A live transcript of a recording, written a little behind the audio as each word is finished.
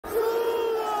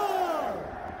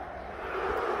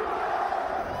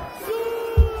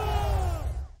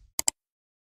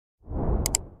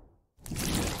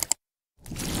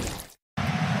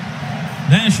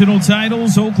national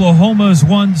titles, Oklahoma's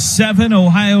won 7,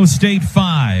 Ohio State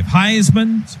 5.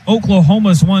 Heisman,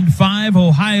 Oklahoma's won 5,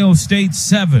 Ohio State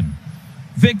 7.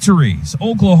 Victories,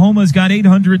 Oklahoma's got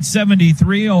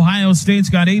 873, Ohio State's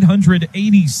got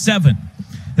 887.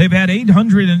 They've had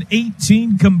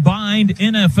 818 combined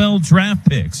NFL draft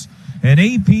picks. And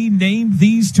AP named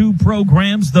these two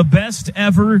programs the best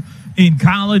ever in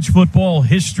college football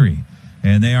history.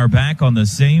 And they are back on the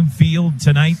same field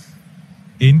tonight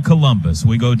in Columbus.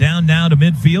 We go down now to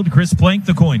midfield. Chris Plank,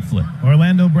 the coin flip.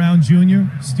 Orlando Brown Jr.,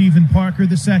 Stephen Parker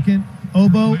II,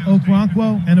 Obo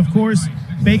Okoronkwo, and, of course,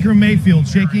 Baker Mayfield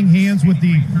shaking hands with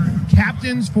the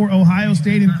captains for Ohio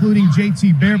State, including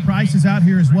JT Bear. Price is out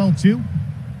here as well, too.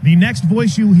 The next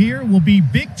voice you'll hear will be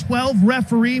Big 12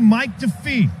 referee Mike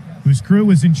DeFee, whose crew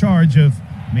is in charge of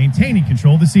maintaining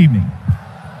control this evening.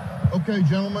 Okay,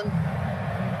 gentlemen.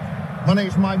 My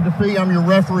name's Mike DeFee. I'm your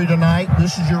referee tonight.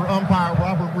 This is your umpire,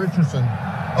 Robert Richardson.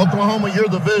 Oklahoma, you're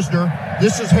the visitor.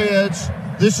 This is heads.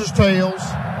 This is tails.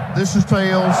 This is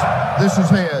tails. This is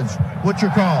heads. What's your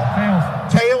call?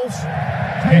 Tails. Tails?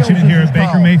 Mention it here.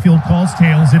 Baker Mayfield calls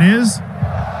tails. It is?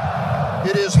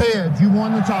 It is heads. You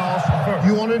won the toss.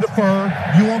 You want to defer.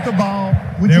 You want the ball.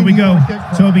 There we go.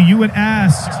 Toby, you had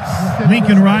asked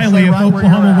Lincoln Riley if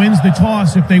Oklahoma wins the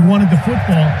toss if they wanted the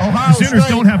football. The Sooners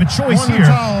don't have a choice here.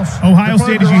 Ohio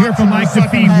State, as you hear from Mike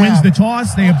DeFee, wins the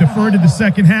toss. They have deferred to the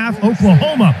second half.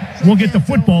 Oklahoma will get the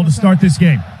football to start this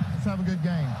game. Let's have a good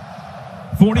game.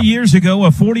 40 years ago, a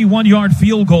 41-yard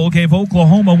field goal gave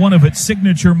Oklahoma one of its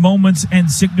signature moments and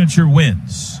signature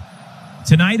wins.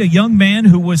 Tonight, a young man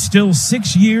who was still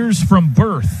 6 years from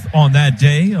birth on that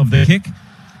day of the kick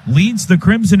leads the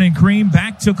Crimson and Cream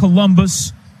back to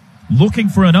Columbus, looking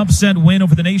for an upset win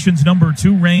over the nation's number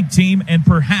 2 ranked team and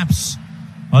perhaps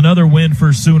another win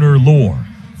for Sooner lore.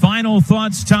 Final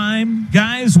thoughts time.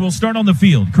 Guys, we'll start on the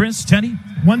field. Chris, Teddy?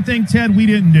 One thing, Ted, we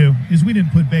didn't do is we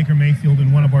didn't put Baker Mayfield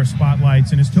in one of our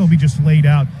spotlights, and as Toby just laid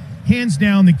out, hands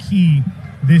down the key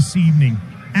this evening.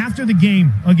 After the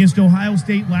game against Ohio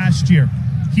State last year,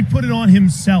 he put it on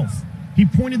himself. He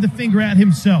pointed the finger at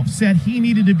himself, said he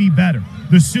needed to be better.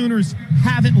 The Sooners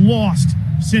haven't lost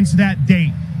since that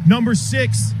date. Number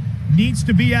 6 needs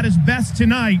to be at his best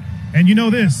tonight, and you know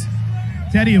this,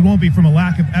 Teddy, it won't be from a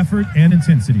lack of effort and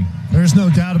intensity. There's no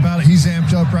doubt about it. He's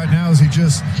amped up right now as he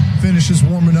just finishes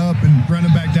warming up and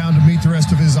running back down to meet the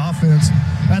rest of his offense.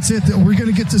 That's it. We're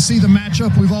going to get to see the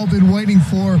matchup we've all been waiting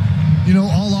for,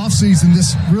 all offseason.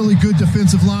 This really good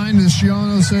defensive line, as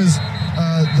Shiano says,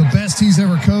 the best he's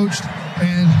ever coached.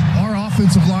 And our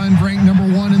offensive line ranked number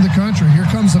 1 in the country. Here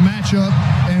comes the matchup,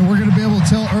 and we're going to be able to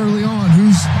tell early on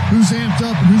who's amped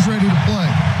up and who's ready to play.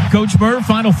 Coach Merv,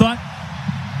 final thought?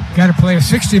 Got to play a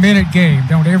 60-minute game.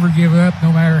 Don't ever give up,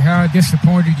 no matter how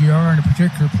disappointed you are in a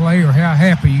particular play or how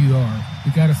happy you are.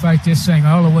 You got to fight this thing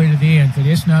all the way to the end, because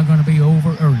it's not going to be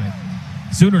over early.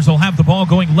 Sooners will have the ball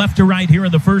going left to right here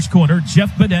in the first quarter.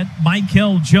 Jeff Bennett,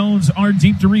 Michael Jones are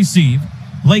deep to receive.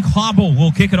 Blake Hobble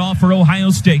will kick it off for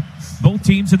Ohio State. Both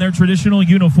teams in their traditional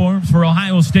uniforms. For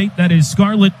Ohio State, that is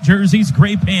scarlet jerseys,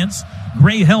 gray pants,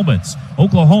 gray helmets.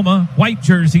 Oklahoma, white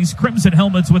jerseys, crimson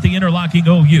helmets with the interlocking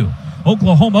OU.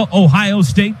 Oklahoma, Ohio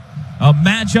State, a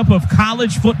matchup of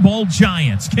college football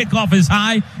giants. Kickoff is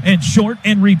high and short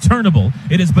and returnable.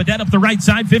 It is Bennett up the right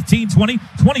side, 15, 20,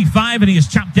 25, and he is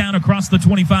chopped down across the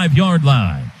 25-yard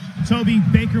line. Toby,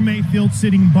 Baker Mayfield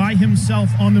sitting by himself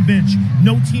on the bench.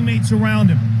 No teammates around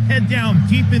him. Head down,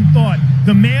 deep in thought.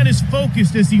 The man is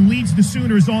focused as he leads the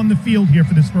Sooners on the field here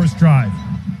for this first drive.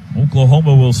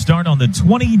 Oklahoma will start on the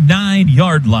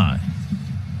 29-yard line.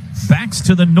 Backs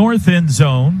to the north end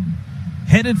zone.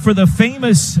 Headed for the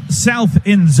famous south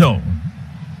end zone,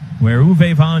 where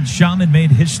Uwe von Schamann made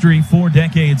history 4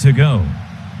 decades ago.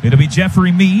 It'll be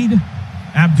Jeffrey Mead,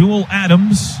 Abdul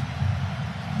Adams,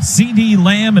 C.D.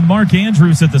 Lamb, and Mark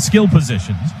Andrews at the skill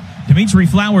positions. Dimitri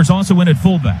Flowers also in at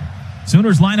fullback.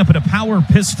 Sooners line up in a power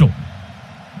pistol.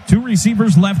 2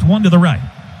 receivers left, 1 to the right.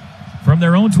 From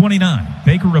their own 29,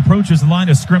 Baker approaches the line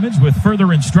of scrimmage with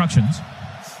further instructions.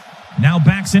 Now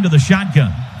backs into the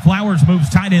shotgun. Flowers moves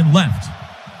tight end left.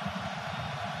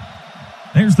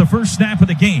 There's the first snap of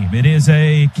the game. It is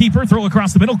a keeper throw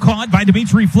across the middle, caught by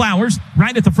Dimitri Flowers.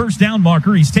 Right at the first down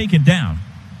marker, he's taken down.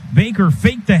 Baker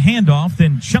faked the handoff,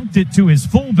 then chunked it to his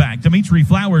fullback, Dimitri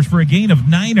Flowers, for a gain of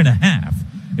 9.5.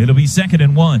 It'll be 2nd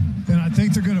and 1. And I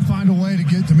think they're going to find a way to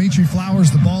get Dimitri Flowers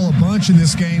the ball a bunch in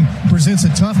this game. Presents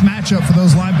a tough matchup for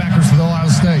those linebackers for Ohio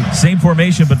State. Same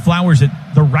formation, but Flowers at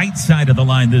the right side of the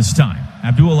line this time.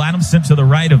 Abdul Adams sent to the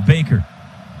right of Baker.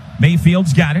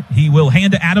 Mayfield's got it. He will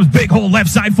hand to Adams. Big hole left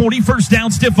side, 40. First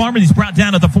down, stiff arm, and he's brought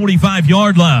down at the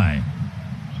 45-yard line.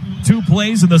 2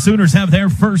 plays, and the Sooners have their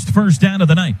first down of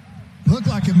the night. Looked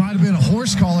like it might have been a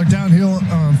horse collar downhill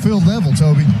field level,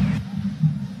 Toby.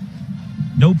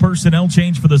 No personnel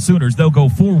change for the Sooners. They'll go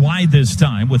 4 wide this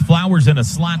time with Flowers in a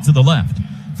slot to the left.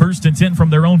 1st and 10 from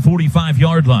their own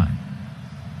 45-yard line.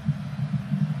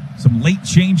 Some late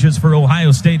changes for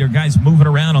Ohio State. Our guys moving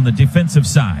around on the defensive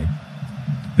side.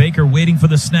 Baker waiting for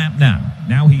the snap now.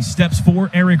 Now he steps for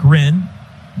Eric Wren.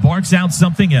 Barks out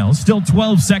something else. Still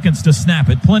 12 seconds to snap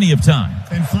it. Plenty of time.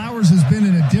 And Flowers has been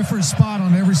in a different spot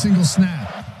on every single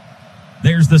snap.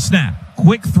 There's the snap.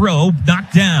 Quick throw,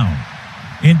 knocked down.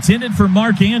 Intended for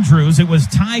Mark Andrews. It was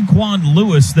Tyquan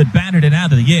Lewis that batted it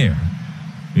out of the air.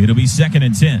 It'll be 2nd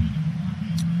and 10.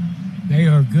 They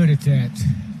are good at that.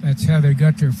 That's how they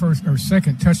got their first or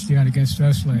second touchdown against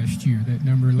us last year. That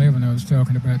number 11 I was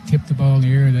talking about tipped the ball in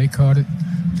the air. They caught it,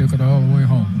 took it all the way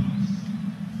home.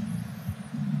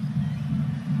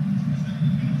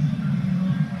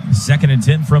 Second and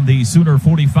 10 from the Sooner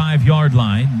 45-yard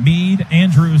line. Meade,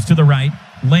 Andrews to the right,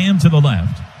 Lamb to the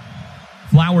left.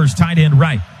 Flowers tight end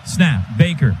right. Snap,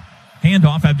 Baker.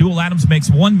 Handoff, Abdul Adams makes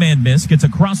one man miss, gets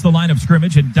across the line of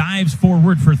scrimmage and dives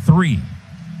forward for 3.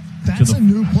 That's a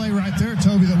new play right there,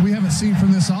 Toby, that we haven't seen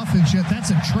from this offense yet.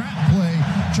 That's a trap play,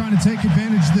 trying to take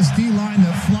advantage of this D-line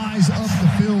that flies up the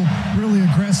field really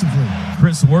aggressively.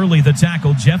 Chris Worley, the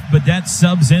tackle. Jeff Badette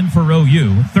subs in for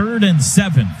OU. 3rd and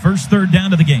 7. First 3rd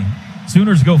down of the game.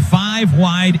 Sooners go 5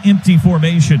 wide, empty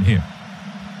formation here.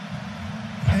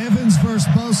 Evans versus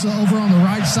Bosa over on the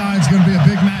right side is going to be a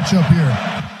big matchup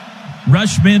here.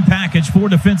 Rushman package, 4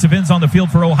 defensive ends on the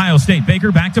field for Ohio State.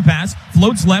 Baker back to pass,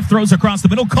 floats left, throws across the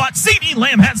middle, caught. CeeDee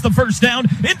Lamb has the first down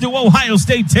into Ohio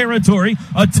State territory.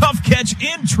 A tough catch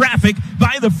in traffic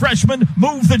by the freshman.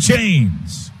 Move the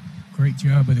chains. Great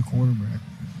job by the quarterback.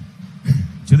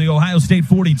 To the Ohio State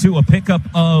 42, a pickup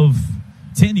of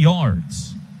 10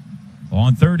 yards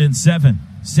on 3rd and 7.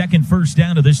 Second first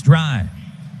down of this drive.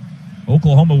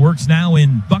 Oklahoma works now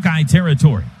in Buckeye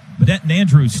territory. Badette and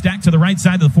Andrews stacked to the right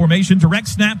side of the formation. Direct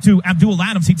snap to Abdul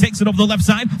Adams. He takes it over the left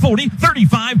side. 40,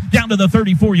 35, down to the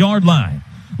 34-yard line.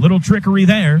 Little trickery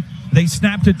there. They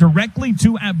snapped it directly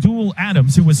to Abdul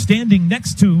Adams, who was standing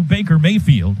next to Baker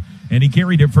Mayfield, and he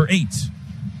carried it for 8.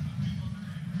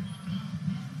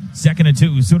 2nd and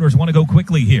 2. Sooners want to go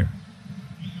quickly here.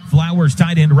 Flowers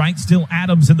tight end right. Still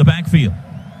Adams in the backfield.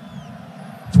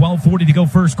 12:40 to go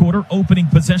first quarter. Opening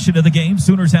possession of the game.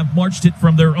 Sooners have marched it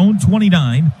from their own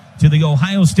 29 to the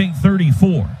Ohio State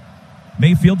 34.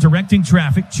 Mayfield directing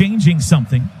traffic, changing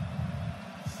something.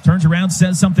 Turns around,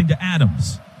 says something to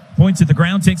Adams. Points at the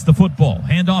ground, takes the football.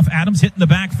 Handoff, Adams hitting the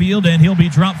backfield, and he'll be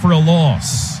dropped for a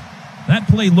loss. That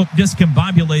play looked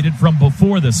discombobulated from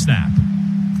before the snap.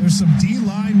 There's some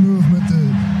D-line movement.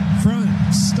 The front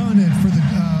stunted for the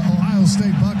Ohio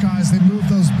State Buckeyes. They move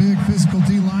those big physical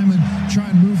D-linemen, try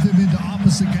and move them into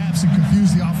opposite gaps and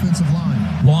confuse the offensive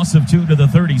line. Loss of 2 to the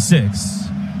 36.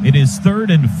 It is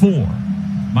 3rd and 4.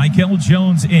 Michael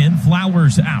Jones in,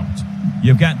 Flowers out.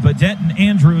 You've got Badette and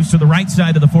Andrews to the right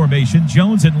side of the formation,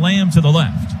 Jones and Lamb to the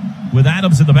left, with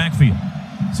Adams in the backfield.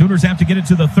 Sooners have to get it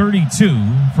to the 32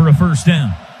 for a first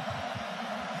down.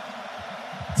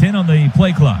 10 on the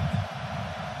play clock.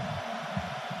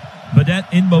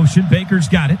 Badette in motion. Baker's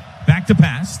got it. Back to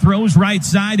pass. Throws right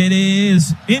side. It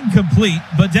is incomplete.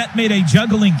 Badette made a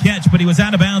juggling catch, but he was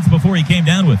out of bounds before he came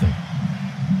down with it.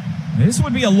 This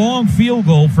would be a long field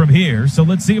goal from here, so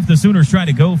let's see if the Sooners try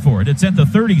to go for it. It's at the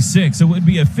 36. It would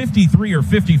be a 53 or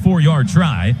 54-yard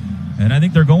try, and I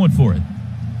think they're going for it.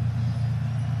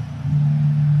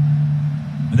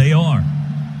 They are.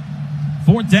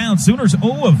 4th down. Sooners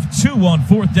 0 of 2 on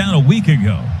 4th down a week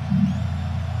ago.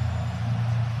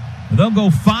 They'll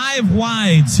go 5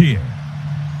 wides here.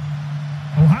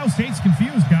 Ohio State's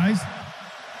confused, guys.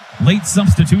 Late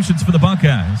substitutions for the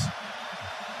Buckeyes.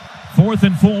 4th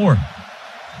and 4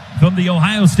 from the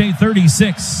Ohio State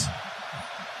 36.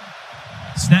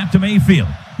 Snap to Mayfield.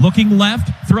 Looking left,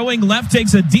 throwing left,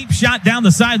 takes a deep shot down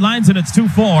the sidelines, and it's too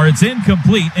far. It's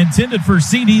incomplete, intended for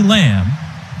CeeDee Lamb.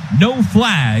 No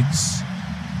flags,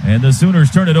 and the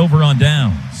Sooners turn it over on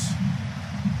downs.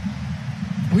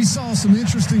 We saw some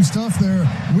interesting stuff there.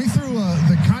 We threw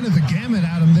the gamut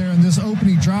at them there in this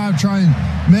opening drive, try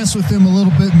and mess with them a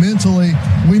little bit mentally.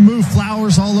 We moved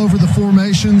Flowers all over the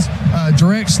formations,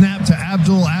 direct snap to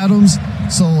Abdul Adams.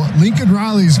 So Lincoln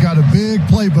Riley's got a big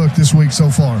playbook this week so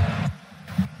far.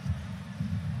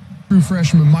 True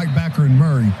freshman Mike Backer and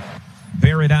Murray.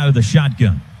 Barrett out of the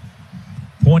shotgun,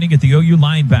 pointing at the OU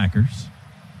linebackers.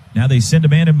 Now they send a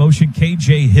man in motion,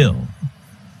 K.J. Hill.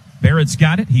 Barrett's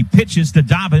got it. He pitches to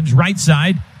Dobbins, right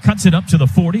side, cuts it up to the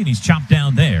 40, and he's chopped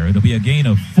down there. It'll be a gain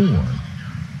of 4.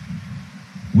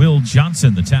 Will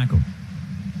Johnson, the tackle.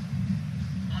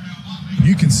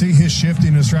 You can see his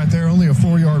shiftiness right there. Only a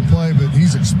 4-yard play, but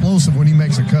he's explosive when he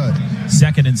makes a cut.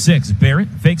 2nd and 6. Barrett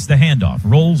fakes the handoff.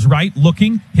 Rolls right,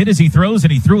 looking. Hit as he throws,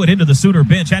 and he threw it into the Sooner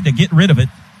bench. Had to get rid of it.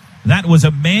 That was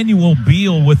Emmanuel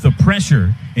Beal with the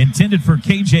pressure intended for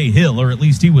K.J. Hill, or at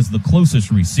least he was the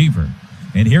closest receiver.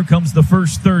 And here comes the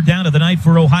first third down of the night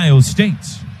for Ohio State.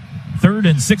 3rd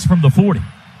and 6 from the 40.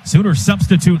 Sooners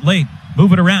substitute late.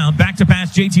 Move it around. Back to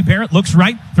pass. J.T. Barrett looks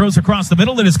right. Throws across the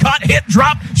middle. It is caught. Hit.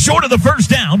 Drop. Short of the first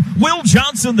down. Will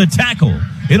Johnson, the tackle.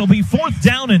 It'll be 4th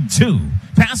down and 2.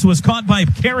 Pass was caught by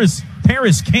Paris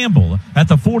Campbell at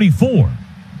the 44.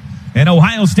 And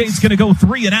Ohio State's going to go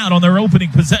 3 and out on their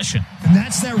opening possession. And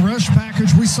that's that rush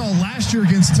package we saw last year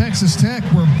against Texas Tech,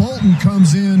 where Bolton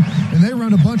comes in and they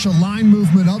run a bunch of line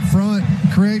movement up front,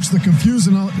 creates the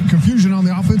confusion on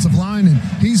the offensive line, and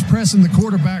he's pressing the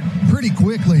quarterback pretty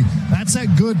quickly. That's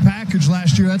that good package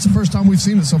last year. That's the first time we've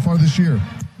seen it so far this year.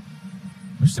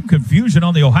 There's some confusion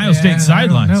on the Ohio State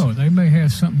sidelines. I don't know. They may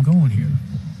have something going here.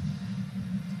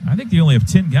 I think they only have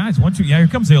 10 guys. Here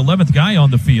comes the 11th guy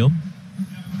on the field.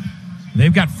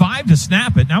 They've got 5 to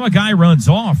snap it. Now a guy runs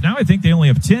off. Now I think they only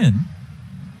have 10.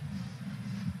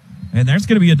 And there's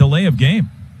going to be a delay of game.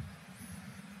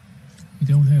 You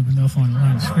don't have enough on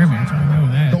line of scrimmage. I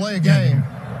know that. Delay of game.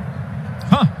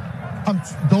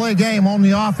 Delay game on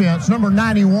the offense. Number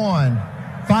 91.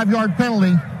 5-yard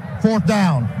penalty. 4th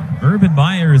down. Urban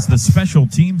Meyer is the special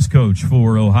teams coach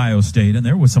for Ohio State, and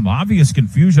there was some obvious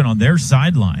confusion on their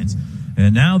sidelines.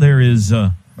 And now there is...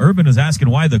 Urban is asking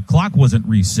why the clock wasn't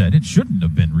reset. It shouldn't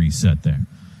have been reset there.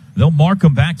 They'll mark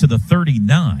him back to the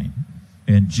 39.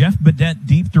 And Jeff Badette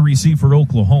deep to receive for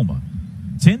Oklahoma.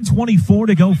 10:24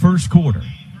 to go first quarter.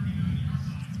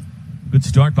 Good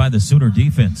start by the Sooner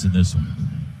defense in this one.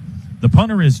 The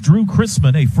punter is Drew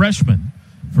Chrisman, a freshman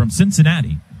from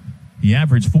Cincinnati. He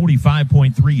averaged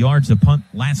 45.3 yards a punt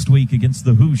last week against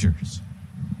the Hoosiers.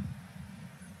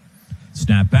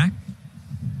 Snap back.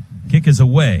 Kick is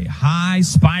away. High,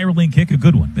 spiraling kick, a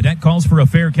good one. Badette calls for a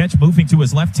fair catch, moving to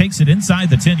his left, takes it inside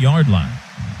the 10-yard line.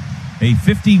 A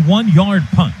 51-yard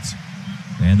punt.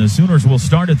 And the Sooners will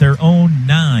start at their own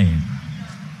 9.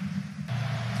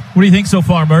 What do you think so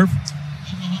far, Merv?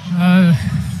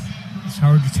 It's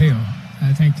hard to tell.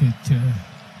 I think that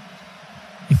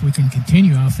if we can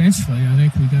continue offensively, I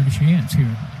think we got a chance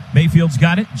here. Mayfield's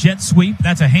got it. Jet sweep.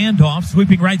 That's a handoff.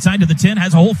 Sweeping right side to the 10.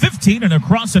 Has a whole 15 and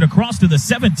across to the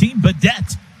 17.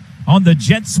 Badette on the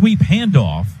jet sweep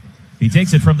handoff. He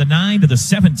takes it from the 9 to the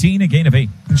 17, a gain of 8.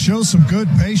 It shows some good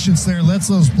patience there. Lets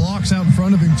those blocks out in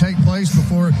front of him take place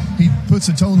before he puts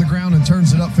a toe in the ground and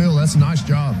turns it upfield. That's a nice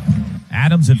job.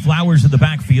 Adams and Flowers in the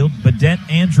backfield.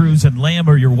 Badette, Andrews, and Lamb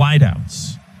are your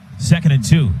wideouts. 2nd and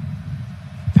 2.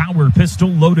 Power pistol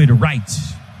loaded right.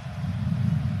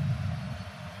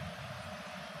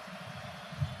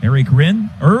 Eric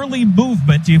Wren, early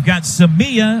movement. You've got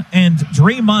Samia and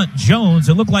Draymond Jones.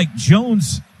 It looked like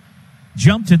Jones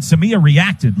jumped and Samia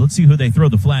reacted. Let's see who they throw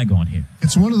the flag on here.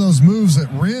 It's one of those moves that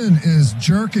Wren is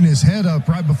jerking his head up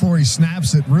right before he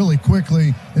snaps it really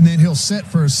quickly, and then he'll set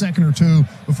for a second or two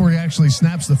before he actually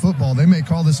snaps the football. They may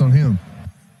call this on him.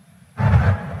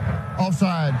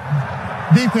 Offside.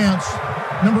 Defense,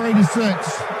 number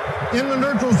 86. In the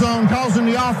neutral zone, causing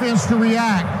the offense to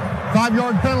react.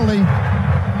 5-yard penalty.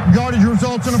 Yardage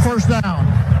results in a first down.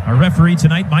 Our referee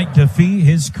tonight, Mike Duffy,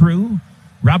 his crew,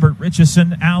 Robert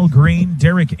Richardson, Al Green,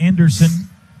 Derek Anderson,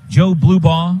 Joe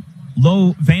Bluebaugh,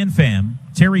 Lo Van Pham,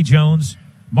 Terry Jones,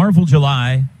 Marvel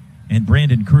July, and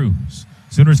Brandon Cruz.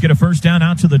 Sooners get a first down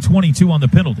out to the 22 on the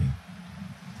penalty.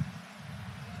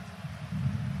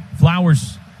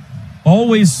 Flowers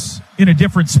always in a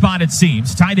different spot, it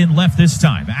seems. Tight end left this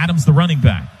time. Adams, the running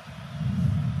back.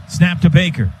 Snap to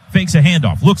Baker. Fakes a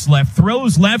handoff. Looks left.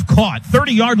 Throws left. Caught.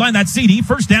 30-yard line. That's CD.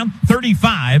 First down.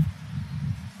 35.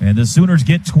 And the Sooners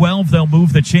get 12. They'll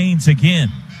move the chains again.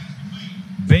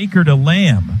 Baker to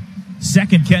Lamb.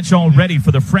 Second catch already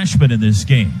for the freshman in this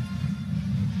game.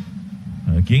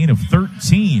 A gain of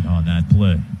 13 on that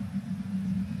play.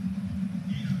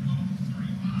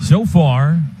 So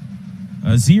far,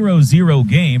 a 0-0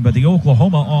 game, but the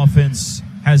Oklahoma offense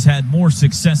has had more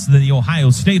success than the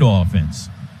Ohio State offense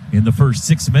in the first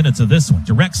 6 minutes of this one.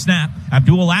 Direct snap.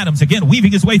 Abdul Adams again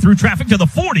weaving his way through traffic to the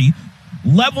 40.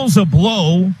 Levels a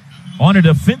blow on a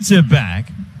defensive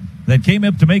back that came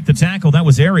up to make the tackle. That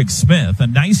was Eric Smith. A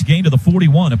nice gain to the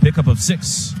 41, a pickup of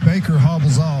 6. Baker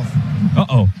hobbles off.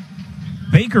 Uh-oh.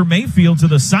 Baker Mayfield to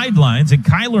the sidelines, and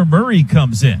Kyler Murray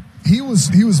comes in. He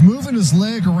was moving his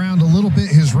leg around a little bit,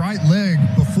 his right leg,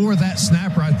 before that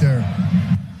snap right there.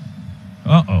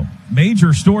 Uh-oh. Major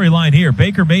storyline here.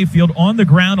 Baker Mayfield on the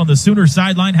ground on the Sooner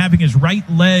sideline having his right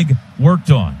leg worked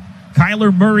on.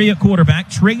 Kyler Murray at quarterback.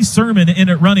 Trey Sermon in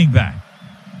at running back.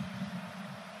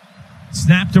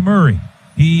 Snap to Murray.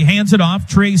 He hands it off.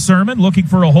 Trey Sermon looking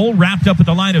for a hole, wrapped up at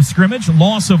the line of scrimmage.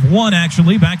 Loss of 1,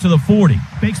 actually, back to the 40.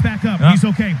 Bake's back up. He's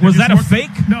okay. Was that a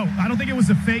fake? No, I don't think it was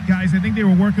a fake, guys. I think they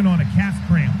were working on a calf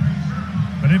cramp.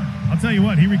 But I'll tell you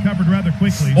what, he recovered rather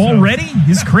quickly. Already?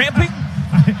 He's cramping?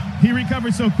 He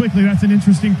recovered so quickly. That's an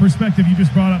interesting perspective you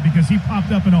just brought up because he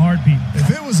popped up in a heartbeat. If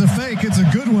it was a fake, it's a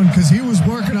good one because he was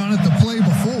working on it the play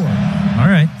before. All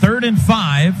right, 3rd and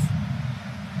 5.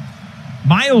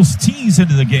 Miles tees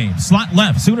into the game. Slot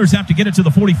left. Sooners have to get it to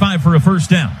the 45 for a first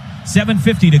down.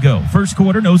 7:50 to go. First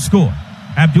quarter, no score.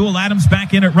 Abdul Adams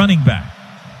back in at running back.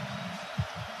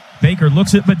 Baker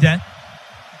looks at Badette.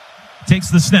 Takes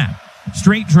the snap.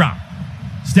 Straight drop.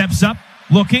 Steps up.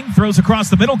 Looking. Throws across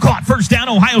the middle. Caught. First down,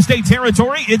 Ohio State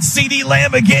territory. It's CeeDee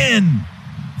Lamb again.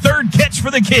 3rd catch for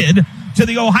the kid. To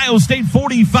the Ohio State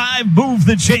 45, move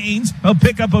the chains, a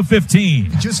pickup of 15.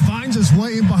 He just finds his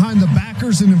way in behind the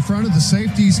backers and in front of the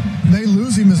safeties. They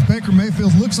lose him as Baker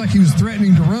Mayfield looks like he was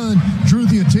threatening to run, drew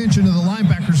the attention of the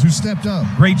linebackers who stepped up.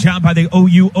 Great job by the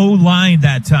OU O-line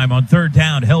that time on 3rd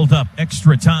down, held up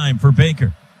extra time for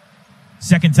Baker.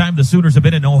 Second time the Sooners have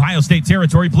been in Ohio State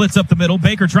territory. Blitz up the middle.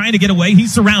 Baker trying to get away.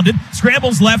 He's surrounded.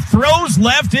 Scrambles left, throws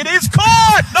left. It is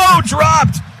caught. No,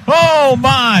 dropped. Oh,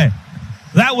 my.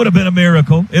 That would have been a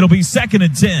miracle. It'll be 2nd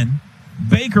and 10.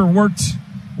 Baker worked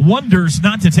wonders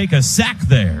not to take a sack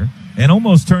there and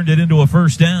almost turned it into a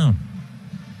first down.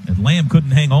 And Lamb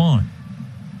couldn't hang on.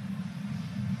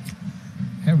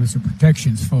 That was the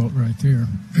protection's fault right there.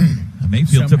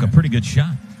 Mayfield took a pretty good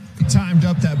shot. He timed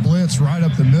up that blitz right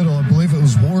up the middle. I believe it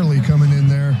was Worley coming in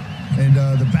there. And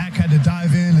the back had to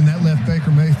dive in, and that left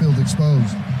Baker Mayfield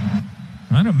exposed.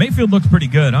 I know. Mayfield looks pretty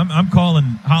good. I'm calling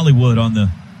Hollywood on the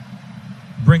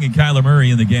bringing Kyler Murray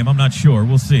in the game. I'm not sure.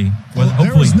 We'll see. Well,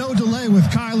 there was no delay with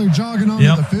Kyler jogging onto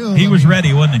the field. He was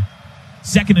ready, wasn't he?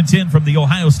 2nd and 10 from the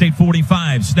Ohio State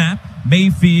 45. Snap.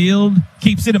 Mayfield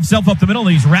keeps it himself up the middle,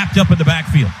 and he's wrapped up in the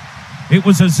backfield. It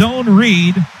was a zone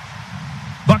read.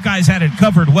 Buckeyes had it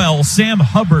covered well. Sam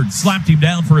Hubbard slapped him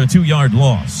down for a 2-yard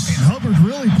loss. And Hubbard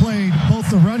really played both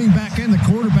the running back and the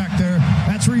quarterback there.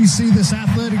 That's where you see this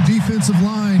athletic defensive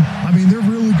line. I mean, they're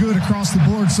really good across the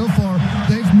board. So far,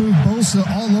 they've moved Bosa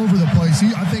all over the place.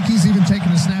 I think he's even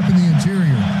taken a snap in the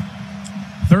interior.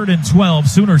 3rd and 12.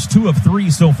 Sooners 2 of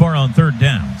 3 so far on 3rd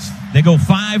downs. They go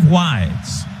 5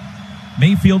 wides.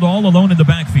 Mayfield all alone in the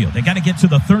backfield. They got to get to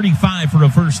the 35 for a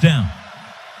first down.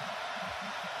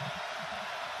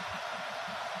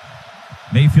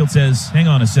 Mayfield says, hang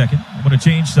on a second. I'm going to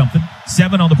change something.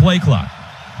 7 on the play clock.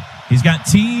 He's got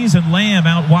Tees and Lamb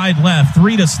out wide left.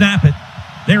 3 to snap it.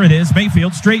 There it is.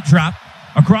 Mayfield, straight drop.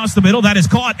 Across the middle. That is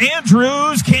caught.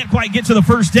 Andrews can't quite get to the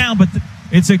first down, but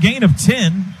it's a gain of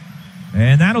 10.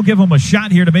 And that'll give him a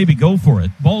shot here to maybe go for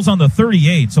it. Ball's on the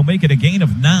 38, so make it a gain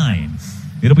of 9.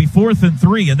 It'll be 4th and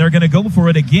 3, and they're going to go for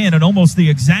it again in almost the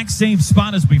exact same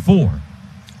spot as before.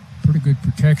 Pretty good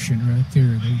protection right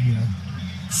there. They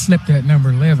slipped that number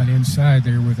 11 inside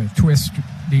there with a twist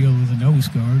deal with a nose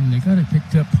guard, and they got it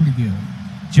picked up pretty good.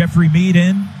 Jeffrey Mead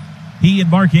in. He and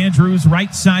Mark Andrews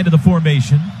right side of the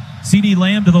formation. CeeDee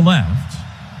Lamb to the left.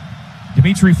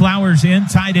 Dimitri Flowers in,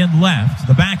 tight end left.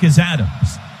 The back is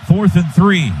Adams. 4th and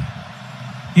 3.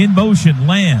 In motion,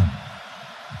 Lamb.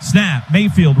 Snap,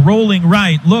 Mayfield rolling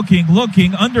right, looking,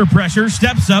 under pressure,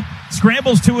 steps up,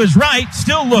 scrambles to his right,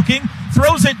 still looking,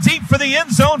 throws it deep for the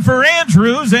end zone for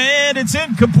Andrews, and it's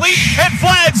incomplete, and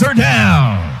flags are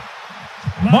down.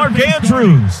 Mark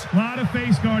Andrews. A lot of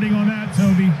face guarding on that,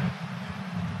 Toby.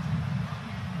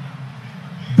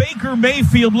 Baker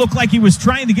Mayfield looked like he was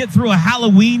trying to get through a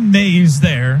Halloween maze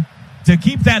there to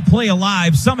keep that play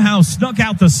alive, somehow snuck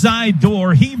out the side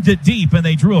door, heaved it deep, and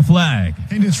they drew a flag.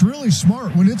 And it's really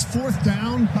smart. When it's 4th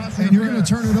down and you're going to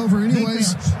turn it over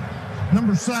anyways. Defense,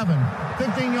 number 7,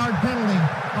 15-yard penalty,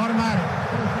 automatic.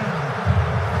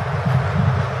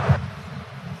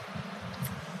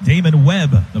 Damon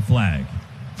Webb, the flag.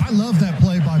 I love that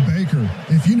play by Baker.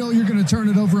 If you know you're going to turn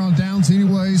it over on downs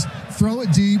anyways, throw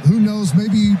it deep. Who knows?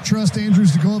 Maybe you trust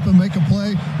Andrews to go up and make a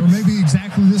play, or maybe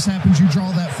exactly this happens, you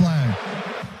draw that flag.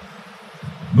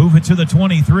 Move it to the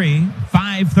 23.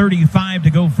 5:35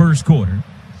 to go first quarter.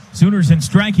 Sooners in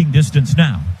striking distance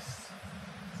now.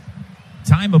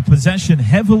 Time of possession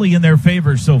heavily in their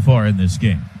favor so far in this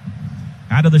game.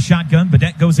 Out of the shotgun,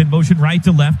 Badette goes in motion right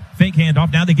to left. Fake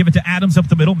handoff. Now they give it to Adams up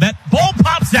the middle. Met. Ball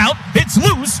pops out. It's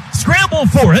loose. Scramble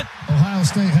for it. Ohio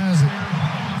State has it.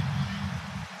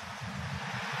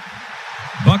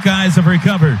 Buckeyes have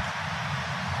recovered.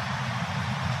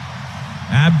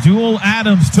 Abdul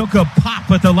Adams took a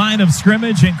pop at the line of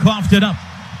scrimmage and coughed it up.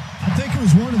 I think it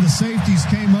was one of the safeties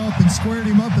came up and squared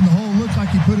him up in the hole. Looked like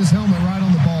he put his helmet right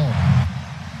on the ball.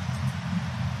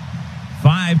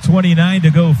 5:29 to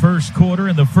go first quarter,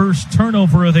 and the first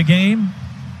turnover of the game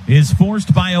is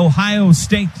forced by Ohio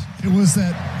State. It was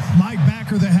that Mike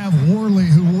Backer that have Worley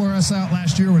who wore us out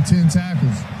last year with 10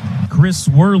 tackles. Chris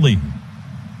Worley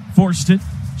forced it.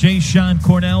 Jay Sean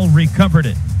Cornell recovered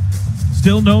it.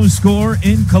 Still no score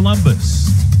in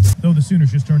Columbus. Though the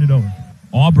Sooners just turned it over.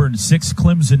 Auburn 6,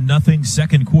 Clemson nothing.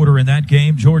 Second quarter in that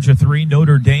game. Georgia 3,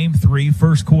 Notre Dame 3.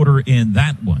 First quarter in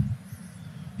that one.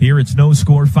 Here it's no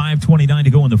score. 5:29 to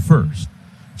go in the first.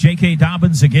 J.K.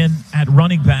 Dobbins again at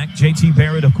running back. J.T.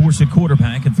 Barrett, of course, at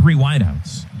quarterback, and 3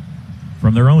 wideouts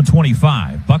from their own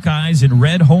 25. Buckeyes in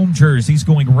red home jerseys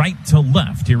going right to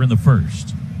left here in the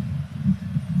first.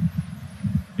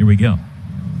 Here we go.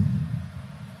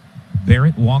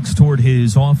 Barrett walks toward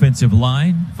his offensive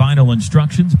line. Final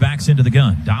instructions, backs into the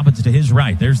gun. Dobbins to his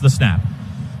right. There's the snap.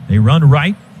 They run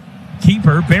right.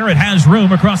 Keeper. Barrett has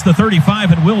room across the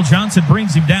 35, and Will Johnson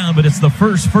brings him down, but it's the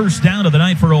first down of the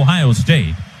night for Ohio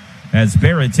State as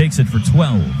Barrett takes it for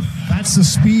 12. That's the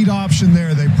speed option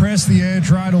there. They press the edge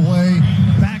right away.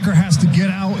 Backer has to get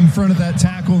out in front of that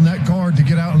tackle and that guard to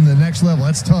get out on the next level.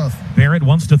 That's tough. Barrett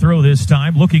wants to throw this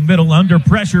time. Looking middle, under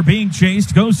pressure, being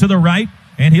chased, goes to the right,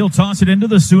 and he'll toss it into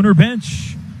the Sooner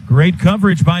bench. Great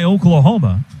coverage by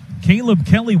Oklahoma. Caleb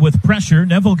Kelly with pressure.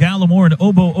 Neville Gallimore and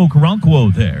Obo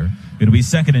Okoronkwo there. It'll be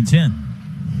 2nd and 10.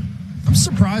 I'm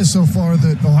surprised so far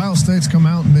that Ohio State's come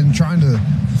out and been trying to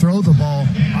throw the ball.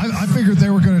 I figured they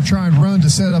were going to try and run to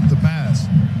set up the pass.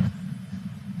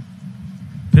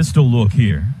 Pistol look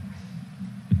here.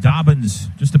 Dobbins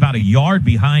just about a yard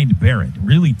behind Barrett.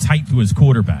 Really tight to his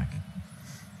quarterback.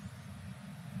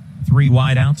 3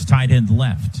 wideouts, tight end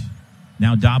left.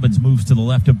 Now Dobbins moves to the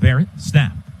left of Barrett.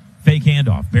 Snap. Fake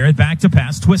handoff. Barrett back to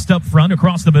pass. Twist up front,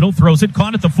 across the middle. Throws it.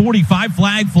 Caught at the 45.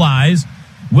 Flag flies.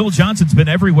 Will Johnson's been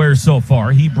everywhere so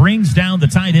far. He brings down the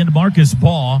tight end, Marcus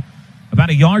Ball, about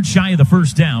a yard shy of the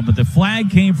first down, but the flag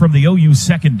came from the OU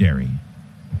secondary.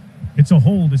 It's a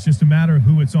hold. It's just a matter of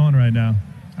who it's on right now.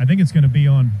 I think it's going to be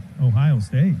on Ohio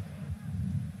State.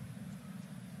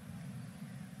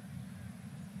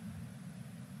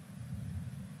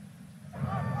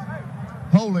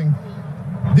 Holding.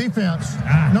 Defense,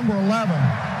 number 11.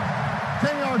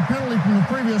 10-yard penalty from the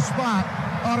previous spot.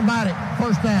 Automatic.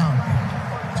 First down.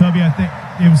 Toby, I think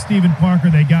it was Stephen Parker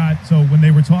they got. So when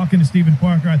they were talking to Stephen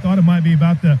Parker, I thought it might be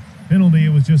about the penalty. It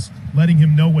was just letting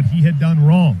him know what he had done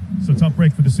wrong. So tough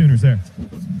break for the Sooners there.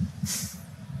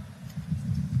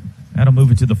 That'll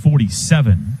move it to the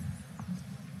 47.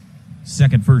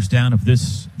 Second first down of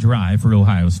this drive for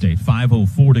Ohio State.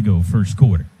 5:04 to go first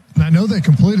quarter. And I know they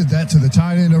completed that to the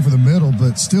tight end over the middle,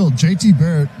 but still, J.T.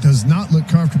 Barrett does not look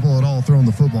comfortable at all throwing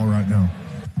the football right now.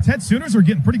 Ted, Sooners are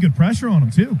getting pretty good pressure on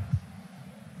him, too.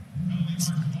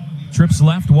 Trips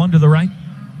left, 1 to the right.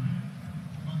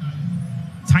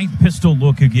 Tight pistol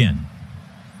look again.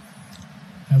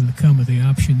 Having to come with the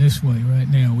option this way right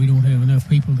now. We don't have enough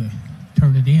people to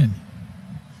turn it in.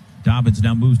 Dobbins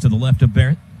now moves to the left of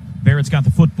Barrett. Barrett's got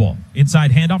the football.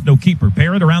 Inside handoff, no keeper.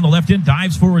 Barrett around the left end,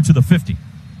 dives forward to the 50.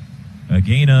 A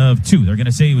gain of 2. They're going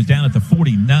to say he was down at the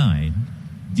 49.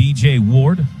 DJ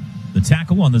Ward, the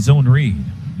tackle on the zone read.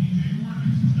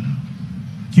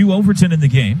 Q Overton in the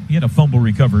game. He had a fumble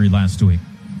recovery last week.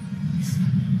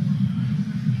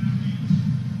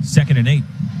 2nd and 8.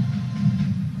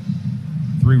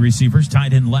 3 receivers,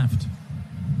 tight end left.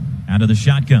 Out of the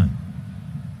shotgun.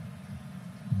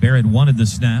 Barrett wanted the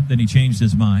snap, then he changed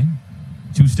his mind.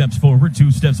 2 steps forward, 2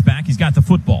 steps back. He's got the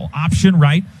football. Option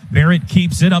right. Barrett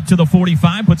keeps it up to the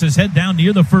 45, puts his head down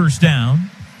near the first down.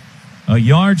 A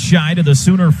yard shy to the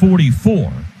Sooner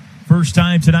 44. First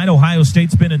time tonight Ohio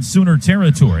State's been in Sooner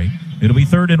territory. It'll be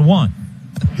 3rd and 1.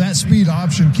 That speed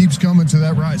option keeps coming to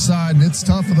that right side, and it's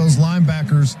tough for those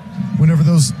linebackers whenever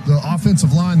the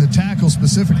offensive line, the tackle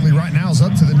specifically right now is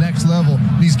up to the next level,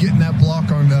 and he's getting that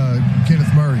block on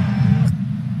Kenneth Murray.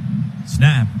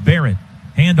 Snap, Barrett.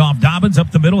 Handoff, Dobbins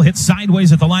up the middle, hits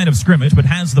sideways at the line of scrimmage, but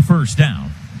has the first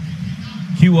down.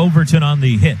 Q Overton on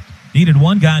the hit. Needed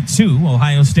 1, got 2.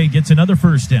 Ohio State gets another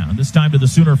first down, this time to the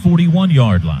Sooner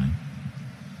 41-yard line.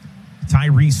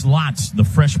 Tyrese Lotz, the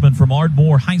freshman from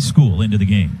Ardmore High School, into the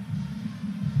game.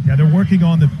 Yeah, they're working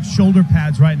on the shoulder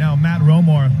pads right now. Matt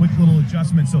Romar, a quick little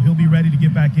adjustment, so he'll be ready to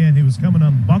get back in. He was coming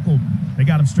unbuckled. They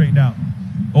got him straightened out.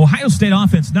 Ohio State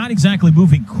offense not exactly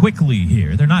moving quickly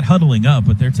here. They're not huddling up,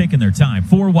 but they're taking their time.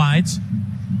 4 wides.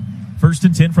 1st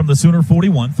and 10 from the Sooner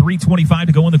 41. 3:25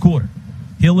 to go in the quarter.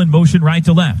 Hill in motion right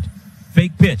to left.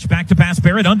 Fake pitch, back to pass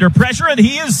Barrett, under pressure, and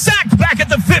he is sacked back at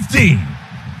the 50.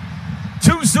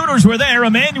 Two Sooners were there,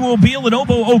 Emmanuel Beal and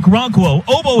Obo Okoronkwo.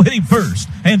 Obo hit him first,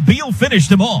 and Beal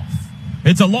finished him off.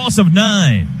 It's a loss of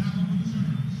 9.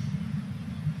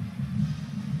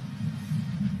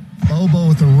 Obo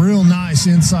with a real nice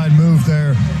inside move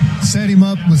there. Set him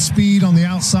up with speed on the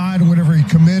outside, and whenever he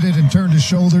committed and turned his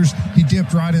shoulders, he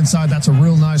dipped right inside. That's a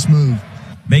real nice move.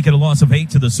 Make it a loss of 8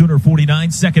 to the Sooner 49,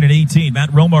 2nd and 18. Matt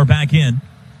Romar back in.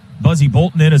 Buzzy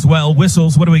Bolton in as well.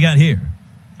 Whistles, what do we got here?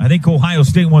 I think Ohio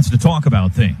State wants to talk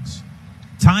about things.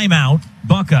 Timeout,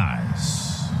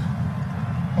 Buckeyes.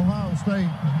 Ohio State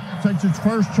takes its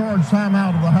first charge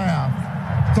timeout of the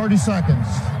half. 30 seconds.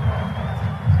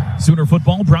 Sooner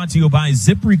football brought to you by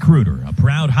ZipRecruiter, a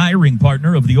proud hiring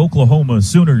partner of the Oklahoma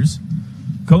Sooners.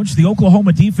 Coach, the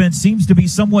Oklahoma defense seems to be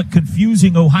somewhat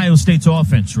confusing Ohio State's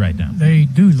offense right now. They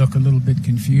do look a little bit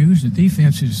confused. The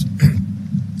defense is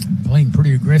playing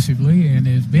pretty aggressively and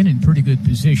has been in pretty good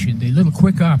position. The little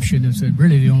quick option is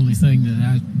really the only thing that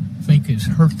I think has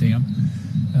hurt them,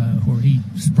 where he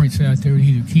sprints out there and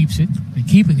either keeps it, and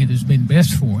keeping it has been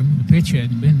best for him. The pitch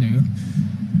hadn't been there.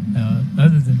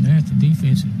 Other than that, the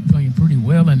defense is playing pretty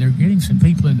well, and they're getting some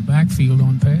people in the backfield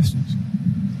on passes.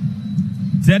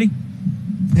 Teddy?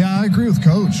 Yeah, I agree with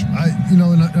Coach.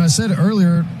 I said it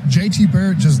earlier, JT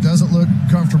Barrett just doesn't look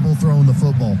comfortable throwing the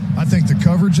football. I think the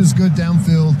coverage is good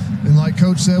downfield, and like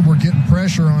Coach said, we're getting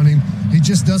pressure on him. He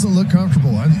just doesn't look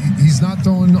comfortable. He's not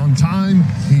throwing on time.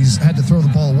 He's had to throw the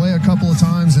ball away a couple of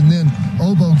times, and then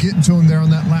Obo getting to him there on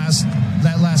that last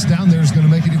down there is going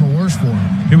to make it even worse for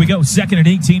him. Here we go, 2nd and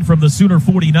 18 from the Sooner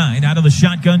 49. Out of the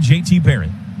shotgun, JT Barrett.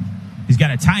 He's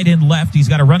got a tight end left. He's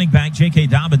got a running back, J.K.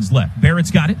 Dobbins, left.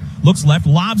 Barrett's got it. Looks left.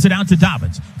 Lobs it out to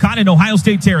Dobbins. Caught in Ohio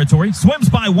State territory. Swims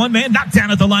by one man. Knocked down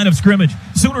at the line of scrimmage.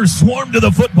 Sooners swarmed to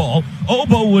the football.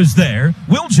 Obo was there.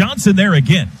 Will Johnson there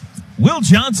again. Will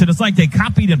Johnson, it's like they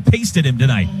copied and pasted him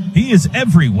tonight. He is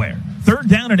everywhere. 3rd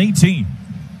down and 18.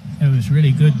 That was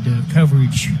really good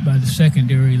coverage by the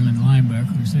secondary and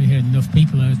linebackers. They had enough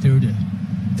people out there to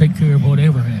take care of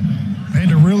whatever happened. And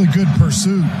a really good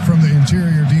pursuit from the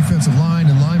interior defensive line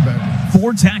and linebacker.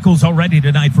 4 tackles already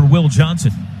tonight for Will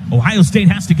Johnson. Ohio State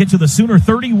has to get to the Sooner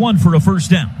 31 for a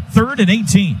first down. 3rd and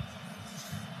 18.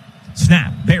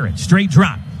 Snap. Barrett. Straight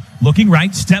drop. Looking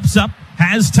right. Steps up.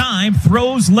 Has time.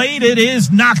 Throws late. It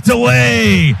is knocked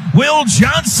away. Will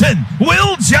Johnson.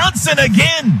 Will Johnson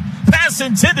again. Pass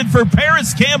intended for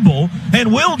Paris Campbell.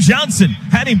 And Will Johnson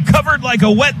had him covered like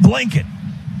a wet blanket.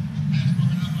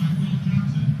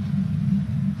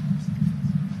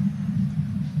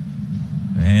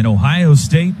 And Ohio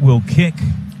State will kick.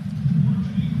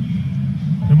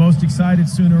 The most excited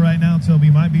Sooner right now, Toby,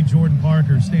 might be Jordan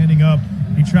Parker standing up.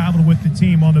 He traveled with the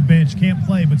team on the bench. Can't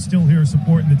play, but still here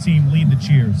supporting the team, leading the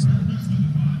cheers.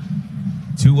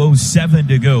 2:07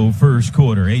 to go, first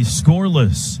quarter. A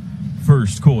scoreless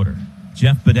first quarter.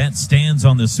 Jeff Badette stands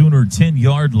on the Sooner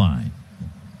 10-yard line,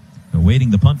 awaiting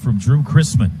the punt from Drew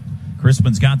Chrisman.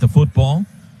 Chrisman's got the football.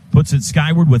 Puts it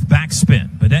skyward with backspin.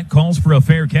 Badette calls for a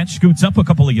fair catch, scoots up a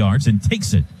couple of yards, and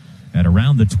takes it at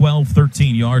around the 12,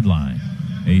 13-yard line.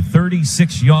 A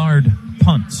 36-yard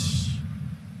punt.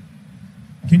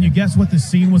 Can you guess what the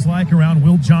scene was like around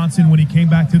Will Johnson when he came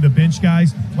back to the bench,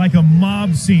 guys? Like a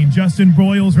mob scene. Justin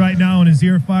Broyles right now in his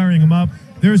ear firing him up.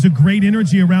 There's a great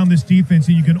energy around this defense,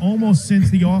 and you can almost sense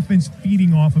the offense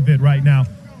feeding off of it right now.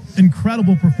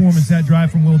 Incredible performance, that drive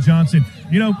from Will Johnson.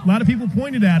 You know, a lot of people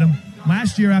pointed at him.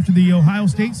 Last year, after the Ohio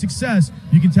State success,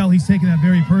 you can tell he's taking that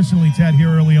very personally, Ted, here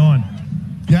early on.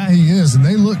 Yeah, he is, and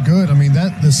they look good. I mean,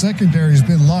 the secondary has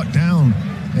been locked down,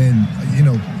 and,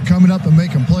 coming up and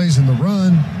making plays in the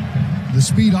run. The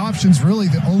speed option's really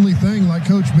the only thing, like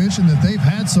Coach mentioned, that they've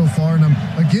had so far. And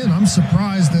I'm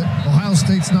surprised that Ohio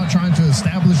State's not trying to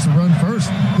establish the run first.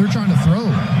 They're trying to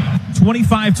throw.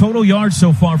 25 total yards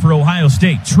so far for Ohio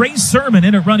State. Trey Sermon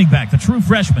in at running back, the true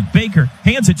freshman. Baker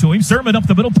hands it to him. Sermon up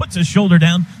the middle, puts his shoulder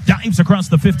down, dives across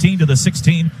the 15 to the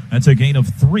 16. That's a gain of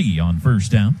 3 on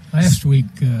first down. Last week,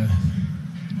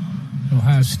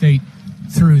 Ohio State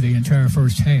threw the entire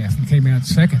first half and came out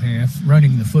second half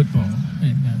running the football.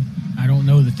 And I don't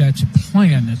know that that's a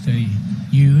plan that they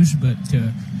use, but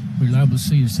we're liable to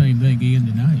see the same thing again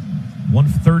tonight.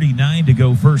 1:39 to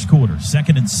go first quarter.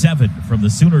 2nd and 7 from the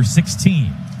Sooner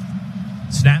 16.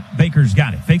 Snap. Baker's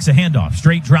got it. Fakes a handoff.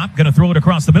 Straight drop. Going to throw it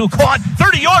across the middle. Caught.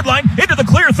 30-yard line. Into the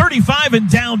clear. 35 and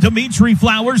down. Dimitri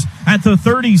Flowers at the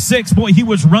 36. Boy, he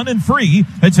was running free.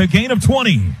 It's a gain of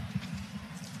 20.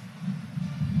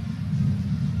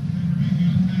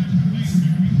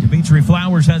 Dimitri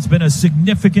Flowers has been a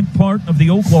significant part of the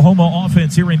Oklahoma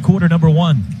offense here in quarter number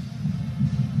 1.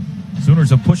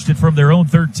 Sooners have pushed it from their own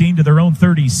 13 to their own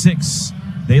 36.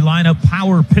 They line up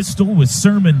power pistol with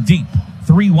Sermon deep.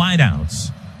 3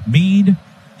 wideouts. Meade,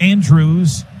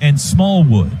 Andrews, and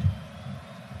Smallwood.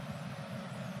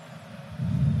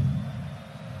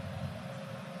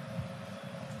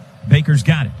 Baker's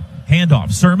got it.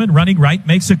 Handoff. Sermon running right,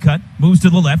 makes a cut, moves to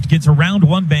the left, gets around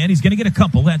one man. He's going to get a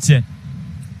couple. That's it.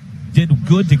 Did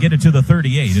good to get it to the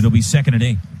 38. It'll be 2nd and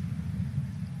 8.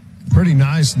 Pretty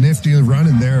nice, nifty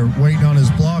running there, waiting on his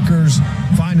blockers,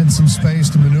 finding some space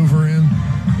to maneuver in.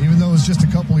 Even though it's just a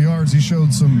couple yards, he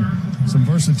showed some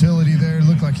versatility there.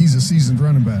 Looked like he's a seasoned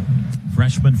running back.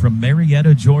 Freshman from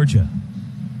Marietta, Georgia.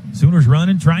 Sooners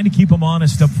running, trying to keep him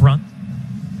honest up front.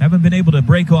 Haven't been able to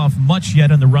break off much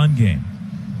yet in the run game.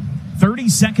 30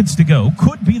 seconds to go.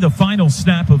 Could be the final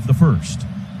snap of the first.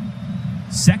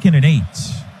 2nd and 8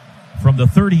 from the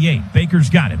 38. Baker's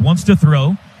got it. Wants to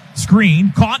throw.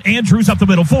 Screen. Caught. Andrews up the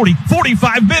middle. 40,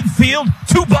 45, midfield.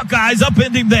 2 Buckeyes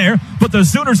upend him there. But the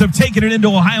Sooners have taken it into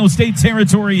Ohio State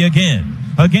territory again.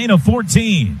 A gain of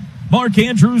 14. Mark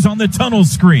Andrews on the tunnel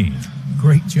screen.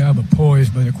 Great job of poise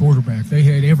by the quarterback. They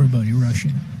had everybody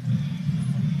rushing.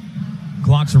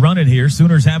 Clock's running here.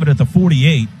 Sooners have it at the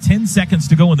 48. 10 seconds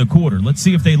to go in the quarter. Let's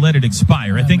see if they let it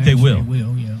expire. I think they will. They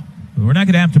will, yeah. We're not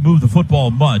going to have to move the football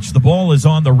much. The ball is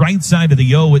on the right side of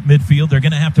the O at midfield. They're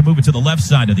going to have to move it to the left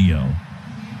side of the O.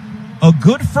 A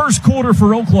good first quarter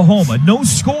for Oklahoma. No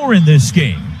score in this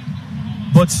game.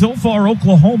 But so far,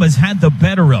 Oklahoma's had the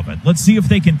better of it. Let's see if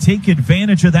they can take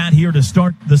advantage of that here to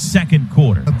start the second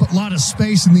quarter. A lot of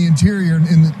space in the interior,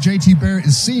 and JT Barrett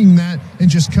is seeing that and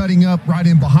just cutting up right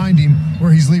in behind him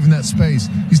where he's leaving that space.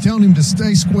 He's telling him to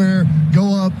stay square,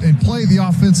 go up, and play the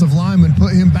offensive lineman,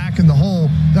 put him back in the hole.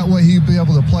 That way he'll be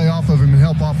able to play off of him and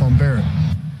help off on Barrett.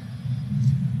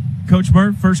 Coach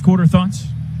Merv, first quarter thoughts?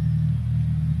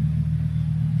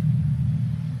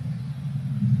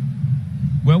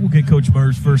 Well, we'll get Coach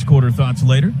Merv's first quarter thoughts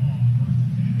later.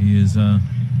 His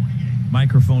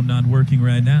microphone not working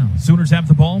right now. Sooners have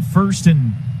the ball, 1st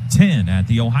and 10 at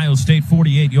the Ohio State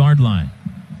 48-yard line.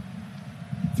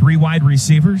 3 wide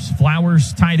receivers.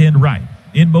 Flowers, tight end right.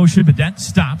 In motion, but that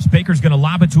stops. Baker's going to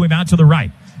lob it to him out to the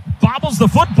right. Bobbles the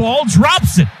football,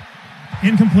 drops it.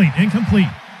 Incomplete.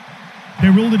 They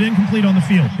ruled it incomplete on the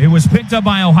field. It was picked up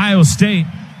by Ohio State.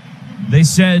 They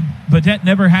said Badette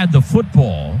never had the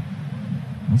football.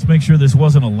 Let's make sure this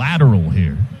wasn't a lateral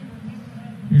here.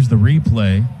 Here's the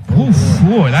replay. Oof,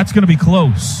 boy, that's going to be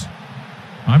close.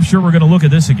 I'm sure we're going to look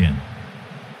at this again.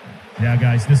 Yeah,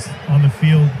 guys, this on the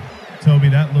field, Toby,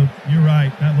 you're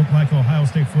right. That looked like Ohio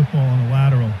State football on a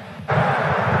lateral.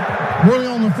 Really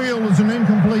on the field is an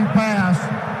incomplete pass.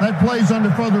 That plays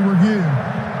under further review.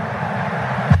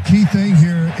 Key thing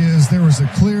here is there was a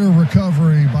clear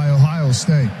recovery by Ohio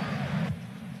State.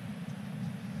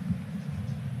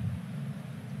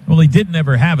 Well, he didn't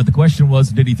ever have it. The question was,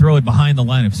 did he throw it behind the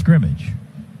line of scrimmage?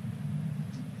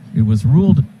 It was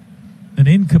ruled an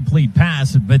incomplete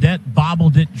pass. Badette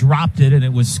bobbled it, dropped it, and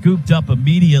it was scooped up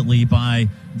immediately by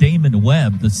Damon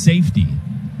Webb, the safety.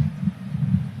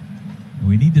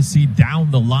 We need to see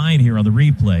down the line here on the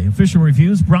replay. Official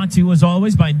reviews brought to you, as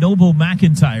always, by Noble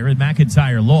McIntyre and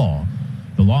McIntyre Law,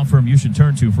 the law firm you should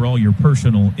turn to for all your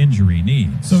personal injury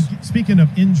needs. So, speaking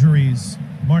of injuries,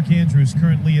 Mark Andrews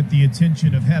currently at the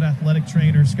attention of head athletic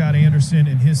trainer Scott Anderson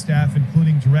and his staff,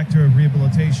 including director of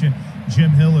rehabilitation Jim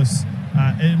Hillis.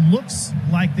 It looks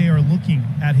like they are looking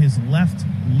at his left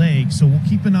leg, so we'll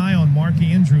keep an eye on Mark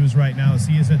Andrews right now as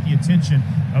he is at the attention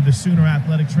of the Sooner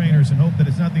athletic trainers and hope that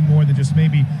it's nothing more than just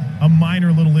maybe a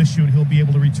minor little issue and he'll be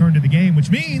able to return to the game, which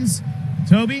means,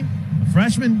 Toby, a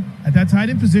freshman at that tight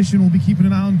end position, will be keeping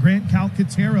an eye on Grant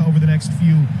Calcaterra over the next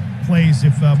few plays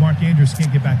if Mark Andrews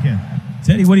can't get back in.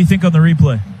 Teddy, what do you think on the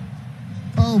replay?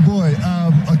 Oh, boy.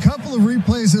 A couple of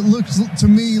replays, it looks to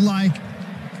me like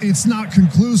it's not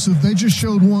conclusive. They just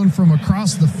showed one from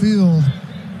across the field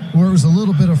where it was a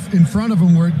little bit in front of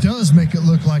him where it does make it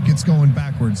look like it's going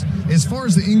backwards. As far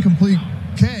as the incomplete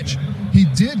catch, he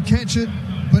did catch it,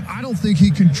 but I don't think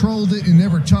he controlled it and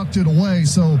never tucked it away.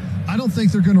 So I don't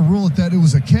think they're going to rule it that it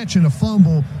was a catch and a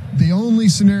fumble. The only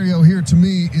scenario here to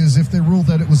me is if they ruled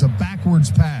that it was a backwards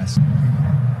pass.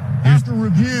 After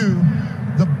review,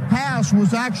 the pass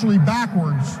was actually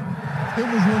backwards. It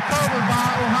was recovered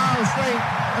by Ohio State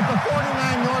at the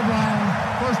 49-yard line,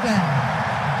 first down.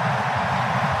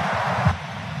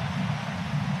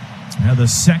 Now the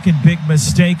second big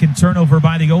mistake and turnover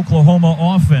by the Oklahoma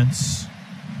offense.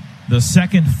 The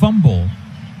second fumble.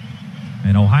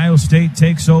 And Ohio State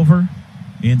takes over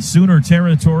in Sooner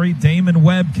territory. Damon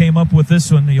Webb came up with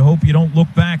this one. You hope you don't look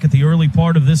back at the early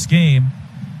part of this game.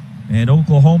 And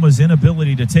Oklahoma's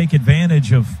inability to take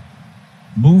advantage of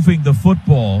moving the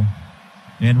football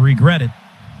and regret it.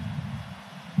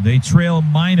 They trail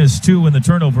 -2 in the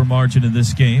turnover margin in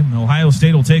this game. Ohio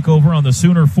State will take over on the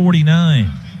Sooner 49.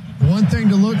 One thing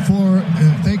to look for,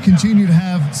 if they continue to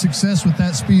have success with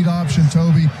that speed option,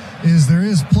 Toby, is there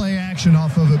is play action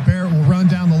off of it. Barrett will run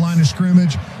down the line of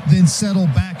scrimmage, then settle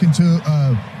back into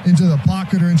the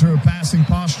pocket or into a passing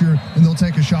posture, and they'll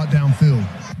take a shot downfield.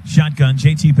 Shotgun,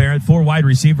 JT Barrett, 4 wide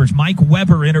receivers. Mike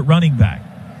Weber in at running back.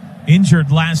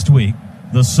 Injured last week,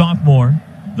 the sophomore,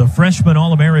 the freshman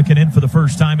All-American in for the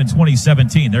first time in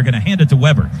 2017. They're going to hand it to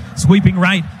Weber. Sweeping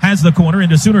right, has the corner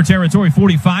into Sooner territory,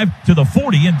 45 to the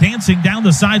 40, and dancing down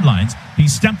the sidelines. He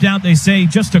stepped out, they say,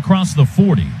 just across the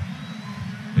 40.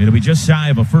 It'll be just shy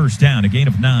of a first down, a gain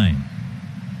of 9.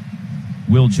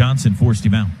 Will Johnson forced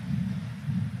him out.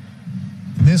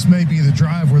 This may be the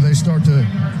drive where they start to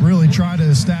really try to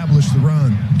establish the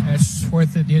run. That's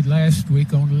what they did last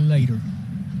week, only later.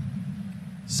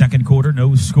 Second quarter,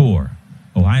 no score.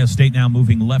 Ohio State now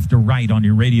moving left to right on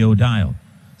your radio dial.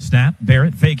 Snap,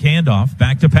 Barrett, fake handoff,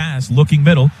 back to pass, looking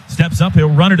middle, steps up, he'll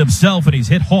run it himself, and he's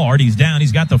hit hard. He's down,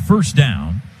 he's got the first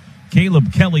down.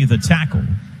 Caleb Kelly, the tackle,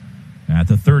 at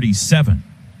the 37,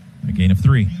 a gain of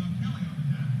 3.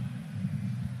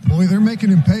 Boy, they're making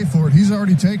him pay for it. He's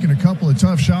already taken a couple of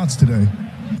tough shots today.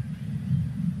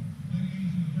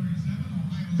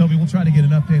 Toby, we'll try to get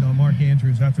an update on Mark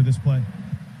Andrews after this play.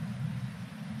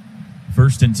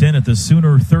 First and 10 at the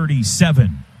Sooner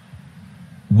 37.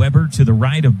 Weber to the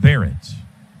right of Barrett.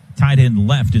 Tight end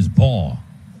left is Ball.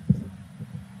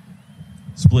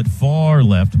 Split far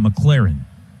left, McLaren.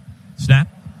 Snap,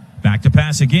 back to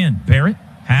pass again. Barrett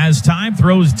has time,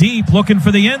 throws deep, looking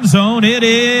for the end zone. It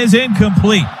is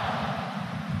incomplete.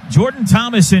 Jordan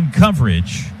Thomas in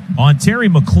coverage on Terry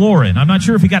McLaurin. I'm not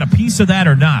sure if he got a piece of that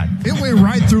or not. It went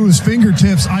right through his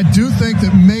fingertips. I do think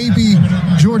that maybe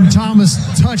Jordan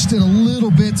Thomas touched it a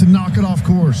little bit to knock it off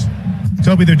course.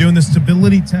 Toby, they're doing the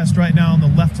stability test right now on the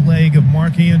left leg of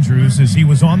Mark Andrews as he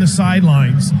was on the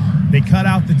sidelines. They cut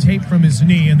out the tape from his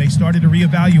knee, and they started to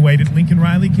reevaluate it. Lincoln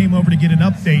Riley came over to get an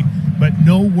update, but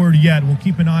no word yet. We'll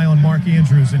keep an eye on Mark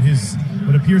Andrews and his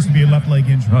what appears to be a left leg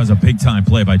injury. That was a big-time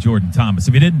play by Jordan Thomas.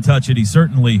 If he didn't touch it, he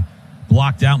certainly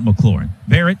blocked out McLaurin.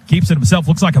 Barrett keeps it himself.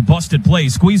 Looks like a busted play.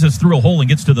 Squeezes through a hole and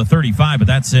gets to the 35, but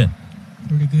that's it.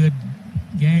 Pretty good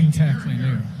gang tackling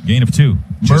there. Gain of 2.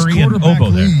 Just Murray and Obo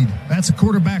lead. there. That's a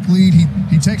quarterback lead.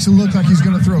 He takes a look like he's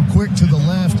going to throw quick to the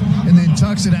left and then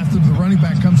tucks it after the running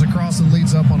back comes across and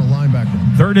leads up on a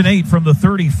linebacker. 3rd and 8 from the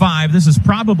 35. This is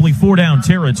probably 4-down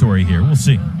territory here. We'll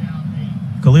see.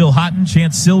 Khalil Houghton,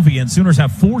 Chance Sylvie, and Sooners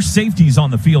have 4 safeties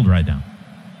on the field right now.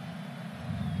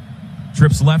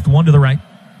 Trips left, 1 to the right.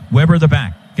 Weber the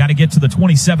back. Got to get to the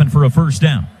 27 for a first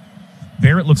down.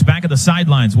 Barrett looks back at the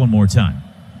sidelines one more time.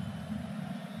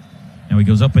 Now he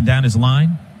goes up and down his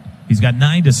line. He's got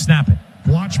 9 to snap it.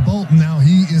 Watch Bolton now.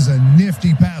 He is a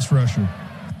nifty pass rusher.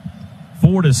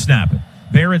 4 to snap it.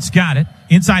 Barrett's got it.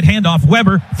 Inside handoff.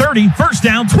 Weber, 30, first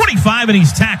down, 25, and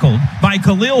he's tackled by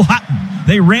Khalil Houghton.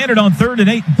 They ran it on 3rd and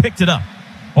 8 and picked it up.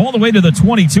 All the way to the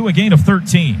 22, a gain of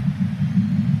 13.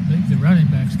 I think the running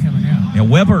back's coming out. And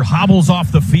Weber hobbles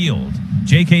off the field.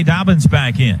 J.K. Dobbins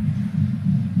back in.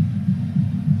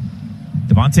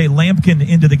 Devontae Lampkin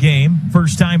into the game.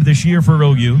 First time this year for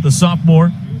OU. The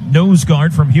sophomore nose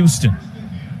guard from Houston.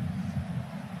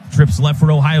 Trips left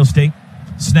for Ohio State.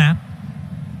 Snap.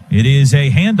 It is a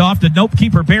handoff to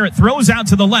keeper Barrett. Throws out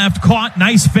to the left. Caught.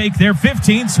 Nice fake there.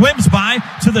 15. Swims by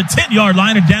to the 10-yard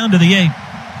line and down to the 8.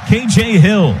 KJ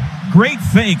Hill. Great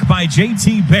fake by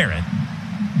JT Barrett.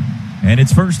 And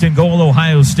it's 1st and goal,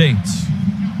 Ohio State.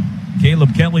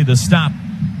 Caleb Kelly the stop,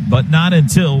 but not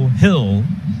until Hill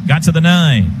got to the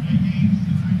 9.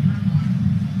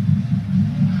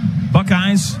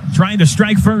 Buckeyes trying to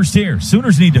strike first here.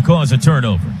 Sooners need to cause a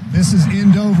turnover. This is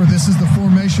end over. This is the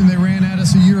formation they ran at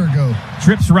us a year ago.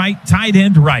 Trips right, tight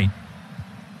end right.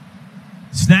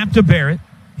 Snap to Barrett.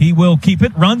 He will keep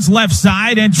it, runs left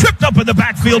side, and tripped up in the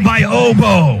backfield by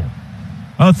Obo.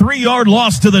 A 3-yard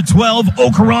loss to the 12,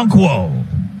 Okoronkwo.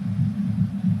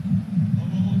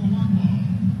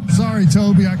 Sorry,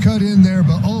 Toby, I cut in there,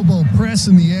 but Obo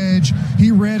pressing the edge.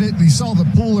 He read it. He saw the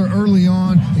puller early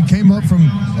on and came up from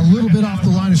a little bit off the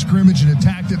line of scrimmage and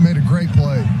attacked it, made a great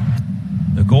play.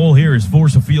 The goal here is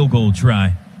force a field goal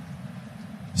try.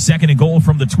 2nd and goal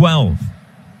from the 12.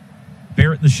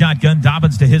 Barrett in the shotgun,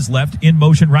 Dobbins to his left, in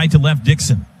motion right to left,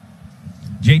 Dixon.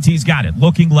 JT's got it,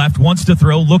 looking left, wants to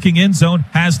throw, looking end zone,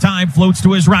 has time, floats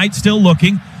to his right, still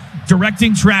looking,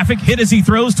 directing traffic, hit as he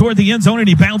throws toward the end zone, and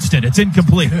he bounced it. It's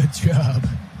incomplete. Good job.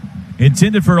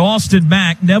 Intended for Austin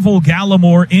Mack. Neville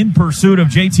Gallimore in pursuit of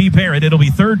J.T. Barrett. It'll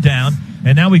be third down.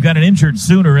 And now we've got an injured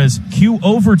Sooner as Q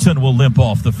Overton will limp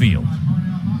off the field.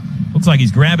 Looks like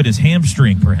he's grabbing his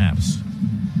hamstring, perhaps.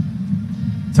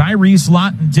 Tyrese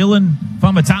Lott and Dylan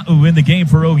Famatau in the game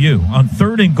for OU on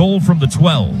 3rd and goal from the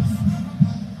 12.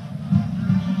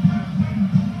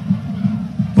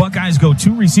 Buckeyes go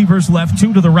 2 receivers left,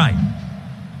 2 to the right.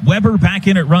 Weber back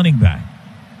in at running back.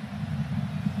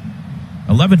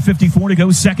 11:54 to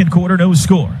go, second quarter, no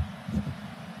score.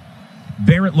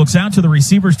 Barrett looks out to the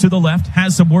receivers to the left,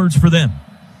 has some words for them.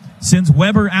 Sends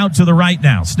Weber out to the right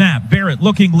now. Snap, Barrett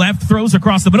looking left, throws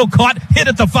across the middle, caught, hit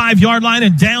at the 5-yard line,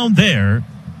 and down there.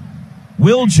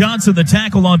 Will Johnson, the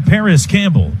tackle on Paris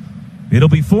Campbell. It'll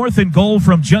be 4th and goal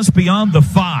from just beyond the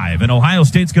 5, and Ohio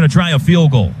State's going to try a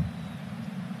field goal.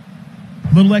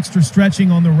 Little extra stretching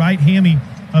on the right hammy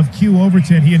of Q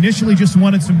Overton. He initially just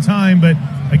wanted some time, but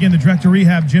again, the director of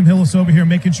rehab, Jim Hillis, over here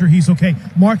making sure he's okay.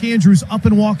 Mark Andrews up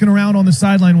and walking around on the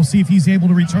sideline. We'll see if he's able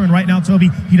to return. Right now, Toby,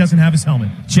 he doesn't have his helmet.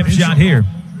 Chip shot here.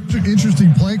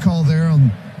 Interesting play call there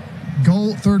on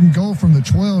 3rd and goal from the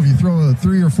 12. You throw a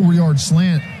 3 or 4 yard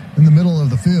slant in the middle of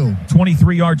the field.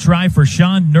 23-yard try for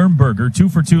Sean Nurnberger. 2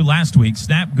 for 2 last week.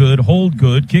 Snap good, hold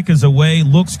good, kick is away,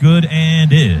 looks good,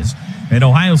 and is. And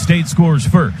Ohio State scores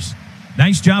first.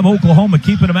 Nice job, Oklahoma,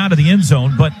 keeping them out of the end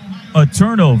zone, but a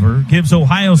turnover gives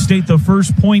Ohio State the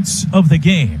first points of the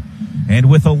game. And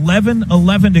with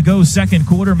 11:11 to go, second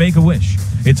quarter, make a wish.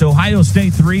 It's Ohio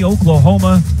State 3,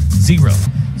 Oklahoma 0.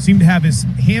 Seemed to have his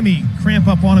hammy cramp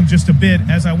up on him just a bit.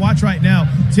 As I watch right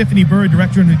now, Tiffany Bird,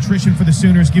 Director of Nutrition for the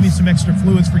Sooners, giving some extra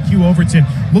fluids for Q Overton.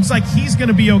 Looks like he's going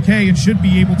to be okay and should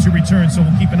be able to return, so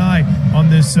we'll keep an eye on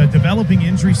this developing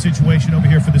injury situation over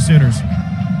here for the Sooners.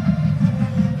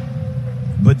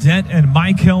 Badette and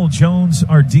Michael Jones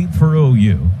are deep for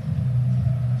OU.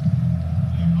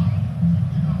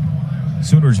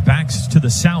 Sooners backs to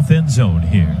the south end zone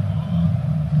here.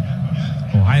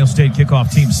 Ohio State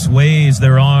kickoff team sways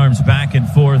their arms back and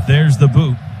forth. There's the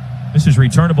boot. This is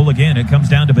returnable again. It comes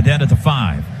down to Badette at the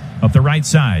 5. Up the right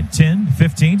side. 10,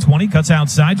 15, 20. Cuts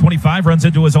outside. 25. Runs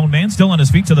into his own man. Still on his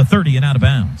feet to the 30 and out of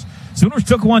bounds. Sooners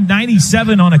took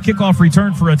 197 on a kickoff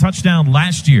return for a touchdown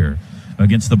last year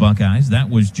against the Buckeyes. That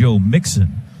was Joe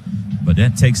Mixon.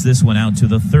 Badette takes this one out to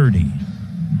the 30.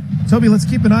 Toby, let's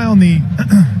keep an eye on the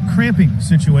cramping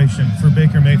situation for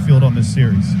Baker Mayfield on this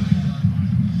series.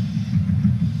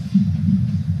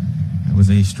 It was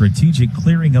a strategic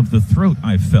clearing of the throat,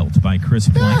 I felt, by Chris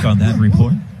Plank on that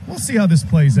report. We'll see how this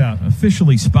plays out.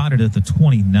 Officially spotted at the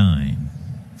 29.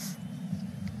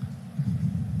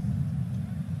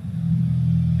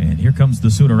 And here comes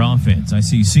the Sooner offense. I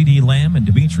see C.D. Lamb and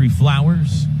Dimitri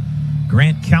Flowers.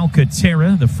 Grant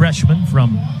Calcaterra, the freshman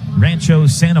from Rancho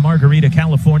Santa Margarita,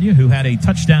 California, who had a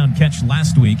touchdown catch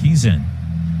last week. He's in.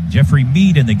 Jeffrey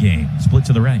Mead in the game, split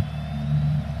to the right.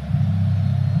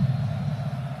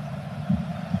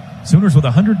 Sooners with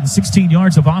 116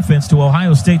 yards of offense to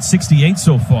Ohio State 68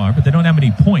 so far, but they don't have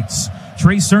any points.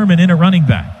 Trey Sermon in at running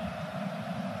back.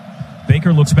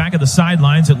 Baker looks back at the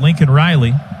sidelines at Lincoln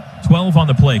Riley. 12 on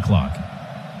the play clock.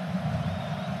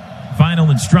 Final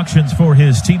instructions for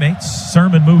his teammates.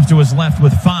 Sermon moves to his left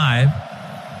with 5.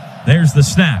 There's the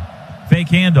snap. Fake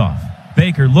handoff.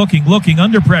 Baker looking,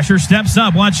 under pressure, steps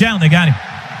up. Watch out, and they got him.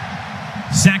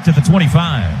 Sacked at the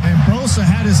 25. And Bosa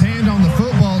had his hand on the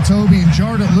football, Toby, and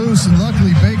jarred it loose, and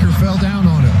luckily Baker fell down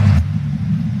on it.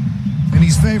 And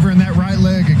he's favoring that right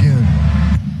leg again.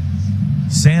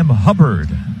 Sam Hubbard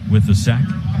with the sack.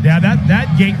 Yeah,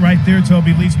 that gate right there,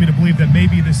 Toby, leads me to believe that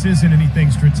maybe this isn't anything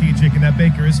strategic and that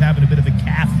Baker is having a bit of a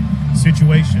calf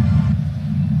situation.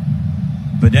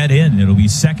 Badette in. It'll be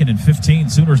 2nd and 15.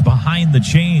 Sooners behind the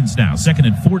chains now. 2nd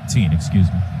and 14, excuse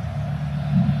me.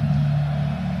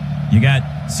 You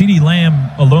got C.D. Lamb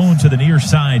alone to the near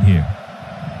side here.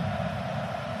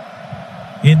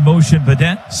 In motion,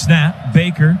 Badette. Snap.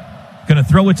 Baker going to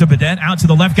throw it to Badette. Out to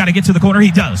the left. Got to get to the corner.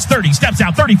 He does. 30. Steps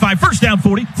out. 35. First down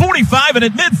 40. 45. And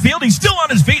at midfield, he's still on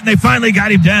his feet, and they finally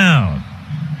got him down.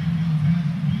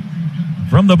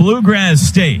 From the Bluegrass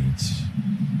State,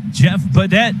 Jeff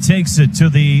Badette takes it to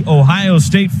the Ohio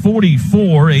State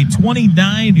 44. A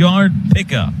 29-yard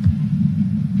pickup.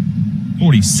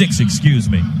 46, excuse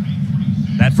me.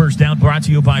 That first down brought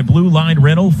to you by Blue Line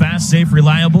Rental, fast, safe,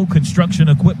 reliable construction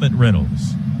equipment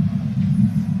rentals.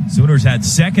 Sooners had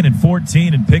 2nd and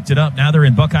 14 and picked it up. Now they're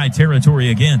in Buckeye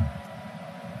territory again.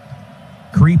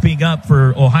 Creeping up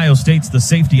for Ohio State's the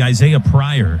safety, Isaiah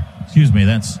Pryor. Excuse me,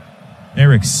 that's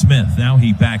Eric Smith. Now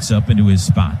he backs up into his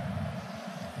spot.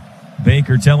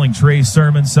 Baker telling Trey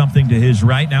Sermon something to his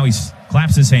right. Now he's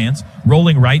claps his hands,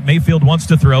 rolling right. Mayfield wants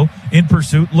to throw, in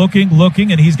pursuit, looking,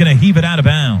 and he's going to heave it out of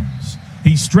bounds.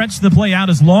 He stretched the play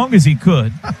out as long as he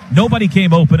could. Nobody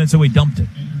came open, and so he dumped it.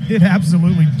 It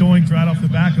absolutely doinked right off the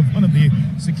back of one of the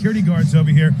security guards over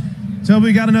here. So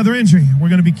we got another injury. We're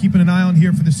going to be keeping an eye on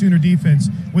here for the Sooner defense.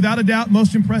 Without a doubt,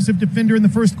 most impressive defender in the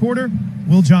first quarter,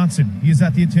 Will Johnson. He is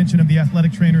at the attention of the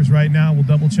athletic trainers right now. We'll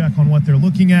double check on what they're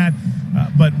looking at.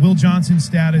 But Will Johnson's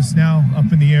status now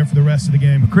up in the air for the rest of the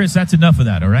game. Chris, that's enough of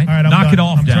that, all right? All right, Knock it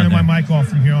off I'm down turning there. my mic off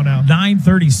from here on out.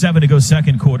 9:37 to go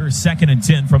second quarter. 2nd and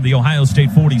 10 from the Ohio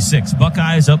State 46.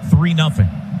 Buckeyes up 3-0.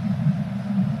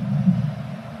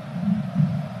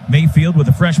 Mayfield with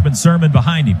a freshman Sermon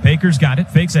behind him. Baker's got it,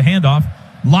 fakes a handoff,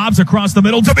 lobs across the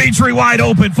middle. Dimitri wide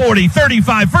open, 40,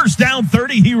 35, first down,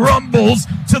 30. He rumbles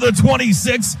to the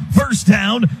 26, first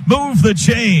down, move the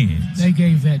chains. They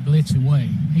gave that blitz away.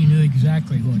 He knew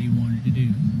exactly what he wanted to do.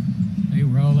 They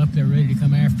were all up there ready to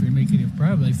come after him. He could have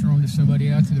probably thrown to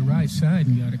somebody out to the right side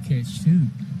and got a catch, too.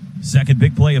 Second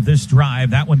big play of this drive.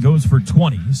 That one goes for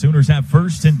 20. Sooners have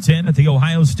 1st and 10 at the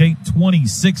Ohio State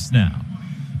 26 now.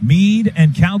 Meade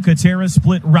and Calcaterra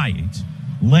split right.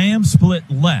 Lamb split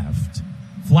left.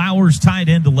 Flowers tight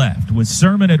end to left with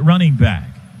Sermon at running back.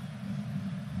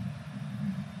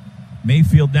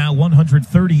 Mayfield now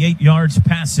 138 yards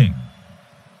passing.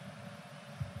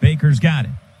 Baker's got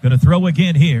it. Going to throw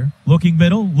again here. Looking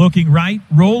middle, looking right,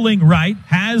 rolling right,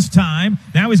 has time.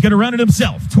 Now he's going to run it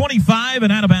himself. 25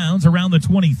 and out of bounds around the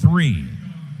 23.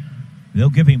 They'll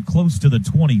give him close to the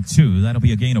 22. That'll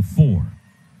be a gain of 4.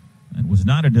 That was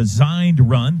not a designed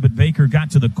run, but Baker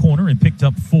got to the corner and picked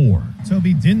up 4.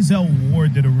 Toby, Denzel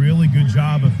Ward did a really good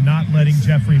job of not letting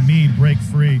Jeffrey Meade break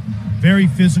free. Very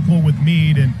physical with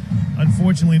Meade, and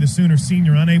unfortunately the Sooner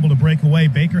senior unable to break away.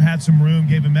 Baker had some room,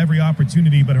 gave him every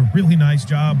opportunity, but a really nice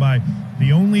job by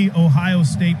the only Ohio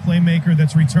State playmaker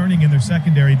that's returning in their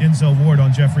secondary, Denzel Ward,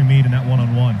 on Jeffrey Meade in that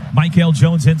one-on-one. Michael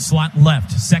Jones in slot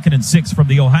left, 2nd and 6 from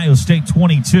the Ohio State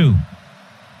 22.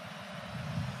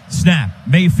 Snap,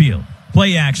 Mayfield,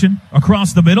 play action,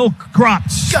 across the middle, cropped.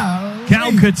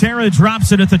 Calcaterra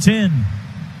drops it at the 10.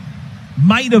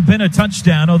 Might have been a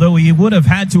touchdown, although he would have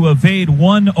had to evade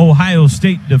one Ohio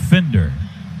State defender.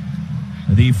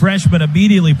 The freshman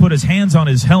immediately put his hands on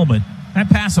his helmet. That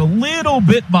pass a little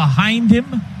bit behind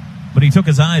him, but he took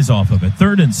his eyes off of it.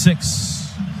 3rd and 6.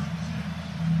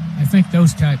 I think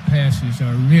those type passes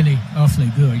are really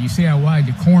awfully good. You see how wide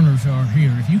the corners are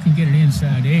here. If you can get an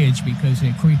inside edge because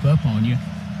they creep up on you,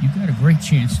 you've got a great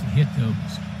chance to hit those.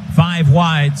 5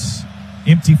 wides,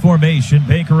 empty formation.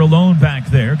 Baker alone back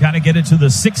there. Got to get it to the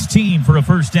 16 for a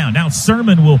first down. Now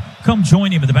Sermon will come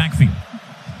join him in the backfield.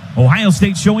 Ohio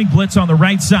State showing blitz on the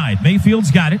right side.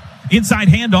 Mayfield's got it. Inside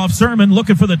handoff. Sermon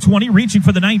looking for the 20, reaching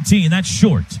for the 19. That's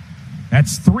short.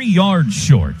 That's 3 yards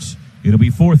short. It'll be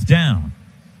 4th down.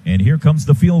 And here comes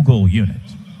the field goal unit.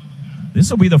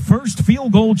 This will be the first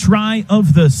field goal try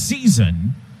of the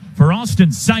season for Austin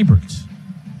Seibert.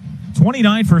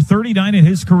 29 for 39 in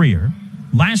his career.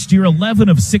 Last year, 11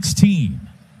 of 16.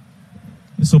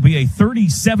 This will be a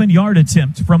 37-yard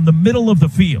attempt from the middle of the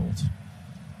field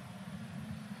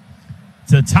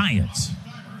to tie it.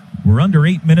 We're under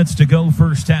 8 minutes to go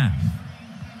first half.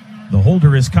 The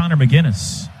holder is Connor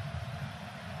McGinnis.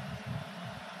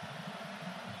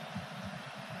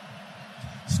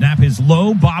 Snap is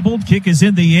low, bobbled, kick is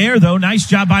in the air, though. Nice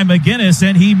job by McGinnis,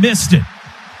 and he missed it.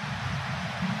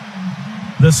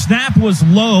 The snap was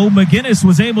low. McGinnis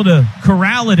was able to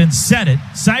corral it and set it.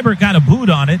 Seibert got a boot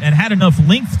on it and had enough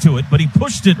length to it, but he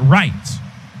pushed it right.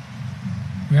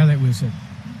 Well, it was a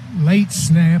late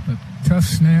snap, a tough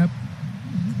snap.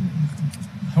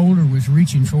 Holder was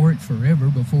reaching for it forever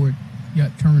before it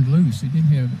got turned loose. It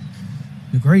didn't have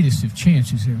the greatest of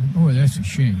chances there. Boy, that's a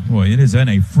shame. Boy, it has been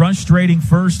a frustrating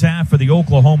first half for the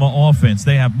Oklahoma offense.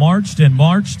 They have marched and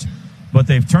marched, but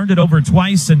they've turned it over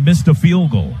twice and missed a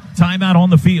field goal. Timeout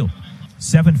on the field.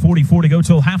 7:44 to go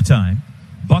till halftime.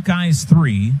 Buckeyes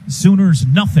 3, Sooners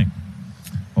nothing.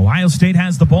 Ohio State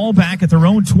has the ball back at their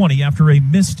own 20 after a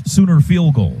missed Sooner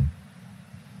field goal.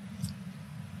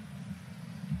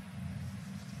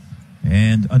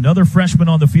 And another freshman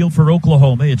on the field for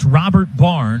Oklahoma. It's Robert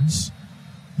Barnes,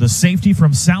 the safety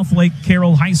from Southlake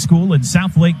Carroll High School in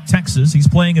Southlake, Texas. He's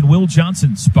playing in Will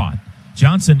Johnson's spot.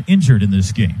 Johnson injured in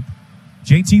this game.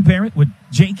 J.T. Barrett with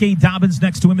J.K. Dobbins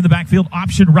next to him in the backfield.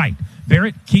 Option right.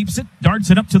 Barrett keeps it,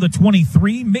 darts it up to the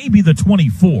 23, maybe the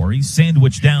 24. He's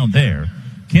sandwiched down there.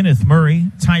 Kenneth Murray,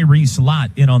 Tyrese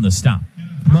Lott in on the stop.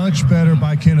 Much better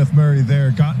by Kenneth Murray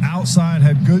there. Got outside,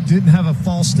 had good, didn't have a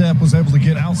false step, was able to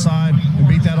get outside and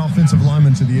beat that offensive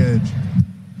lineman to the edge.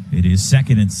 It is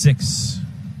 2nd and 6.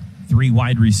 Three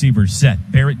wide receivers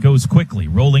set. Barrett goes quickly,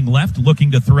 rolling left,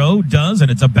 looking to throw, does,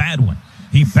 and it's a bad one.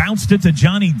 He bounced it to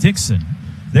Johnny Dixon.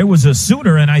 There was a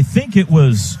Sooner, and I think it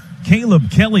was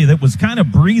Caleb Kelly that was kind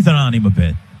of breathing on him a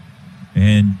bit.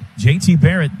 And J.T.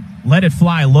 Barrett let it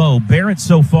fly low. Barrett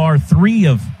so far 3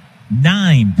 of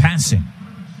 9 passing.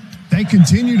 They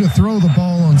continue to throw the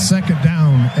ball on second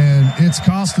down, and it's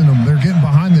costing them. They're getting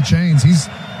behind the chains. He's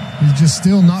just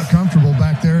still not comfortable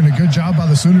back there, and a good job by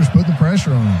the Sooners putting the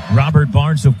pressure on him. Robert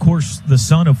Barnes, of course, the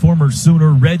son of former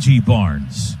Sooner Reggie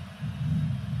Barnes.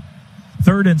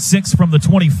 3rd and 6 from the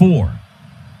 24.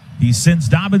 He sends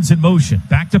Dobbins in motion.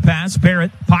 Back to pass. Barrett,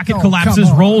 pocket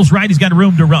collapses, rolls right. He's got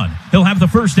room to run. He'll have the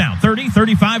first down. 30,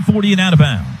 35, 40, and out of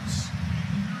bounds.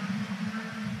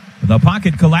 The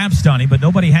pocket collapsed on him, but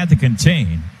nobody had to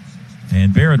contain.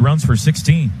 And Barrett runs for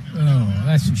 16. Oh,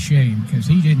 that's a shame because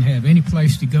he didn't have any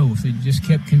place to go if they just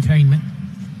kept containment.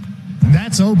 And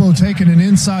that's Obo taking an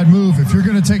inside move. If you're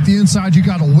going to take the inside, you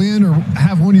got to win or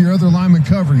have one of your other linemen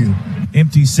cover you.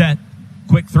 Empty set.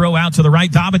 Quick throw out to the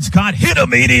right. Dobbins caught, hit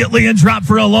immediately, and dropped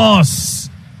for a loss.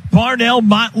 Parnell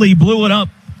Motley blew it up.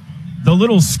 The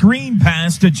little screen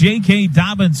pass to J.K.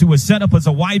 Dobbins, who was set up as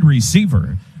a wide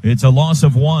receiver. It's a loss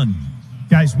of 1.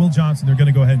 Guys, Will Johnson, they're going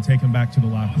to go ahead and take him back to the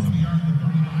locker room.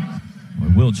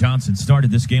 Well, Will Johnson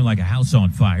started this game like a house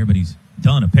on fire, but he's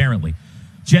done apparently.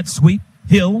 Jet sweep.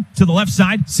 Hill to the left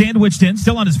side, sandwiched in,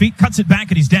 still on his feet, cuts it back,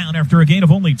 and he's down after a gain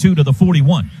of only 2 to the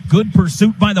 41. Good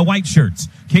pursuit by the white shirts.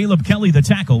 Caleb Kelly, the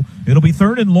tackle. It'll be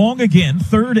 3rd and long again,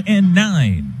 3rd and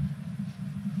 9.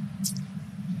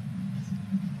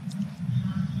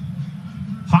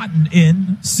 Houghton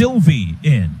in, Sylvie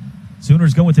in.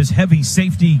 Sooners go with his heavy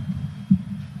safety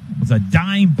with a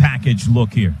dime package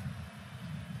look here.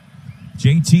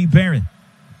 J.T. Barrett.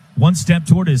 One step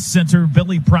toward his center.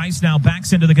 Billy Price now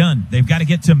backs into the gun. They've got to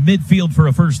get to midfield for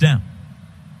a first down.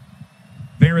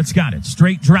 Barrett's got it.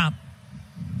 Straight drop.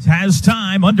 Has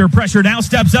time. Under pressure now.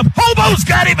 Steps up. Hobo's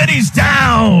got him and he's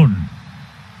down.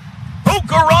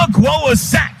 Okoronkwo a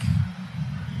sack.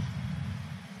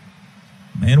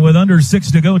 And with under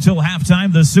 6 to go till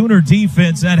halftime, the Sooner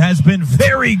defense that has been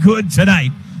very good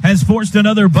tonight has forced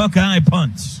another Buckeye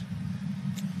punt.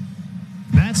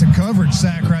 That's a coverage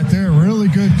sack right there. Really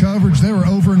good coverage. They were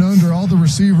over and under all the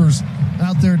receivers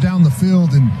out there down the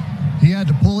field, and he had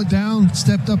to pull it down,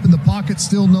 stepped up in the pocket,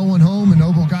 still no one home, and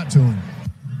Obo got to him.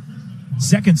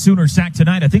 Second Sooner sack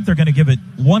tonight. I think they're going to give it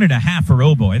 1.5 for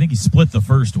Obo. I think he split the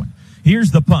first one.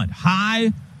 Here's the punt.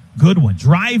 High, good one.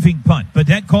 Driving punt.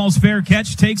 Badette calls fair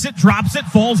catch, takes it, drops it,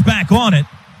 falls back on it.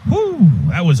 Whew,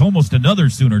 that was almost another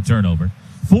Sooner turnover.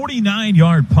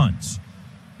 49-yard punt.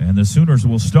 And the Sooners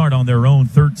will start on their own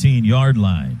 13-yard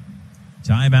line.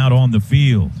 Timeout on the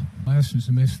field. Last is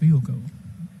a missed field goal.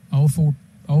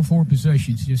 All four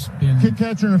possessions just been... Kick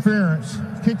catcher interference.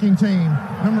 Kicking team.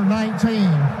 Number 19.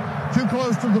 Too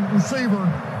close to the receiver.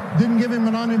 Didn't give him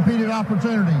an unimpeded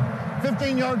opportunity.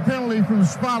 15-yard penalty from the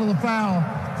spot of the foul.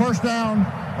 First down,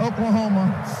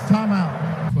 Oklahoma.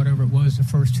 Timeout. Whatever it was the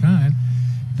first time.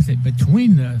 But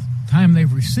between the time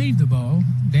they've received the ball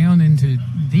down into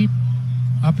deep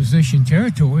opposition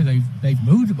territory, they've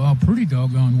moved the ball pretty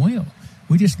doggone well.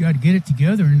 We just got to get it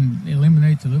together and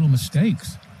eliminate the little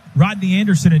mistakes. Rodney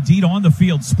Anderson indeed on the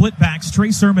field. Split backs.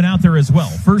 Trey Sermon out there as well.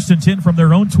 1st and 10 from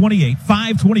their own 28.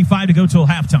 5:25 to go till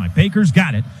halftime. Baker's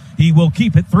got it. He will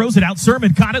keep it. Throws it out.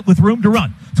 Sermon caught it with room to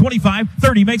run. 25,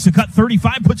 30, makes a cut.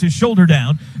 35, puts his shoulder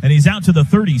down, and he's out to the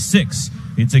 36.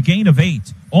 It's a gain of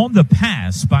 8 on the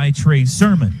pass by Trey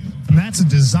Sermon. And that's a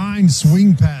designed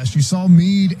swing pass. You saw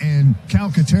Meade and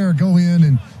Calcaterra go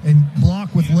in and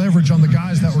block with leverage on the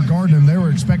guys that were guarding him. They were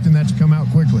expecting that to come out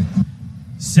quickly.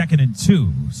 2nd and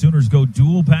 2. Sooners go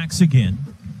dual backs again.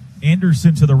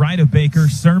 Anderson to the right of Baker,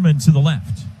 Sermon to the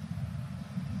left.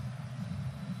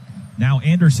 Now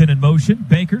Anderson in motion.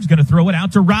 Baker's going to throw it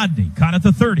out to Rodney. Caught at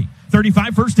the 30.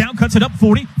 35, first down, cuts it up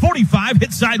 40. 45,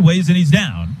 hits sideways, and he's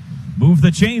down. Move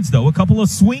the chains, though. A couple of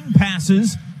swing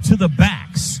passes to the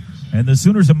backs. And the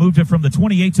Sooners have moved it from the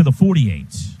 28 to the 48.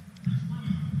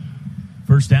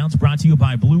 First downs brought to you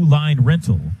by Blue Line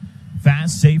Rental.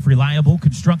 Fast, safe, reliable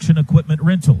construction equipment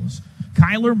rentals.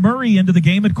 Kyler Murray into the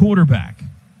game at quarterback.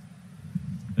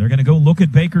 They're going to go look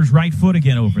at Baker's right foot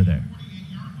again over there.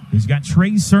 He's got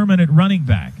Trey Sermon at running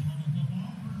back.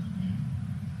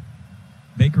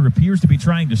 Baker appears to be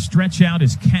trying to stretch out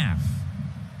his calf.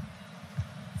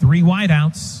 3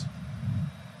 wideouts.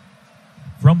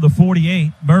 From the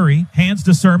 48, Murray hands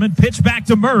to Sermon, pitch back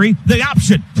to Murray, the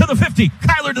option to the 50,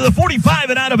 Kyler to the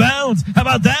 45 and out of bounds. How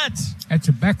about that? That's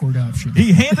a backward option.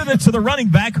 He handed it to the running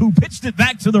back, who pitched it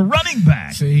back to the running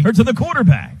back, or to the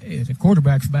quarterback. The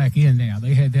quarterback's back in now.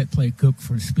 They had that play cooked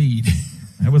for speed.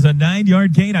 That was a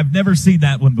 9-yard gain. I've never seen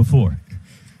that one before.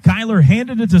 Kyler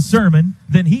handed it to Sermon,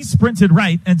 then he sprinted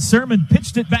right, and Sermon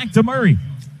pitched it back to Murray.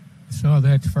 Saw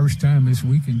that the first time this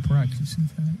week in practice, in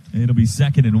fact. It'll be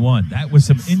 2nd and 1. That was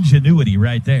some ingenuity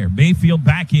right there. Mayfield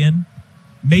back in,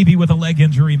 maybe with a leg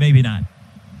injury, maybe not.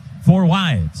 4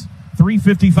 wides.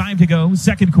 3:55 to go,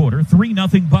 second quarter,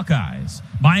 3-0 Buckeyes.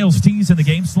 Miles Tees in the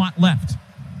game, slot left.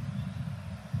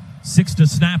 6 to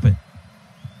snap it.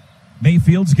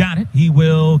 Mayfield's got it. He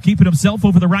will keep it himself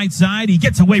over the right side. He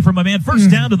gets away from a man. First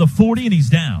down to the 40, and he's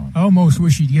down. I almost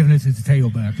wish he'd given it to the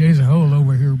tailback. There's a hole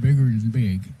over here bigger than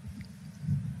big.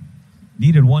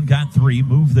 Needed 1, got 3.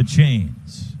 Move the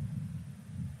chains.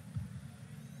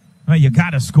 Well, you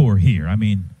got to score here. I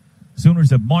mean,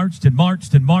 Sooners have marched and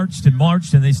marched and marched and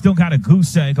marched, and they still got a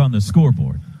goose egg on the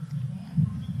scoreboard.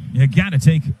 You got to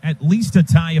take at least a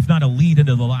tie, if not a lead,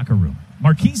 into the locker room.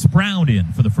 Marquise Brown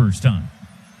in for the first time.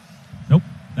 Nope,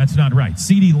 that's not right.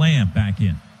 CeeDee Lamb back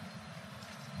in.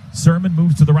 Sermon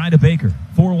moves to the right of Baker.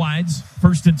 4 wides,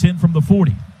 1st and 10 from the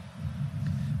 40.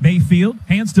 Mayfield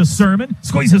hands to Sermon,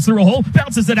 squeezes through a hole,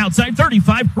 bounces it outside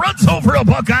 35, runs over a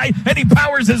Buckeye, and he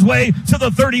powers his way to the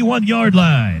 31-yard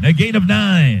line. A gain of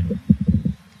 9.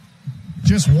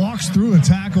 Just walks through a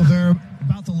tackle there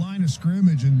about the line of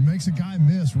scrimmage and makes a guy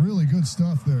miss. Really good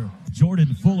stuff there.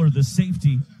 Jordan Fuller, the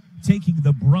safety, taking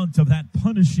the brunt of that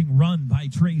punishing run by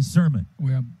Trey Sermon.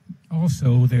 Well,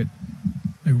 also that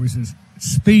there was a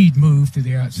speed move to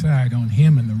the outside on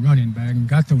him and the running back and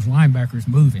got those linebackers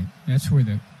moving. That's where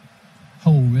the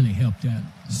hole really helped out.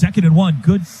 2nd and 1,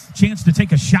 good chance to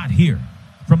take a shot here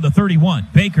from the 31.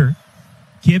 Baker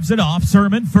gives it off.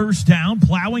 Sermon, first down,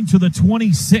 plowing to the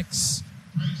 26.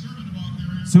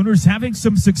 Sooners having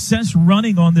some success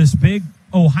running on this big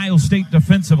Ohio State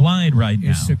defensive line right now.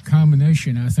 It's a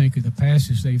combination, I think, of the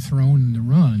passes they've thrown and the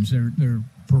runs. They're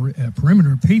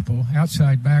perimeter people,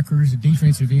 outside backers, the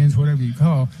defensive ends, whatever you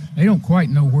call. They don't quite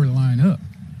know where to line up.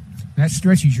 That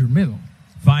stretches your middle.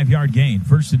 5-yard gain,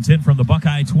 1st and 10 from the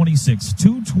Buckeye 26.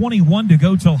 2:21 to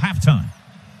go till halftime.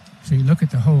 So you look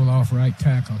at the hole off right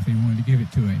tackle if he wanted to give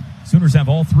it to him. Sooners have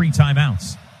all 3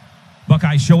 timeouts.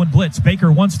 Buckeyes showing blitz.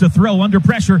 Baker wants to throw under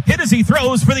pressure. Hit as he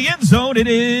throws for the end zone. It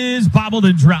is bobbled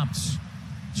and dropped.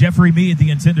 Jeffrey Mead, the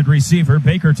intended receiver.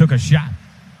 Baker took a shot.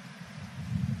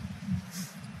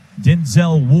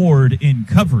 Denzel Ward in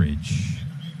coverage.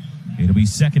 It'll be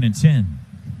 2nd and 10.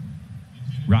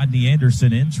 Rodney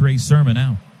Anderson in, Trey Sermon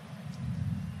out.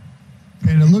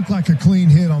 And it looked like a clean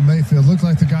hit on Mayfield. Looked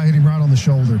like the guy hit him right on the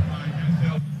shoulder.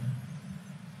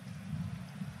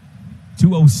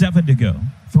 2:07 to go.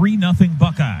 3-0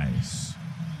 Buckeyes.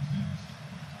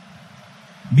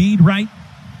 Mead right,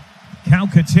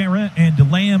 Calcaterra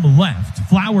and Lamb left.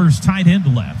 Flowers tight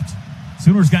end left.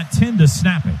 Sooners got 10 to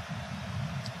snap it.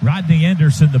 Rodney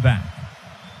Anderson the back.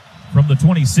 From the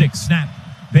 26, snap.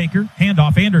 Baker,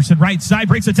 handoff, Anderson right side,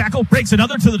 breaks a tackle, breaks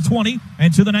another to the 20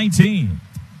 and to the 19.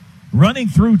 Running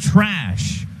through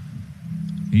trash.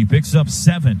 He picks up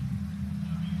 7.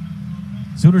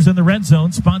 Sooners in the red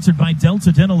zone, sponsored by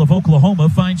Delta Dental of Oklahoma.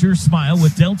 Find your smile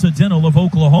with Delta Dental of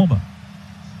Oklahoma.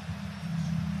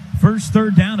 First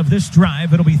 3rd down of this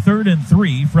drive. It'll be 3rd and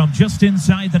 3 from just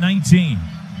inside the 19.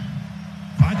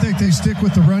 I think they stick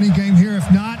with the running game here. If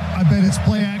not, I bet it's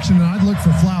play action, and I'd look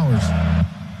for Flowers.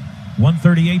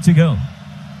 1:38 to go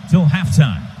till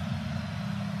halftime.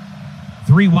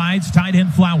 3 wides, tight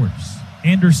end Flowers.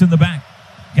 Anderson the back.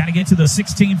 Got to get to the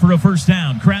 16 for a first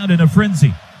down. Crowd in a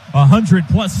frenzy.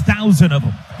 100,000+ of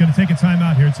them. Going to take a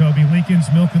timeout here, Toby.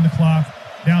 Lincoln's milking the clock.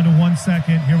 Down to 1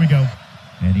 second. Here we go.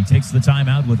 And he takes the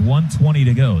timeout with 1:20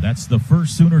 to go. That's the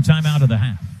first Sooner timeout of the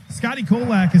half. Scotty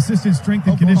Kolak, assistant strength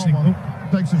and conditioning.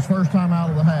 Takes his first time out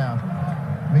of the half.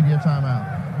 Media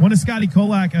timeout. One of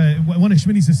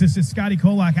Schmitty's assistants, Scotty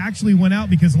Kolak, actually went out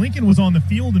because Lincoln was on the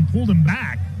field and pulled him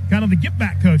back. Kind of the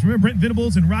get-back coach. Remember Brent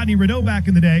Venables and Rodney Rideau back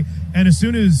in the day? And as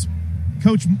soon as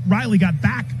Coach Riley got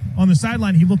back on the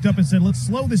sideline, he looked up and said, let's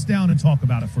slow this down and talk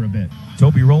about it for a bit.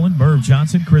 Toby Rowland, Merv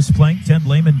Johnson, Chris Plank, Ted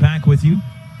Lehman back with you.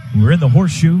 We're in the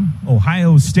Horseshoe,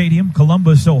 Ohio Stadium,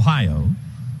 Columbus, Ohio.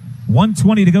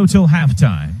 1:20 to go till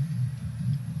halftime.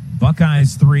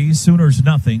 Buckeyes 3, Sooners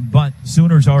nothing, but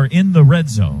Sooners are in the red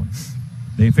zone.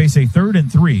 They face a 3rd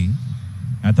and 3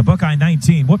 at the Buckeye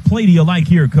 19. What play do you like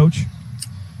here, Coach?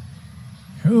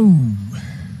 Oh,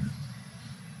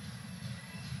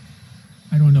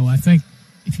 I don't know. I think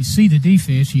if you see the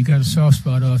defense, you got a soft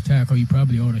spot off tackle, you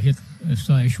probably ought to hit a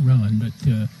slash run. But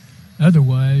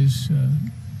otherwise,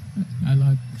 I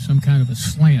like some kind of a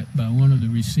slant by one of the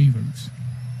receivers.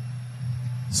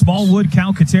 Smallwood,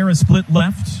 Calcaterra split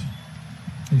left.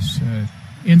 This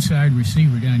inside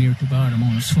receiver down here at the bottom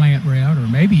on a slant route or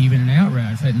maybe even an out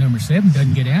route. If that number 7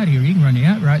 doesn't get out here, he can run the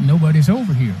out route and nobody's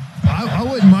over here. I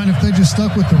wouldn't mind if they just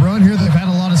stuck with the run here. They've had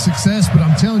a lot of success, but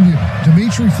I'm telling you,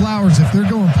 Dimitri Flowers, if they're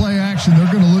going play action,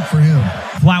 they're going to look for him.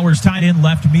 Flowers tight end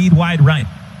left, Meade wide right.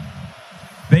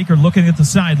 Baker looking at the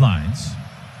sidelines.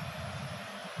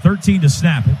 13 to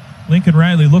snap it. Lincoln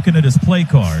Riley looking at his play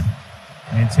card.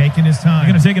 And taking his time.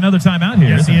 He's going to take another timeout here.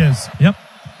 Yes, he is. Yep.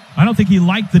 I don't think he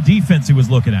liked the defense he was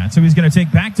looking at, so he's going to take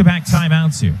back-to-back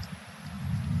timeouts here.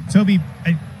 Toby,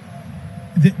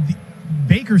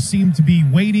 Baker seemed to be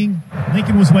waiting.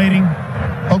 Lincoln was waiting.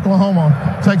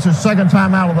 Oklahoma takes his second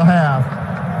timeout of the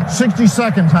half.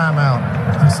 60-second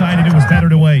timeout. Decided it was better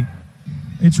to wait.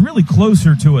 It's really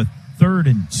closer to a 3rd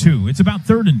and 2. It's about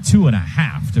 3rd and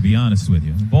 2.5, to be honest with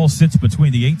you. The ball sits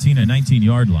between the 18 and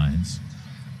 19-yard lines.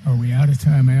 Are we out of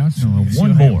timeouts? No,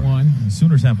 one more. The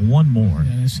Sooners have one more.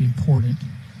 Yeah, that's important.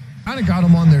 Kind of got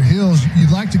them on their heels.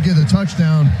 You'd like to get a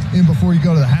touchdown in before you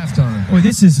go to the halftime. Boy,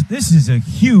 this is a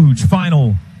huge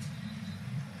final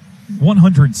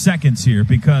 100 seconds here,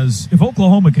 because if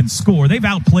Oklahoma can score, they've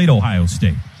outplayed Ohio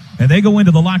State, and they go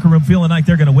into the locker room feeling like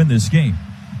they're going to win this game.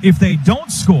 If they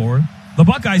don't score, the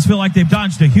Buckeyes feel like they've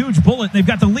dodged a huge bullet, and they've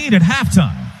got the lead at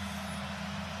halftime.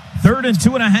 3rd and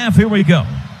 2.5, here we go.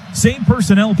 Same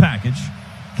personnel package.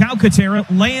 Calcaterra,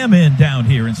 Lehman down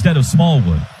here instead of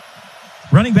Smallwood.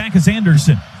 Running back is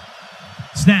Anderson.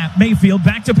 Snap, Mayfield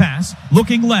back to pass,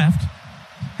 looking left.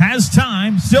 Has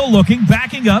time, still looking,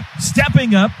 backing up,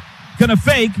 stepping up, gonna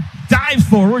fake, dives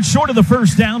forward, short of the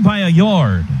first down by a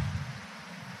yard.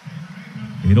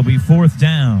 It'll be 4th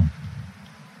down.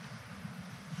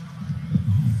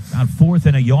 About 4th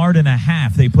and 1.5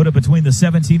 yards. They put it between the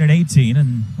 17 and 18,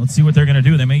 and let's see what they're going to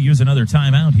do. They may use another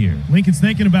timeout here. Lincoln's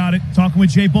thinking about it, talking with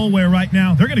Jay Boulware right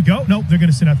now. They're going to go. Nope, they're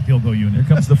going to sit out the field goal unit. Here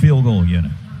comes the field goal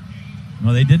unit.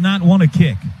 Well, they did not want to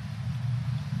kick.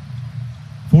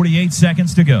 48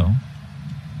 seconds to go.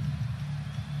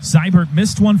 Seibert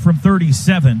missed one from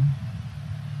 37.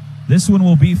 This one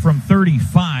will be from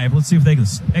 35. Let's see if they can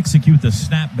execute the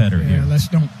snap better here. Let's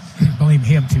don't blame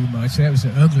him too much. That was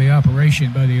an ugly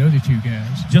operation by the other two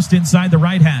guys. Just inside the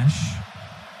right hash.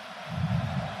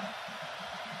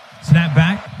 Snap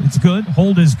back. It's good.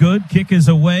 Hold is good. Kick is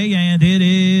away, and it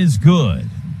is good.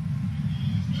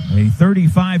 A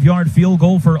 35-yard field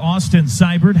goal for Austin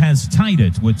Seibert has tied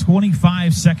it with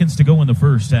 25 seconds to go in the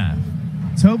first half.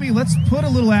 Toby, let's put a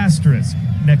little asterisk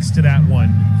next to that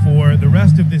one for the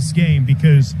rest of this game,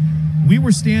 because we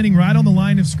were standing right on the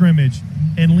line of scrimmage,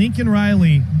 and Lincoln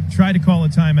Riley tried to call a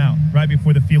timeout right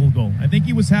before the field goal. I think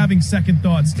he was having second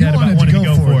thoughts, Ted, about wanting to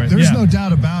go for it. There's no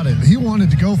doubt about it. He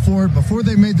wanted to go for it. Before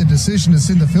they made the decision to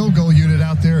send the field goal unit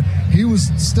out there, he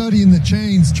was studying the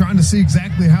chains, trying to see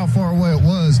exactly how far away it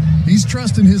was. He's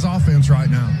trusting his offense right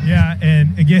now. Yeah,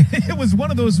 and again, it was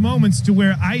one of those moments to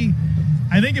where I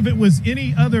think if it was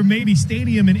any other maybe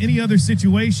stadium in any other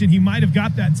situation, he might have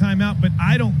got that timeout, but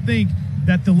I don't think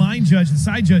that the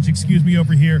side judge,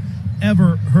 over here,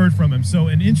 ever heard from him. So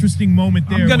an interesting moment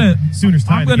there.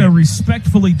 I'm going to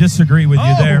respectfully disagree with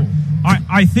you there.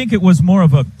 I think it was more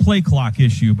of a play clock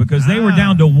issue, because they were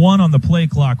down to 1 on the play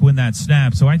clock when that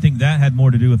snapped. So I think that had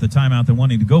more to do with the timeout than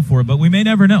wanting to go for it, but we may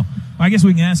never know. I guess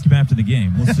we can ask him after the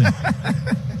game. We'll see.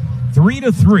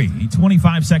 3-3,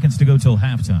 25 seconds to go till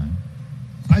halftime.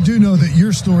 I do know that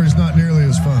your story is not nearly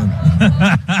as fun.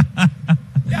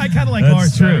 Yeah, I kind of like that's ours.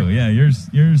 That's true. Yeah,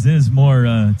 yours is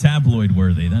more tabloid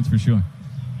worthy. That's for sure.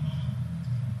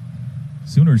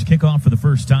 Sooners kick off for the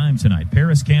first time tonight.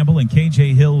 Paris Campbell and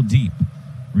KJ Hill deep.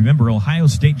 Remember, Ohio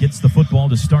State gets the football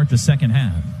to start the second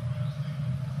half.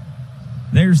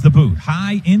 There's the boot.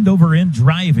 High end over end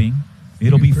driving.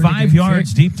 It'll be 5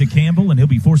 yards deep to Campbell, and he'll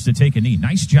be forced to take a knee.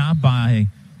 Nice job by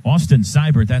Austin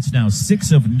Seibert. That's now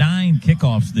 6 of 9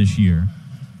 kickoffs this year.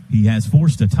 He has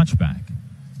forced a touchback.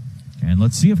 And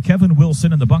let's see if Kevin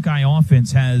Wilson and the Buckeye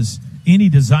offense has any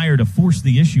desire to force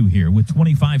the issue here with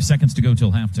 25 seconds to go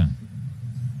till halftime.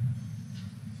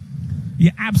 You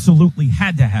absolutely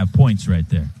had to have points right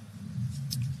there.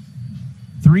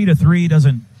 3-3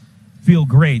 doesn't feel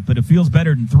great, but it feels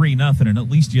better than 3-0, and at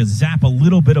least you zap a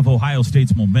little bit of Ohio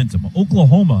State's momentum.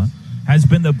 Oklahoma has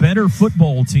been the better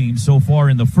football team so far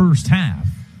in the first half,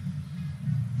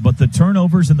 but the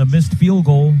turnovers and the missed field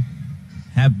goal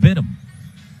have bit them.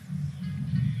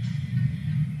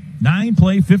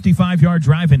 9-play, 55-yard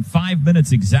drive in 5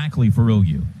 minutes exactly for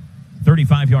OU.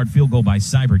 35-yard field goal by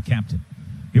Seibert, captain.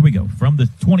 Here we go. From the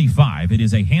 25, it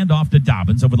is a handoff to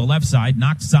Dobbins over the left side,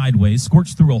 knocked sideways,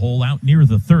 scorched through a hole out near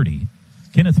the 30.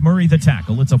 Kenneth Murray the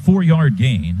tackle. It's a 4-yard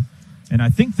gain, and I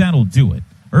think that'll do it.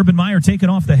 Urban Meyer taking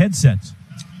off the headsets.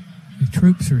 The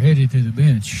troops are headed to the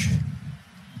bench.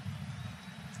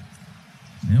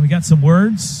 And we got some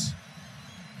words.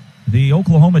 The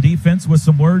Oklahoma defense with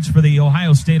some words for the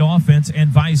Ohio State offense and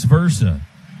vice versa.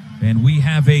 And we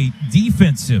have a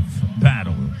defensive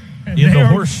battle in the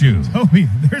horseshoe. Toby,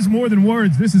 there's more than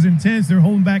words. This is intense. They're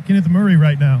holding back Kenneth Murray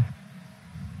right now.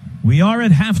 We are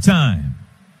at halftime.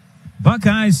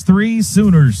 Buckeyes 3,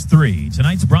 Sooners 3.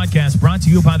 Tonight's broadcast brought to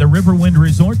you by the Riverwind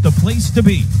Resort, the place to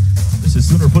be. This is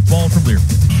Sooner football from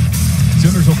Learfield.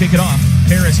 Sooners will kick it off.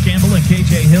 Paris Campbell and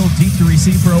KJ Hill deep to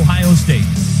receive for Ohio State.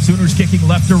 Sooners kicking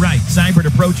left to right. Seibert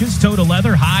approaches, toe to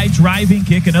leather, high driving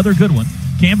kick, another good one.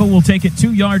 Campbell will take it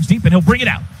 2 yards deep, and he'll bring it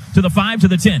out to the 5 to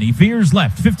the 10. He veers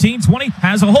left. 15, 20,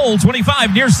 has a hole.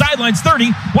 25, near sidelines,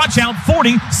 30. Watch out,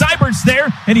 40. Seibert's there,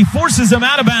 and he forces him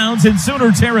out of bounds in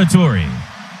Sooner territory.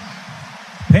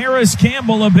 Paris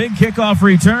Campbell, a big kickoff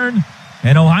return,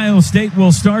 and Ohio State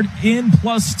will start in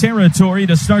plus territory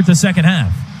to start the second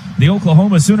half. The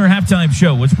Oklahoma Sooner halftime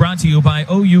show was brought to you by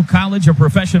OU College of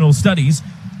Professional Studies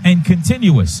and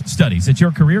Continuous Studies. It's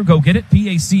your career. Go get it.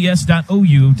 pacs.ou.edu.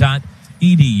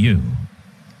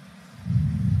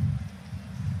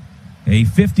 A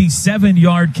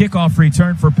 57-yard kickoff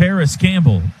return for Paris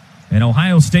Campbell, and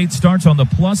Ohio State starts on the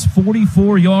plus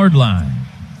 44-yard line.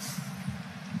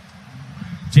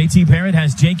 J.T. Barrett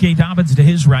has J.K. Dobbins to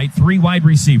his right, 3 wide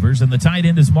receivers, and the tight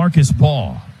end is Marcus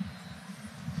Ball.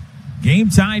 Game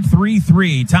tied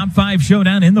 3-3. Top 5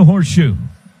 showdown in the horseshoe.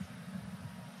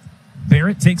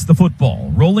 Barrett takes the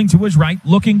football, rolling to his right,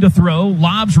 looking to throw,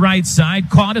 lobs right side,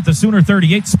 caught at the Sooner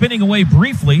 38, spinning away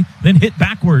briefly, then hit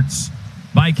backwards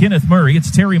by Kenneth Murray.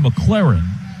 It's Terry McLaren.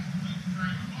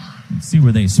 Let's see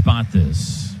where they spot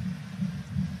this.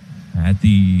 At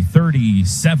the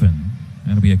 37.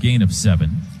 That'll be a gain of 7.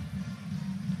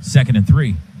 2nd and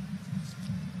 3.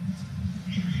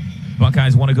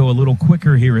 Buckeyes want to go a little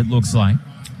quicker here, it looks like.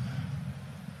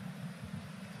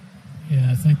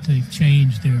 Yeah, I think they've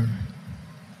changed their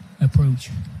approach.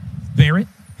 Barrett,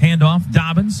 handoff,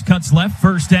 Dobbins, cuts left,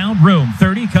 first down, room,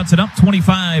 30, cuts it up,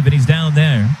 25, and he's down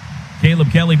there.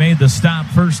 Caleb Kelly made the stop,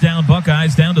 first down,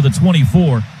 Buckeyes down to the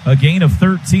 24. A gain of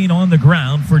 13 on the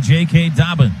ground for J.K.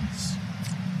 Dobbins.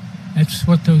 That's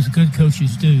what those good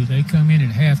coaches do. They come in at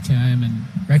halftime and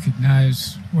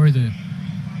recognize where the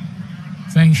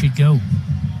thing should go.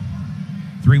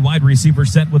 3 wide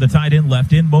receivers set with a tight end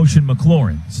left, in motion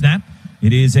McLaurin. Snap.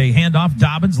 It is a handoff.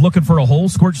 Dobbins looking for a hole.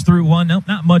 Scorched through one. Nope,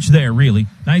 not much there, really.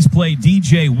 Nice play,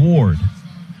 DJ Ward.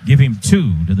 Give him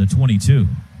 2 to the 22.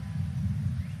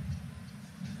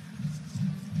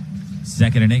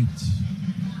 2nd and 8.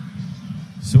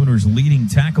 Sooners leading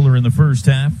tackler in the first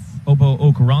half, Obo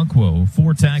Okoronkwo,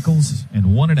 4 tackles and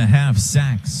 1.5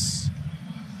 sacks.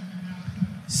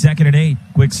 2nd and 8.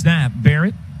 Quick snap.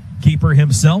 Barrett, keeper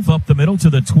himself, up the middle to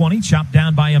the 20. Chopped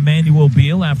down by Emmanuel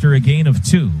Beal after a gain of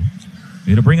 2.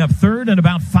 It'll bring up 3rd and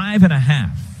about 5.5.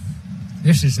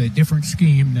 This is a different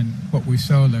scheme than what we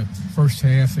saw the first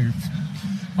half. They're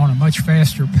on a much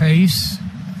faster pace.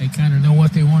 They kind of know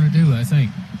what they want to do, I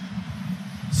think.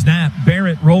 Snap.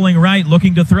 Barrett rolling right,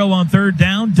 looking to throw on 3rd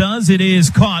down. Does. It is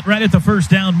caught right at the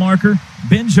first down marker.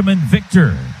 Benjamin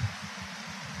Victor.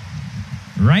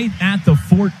 Right at the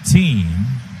 14.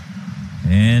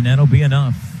 And that'll be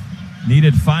enough.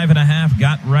 Needed 5.5.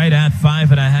 Got right at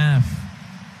 5.5.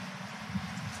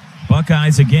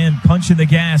 Buckeyes again punching the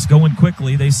gas, going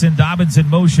quickly. They send Dobbins in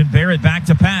motion. Barrett back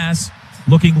to pass.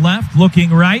 Looking left, looking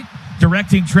right.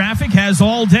 Directing traffic, has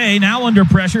all day. Now under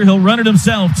pressure, he'll run it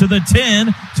himself to the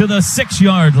 10, to the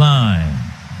 6-yard line.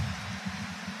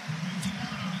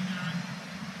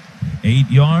 8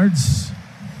 yards.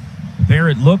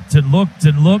 Barrett looked and looked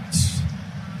and looked.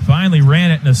 Finally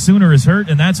ran it, and the Sooner is hurt,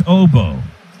 and that's Obo.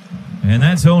 And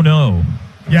that's oh no.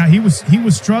 Yeah, he was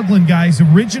struggling, guys.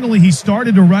 Originally, he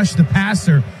started to rush the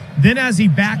passer. Then as he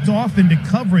backed off into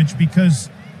coverage because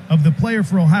of the player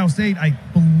for Ohio State, I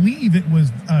believe it was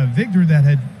Victor that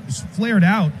had flared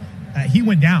out, he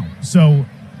went down. So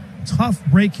tough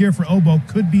break here for Obo.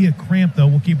 Could be a cramp, though.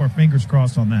 We'll keep our fingers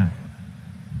crossed on that.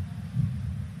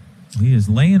 He is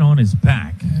laying on his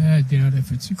back. I doubt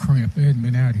if it's a cramp. They hadn't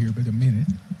been out here but a minute.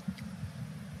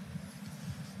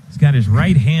 He's got his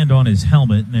right hand on his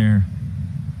helmet, and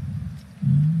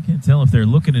I can't tell if they're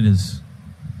looking at his.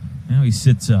 Now he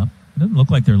sits up. It doesn't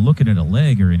look like they're looking at a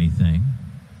leg or anything.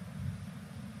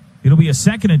 It'll be a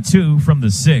 2nd and 2 from the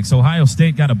 6. Ohio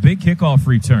State got a big kickoff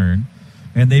return,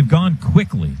 and they've gone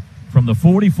quickly. from the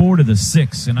 44 to the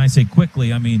 6. And I say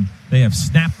quickly, I mean they have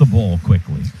snapped the ball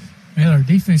quickly. Well, our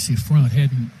defensive front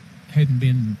hadn't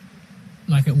been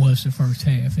like it was the first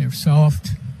half. They were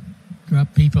soft,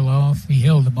 dropped people off. He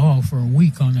held the ball for a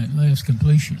week on that last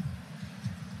completion.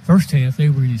 First half, they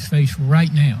were in his face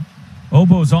right now.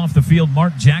 Obo's off the field.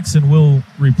 Mark Jackson will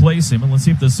replace him. And let's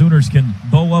see if the Sooners can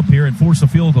bow up here and force a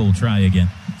field goal try again.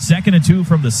 2nd and 2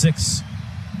 from the 6.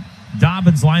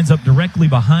 Dobbins lines up directly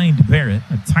behind Barrett.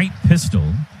 A tight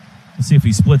pistol. Let's see if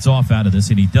he splits off out of this,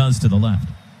 and he does to the left.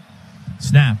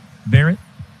 Snap. Barrett.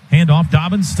 Handoff.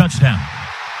 Dobbins. Touchdown.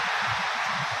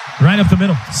 Right up the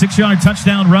middle. 6-yard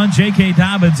touchdown run. J.K.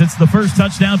 Dobbins. It's the first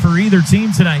touchdown for either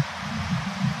team tonight.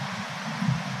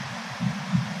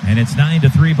 And it's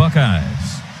 9-3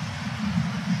 Buckeyes.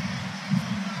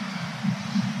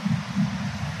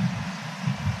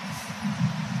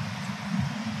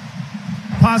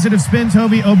 Positive spin,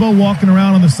 Toby. Obo walking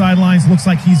around on the sidelines. Looks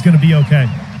like he's going to be okay.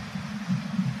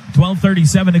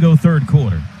 12:37 to go third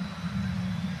quarter.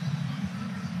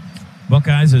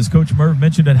 Buckeyes, as Coach Merv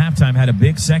mentioned at halftime, had a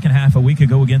big second half a week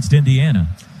ago against Indiana.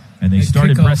 And they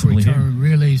started aggressively here.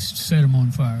 Really set them on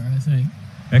fire, I think.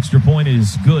 Extra point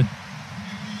is good.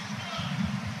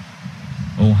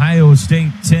 Ohio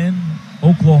State 10,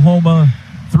 Oklahoma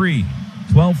 3.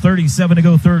 12:37 to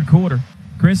go third quarter.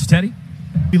 Chris, Teddy?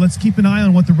 Let's keep an eye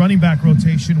on what the running back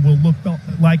rotation will look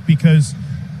like, because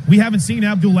we haven't seen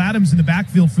Abdul Adams in the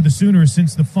backfield for the Sooners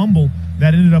since the fumble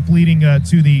that ended up leading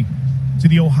to the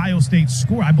Ohio State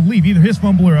score. I believe either his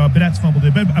fumble or Badette's fumble.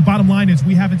 But bottom line is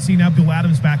we haven't seen Abdul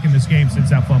Adams back in this game since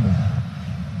that fumble.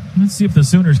 Let's see if the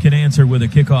Sooners can answer with a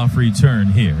kickoff return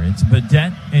here. It's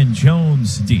Badette and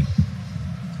Jones deep.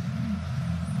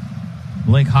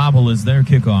 Blake Hobble is their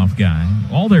kickoff guy.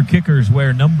 All their kickers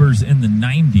wear numbers in the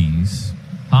 90s.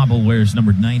 Hobble wears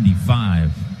number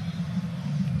 95.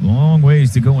 Long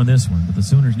ways to go in this one, but the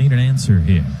Sooners need an answer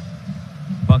here.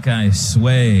 Buckeyes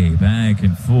sway back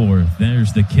and forth.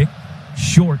 There's the kick.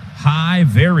 Short, high,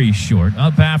 very short.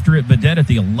 Up after it, Badette at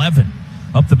the 11.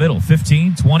 Up the middle,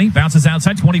 15, 20, bounces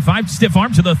outside, 25, stiff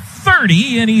arm to the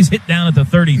 30, and he's hit down at the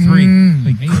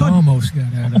 33. He almost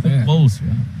got out of that. Almost,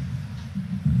 yeah.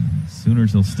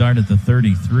 Sooners will start at the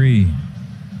 33.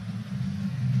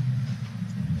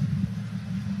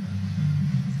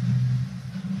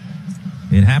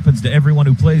 It happens to everyone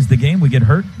who plays the game. We get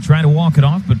hurt, try to walk it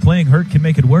off, but playing hurt can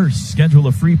make it worse. Schedule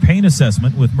a free pain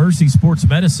assessment with Mercy Sports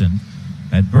Medicine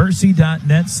at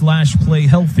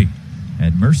mercy.net/playhealthy.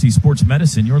 At Mercy Sports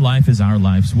Medicine, your life is our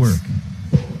life's work.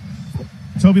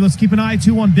 Toby, let's keep an eye,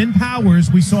 too, on Ben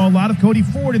Powers. We saw a lot of Cody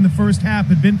Ford in the first half,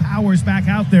 but Ben Powers back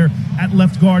out there at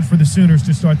left guard for the Sooners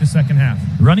to start the second half.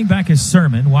 Running back is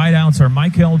Sermon. Wideouts are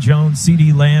Michael Jones,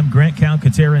 C.D. Lamb, Grant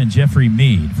Calcaterra, and Jeffrey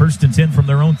Mead. 1st and 10 from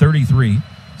their own 33.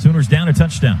 Sooners down a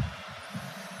touchdown.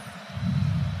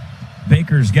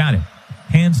 Baker's got it.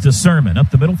 Hands to Sermon. Up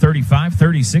the middle, 35,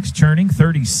 36, churning,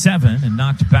 37, and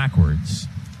knocked backwards.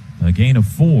 A gain of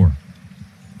 4.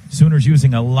 Sooners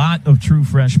using a lot of true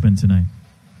freshmen tonight.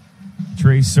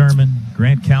 Trey Sermon,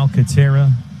 Grant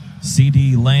Calcaterra,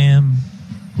 C.D. Lamb,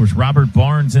 of course, Robert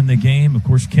Barnes in the game, of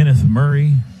course, Kenneth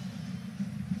Murray.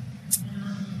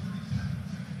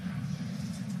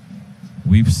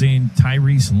 We've seen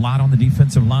Tyrese Lott on the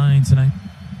defensive line tonight.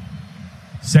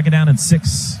 2nd down and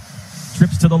 6.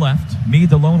 Trips to the left. Mead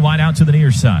the lone wide out to the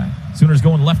near side. Sooners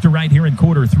going left to right here in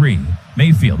quarter 3.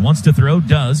 Mayfield wants to throw,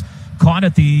 does. Caught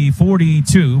at the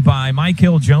 42 by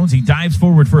Michael Jones. He dives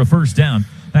forward for a first down.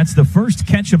 That's the first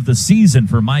catch of the season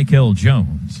for Michael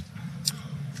Jones.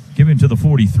 Give him to the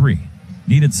 43.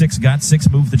 Needed 6, got 6,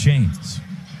 moved the chains.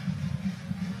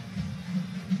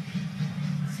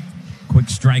 Quick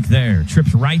strike there.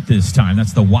 Trips right this time.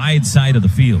 That's the wide side of the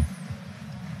field.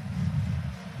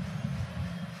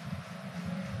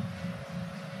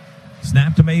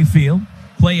 Snap to Mayfield.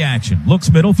 Play action. Looks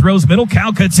middle, throws middle.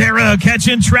 Calcaterra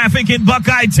catching traffic in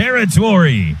Buckeye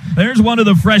territory. There's one of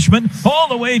the freshmen all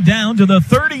the way down to the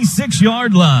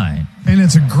 36-yard line. And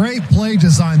it's a great play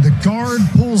design. The guard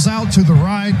pulls out to the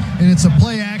right, and it's a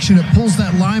play action. It pulls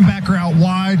that linebacker out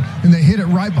wide, and they hit it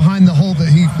right behind the hole that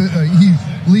he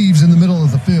leaves in the middle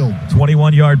of the field.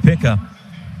 21-yard pickup.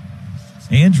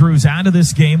 Andrews out of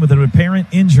this game with an apparent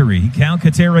injury.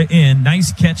 Calcaterra in.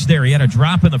 Nice catch there. He had a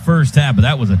drop in the first half, but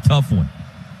that was a tough one.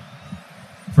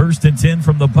 1st and 10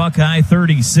 from the Buckeye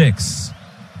 36.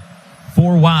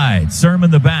 4 wide.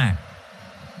 Sermon the back.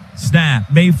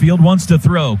 Snap. Mayfield wants to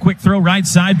throw. Quick throw right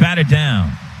side. Batted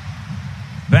down.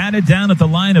 Batted down at the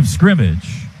line of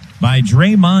scrimmage by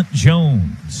Draymond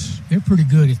Jones. They're pretty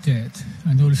good at that.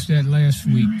 I noticed that last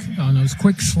week. On those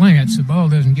quick slants, the ball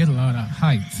doesn't get a lot of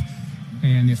height.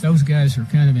 And if those guys are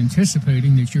kind of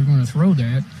anticipating that you're going to throw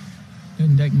that, it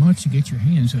doesn't take much to get your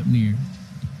hands up in the air.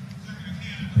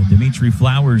 And Dimitri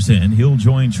Flowers in. He'll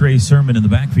join Trey Sermon in the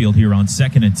backfield here on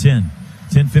 2nd and 10.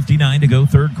 10:59 to go,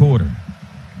 third quarter.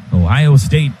 Ohio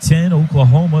State 10,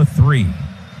 Oklahoma 3.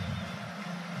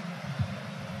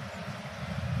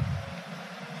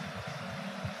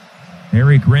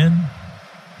 Eric Wren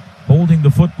holding the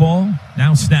football,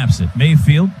 now snaps it.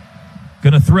 Mayfield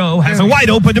going to throw, has a wide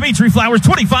open Dimitri Flowers,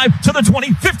 25 to the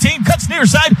 20, 15, cuts near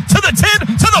side to the 10,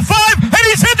 to the 5, and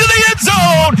he's into the end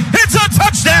zone. It's a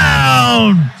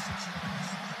touchdown.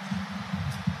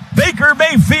 Baker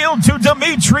Mayfield to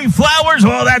Dimitri Flowers.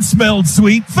 Oh, that smelled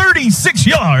sweet. 36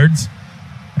 yards.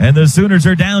 And the Sooners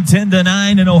are down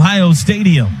 10-9 in Ohio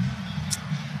Stadium.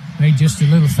 Made just a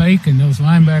little fake, and those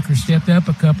linebackers stepped up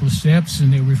a couple of steps,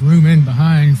 and there was room in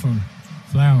behind for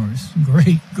Flowers.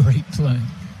 Great play.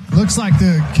 Looks like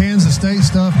the Kansas State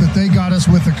stuff that they got us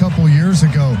with a couple years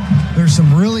ago. There's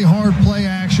some really hard play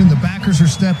action. The backers are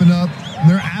stepping up, and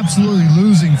they're absolutely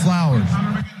losing Flowers.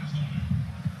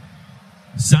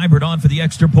 Seibert on for the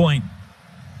extra point.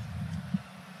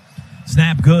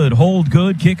 Snap good, hold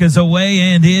good, kick is away,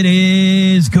 and it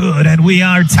is good, and we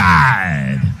are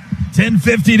tied.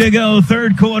 10:50 to go,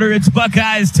 third quarter. It's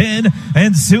Buckeyes 10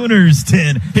 and Sooners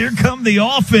 10. Here come the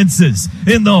offenses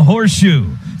in the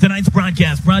horseshoe. Tonight's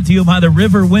broadcast brought to you by the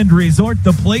Riverwind Resort,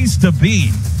 the place to be.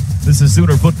 This is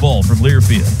Sooner football from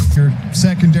Learfield. Your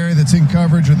secondary that's in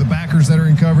coverage or the backers that are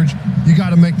in coverage, you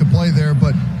got to make the play there.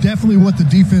 But definitely what the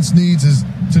defense needs is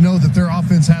to know that their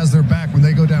offense has their back when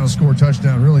they go down and score a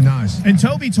touchdown. Really nice. And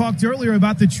Toby talked earlier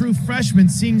about the true freshmen,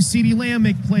 seeing CeeDee Lamb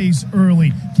make plays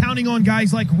early, counting on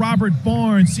guys like Robert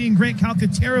Barnes, seeing Grant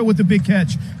Calcaterra with the big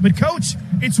catch. But, Coach,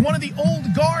 it's one of the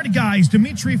old guard guys,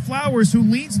 Dimitri Flowers, who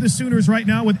leads the Sooners right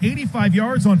now with 85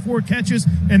 yards on 4 catches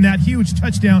and that huge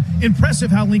touchdown.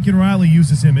 Impressive how Lincoln Riley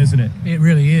uses him, isn't it? It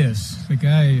really is. The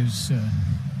guy is,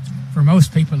 for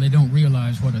most people, they don't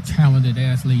realize what a talented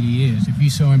athlete he is. If you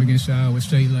saw him against Iowa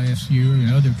State last year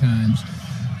and other times,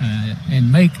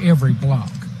 and make every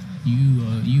block,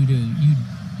 you'd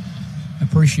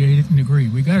appreciate it and agree.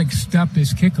 We got to stop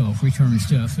this kickoff return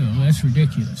stuff, though. That's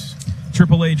ridiculous.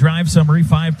 AAA drive summary,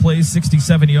 5 plays,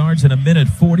 67 yards in a minute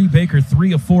 40. Baker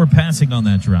 3 of 4 passing on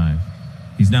that drive.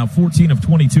 He's now 14 of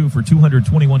 22 for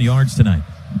 221 yards tonight.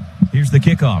 Here's the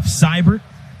kickoff. Seibert,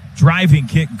 driving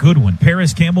kick, good one.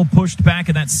 Paris Campbell pushed back,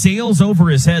 and that sails over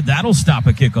his head. That'll stop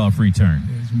a kickoff return.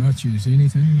 As much as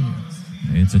anything else.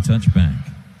 It's a touchback.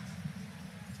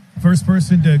 First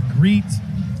person to greet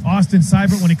Austin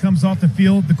Seibert when he comes off the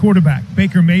field, the quarterback,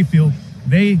 Baker Mayfield.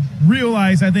 They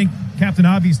realize, I think, Captain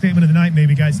Obvious statement of the night,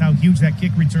 maybe, guys, how huge that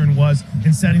kick return was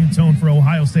in setting the tone for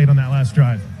Ohio State on that last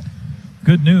drive.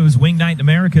 Good news, Wing Night in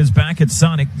America is back at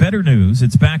Sonic. Better news,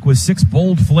 it's back with 6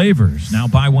 bold flavors. Now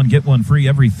buy one, get one free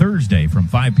every Thursday from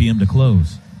 5 p.m. to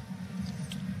close.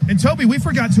 And, Toby, we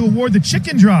forgot to award the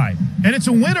chicken drive. And it's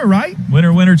a winner, right?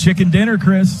 Winner, chicken dinner,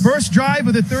 Chris. First drive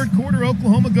of the third quarter,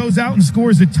 Oklahoma goes out and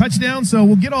scores a touchdown. So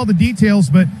we'll get all the details,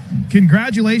 but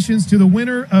congratulations to the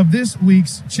winner of this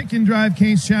week's Chicken Drive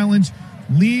Canes Challenge,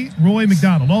 Leroy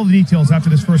McDonald. All the details after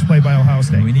this first play by Ohio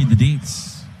State. We need the deets.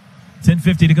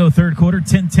 10:50 to go, third quarter,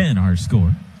 10-10 our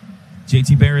score.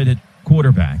 JT Barrett at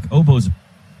quarterback. Obo's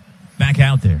back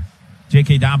out there.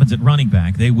 J.K. Dobbins at running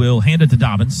back. They will hand it to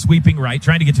Dobbins, sweeping right,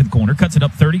 trying to get to the corner, cuts it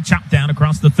up 30, chopped down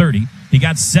across the 30. He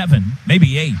got 7,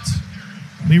 maybe 8.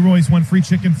 Leroy's won free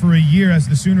chicken for a year as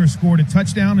the Sooners scored a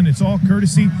touchdown, and it's all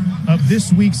courtesy of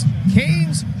this week's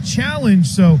Canes Challenge.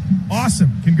 So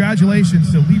awesome.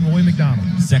 Congratulations to Leroy McDonald.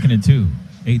 2nd and 2,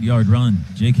 8-yard run.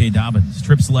 J.K. Dobbins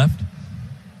trips left.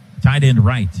 Tight end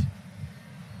right.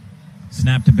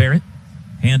 Snap to Barrett.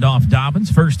 Hand off Dobbins.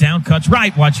 First down, cuts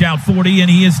right. Watch out, 40, and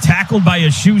he is tackled by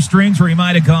his shoestrings where he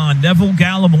might have gone. Neville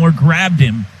Gallimore grabbed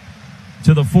him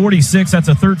to the 46. That's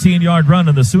a 13-yard run,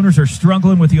 and the Sooners are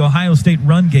struggling with the Ohio State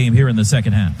run game here in the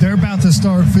second half. They're about to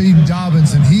start feeding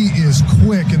Dobbins, and he is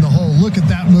quick in the hole. Look at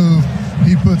that move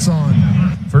he puts on.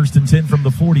 1st and 10 from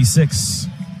the 46.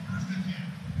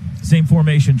 Same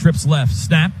formation, trips left,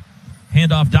 snap.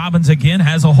 Handoff Dobbins again,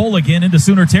 has a hole again into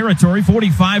Sooner territory.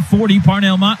 45-40,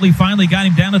 Parnell Motley finally got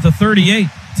him down at the 38.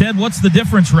 Ted, what's the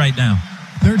difference right now?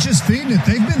 They're just feeding it.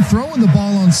 They've been throwing the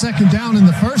ball on 2nd down in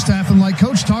the first half, and like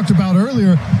Coach talked about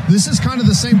earlier, this is kind of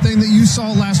the same thing that you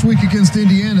saw last week against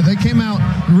Indiana. They came out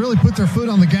and really put their foot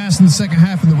on the gas in the second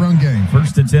half in the run game.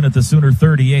 1st and 10 at the Sooner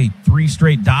 38. 3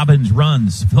 straight Dobbins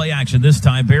runs. Play action this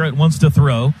time. Barrett wants to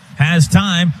throw. Has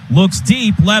time. Looks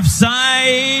deep. Left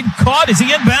side. Caught. Is he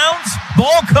inbounds?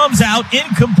 Ball comes out.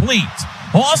 Incomplete.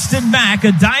 Austin Mack,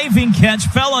 a diving catch,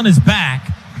 fell on his back.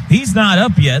 He's not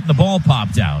up yet. The ball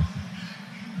popped out.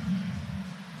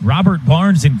 Robert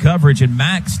Barnes in coverage, and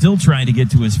Mack still trying to get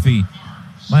to his feet.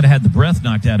 Might have had the breath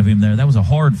knocked out of him there. That was a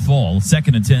hard fall.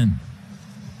 2nd and 10.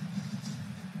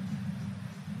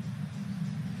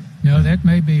 No, that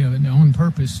may be an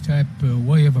on-purpose type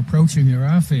way of approaching their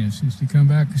offense, is to come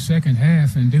back the second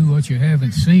half and do what you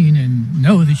haven't seen and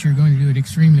know that you're going to do it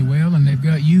extremely well, and they've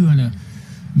got you in a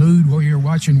mood where you're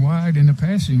watching wide in the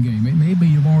passing game. It may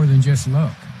be more than just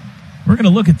luck. We're going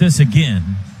to look at this again.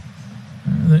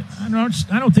 I'm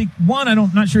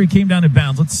not sure he came down in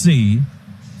bounds. Let's see.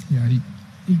 Yeah,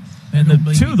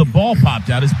 the ball popped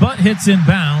out. His butt hits in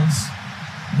bounds,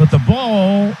 but the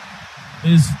ball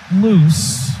is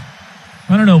loose.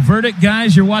 I don't know. Verdict,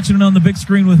 guys, you're watching it on the big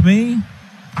screen with me.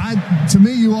 To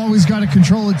me, you always got to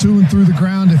control it to and through the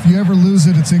ground. If you ever lose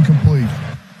it, it's incomplete.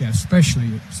 Yeah,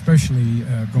 especially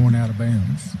going out of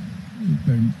bounds.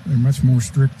 They're much more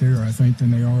strict there, I think,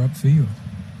 than they are upfield.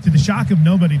 To the shock of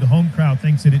nobody, the home crowd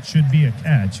thinks that it should be a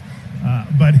catch.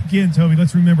 But again, Toby,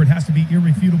 let's remember it has to be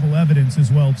irrefutable evidence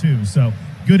as well, too. So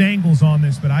good angles on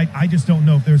this, but I just don't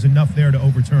know if there's enough there to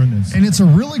overturn this. And it's a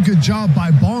really good job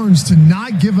by Barnes to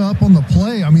not give up on the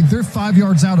play. I mean, they're 5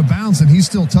 yards out of bounds, and he's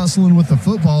still tussling with the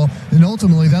football, and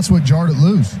ultimately that's what jarred it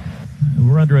loose.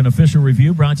 We're under an official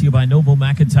review brought to you by Noble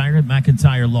McIntyre at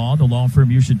McIntyre Law, the law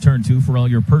firm you should turn to for all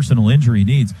your personal injury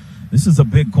needs. This is a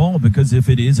big call because if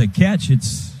it is a catch,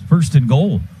 it's 1st and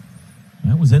goal.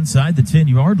 That was inside the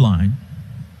 10-yard line.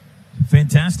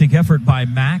 Fantastic effort by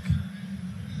Mack.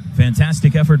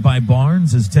 Fantastic effort by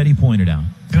Barnes, as Teddy pointed out.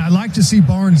 And I'd like to see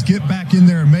Barnes get back in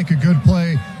there and make a good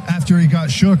play after he got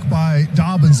shook by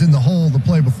Dobbins in the hole the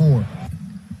play before.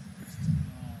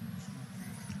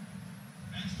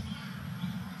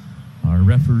 Our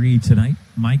referee tonight,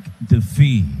 Mike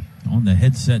DeFee, on the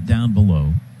headset down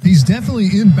below. He's definitely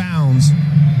in bounds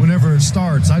whenever it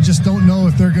starts. I just don't know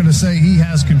if they're going to say he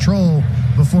has control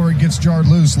before it gets jarred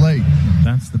loose late.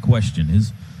 That's the question.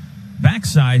 His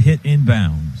backside hit in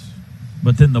bounds,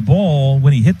 but then the ball,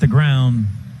 when he hit the ground,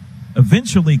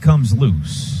 eventually comes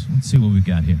loose. Let's see what we've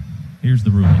got here. Here's the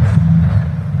ruling.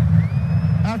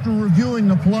 After reviewing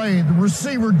the play, the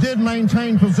receiver did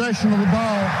maintain possession of the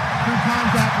ball through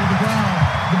contact with the ground.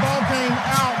 The ball came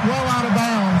out, well out of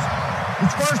bounds.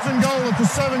 It's 1st and goal at the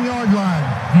 7-yard line.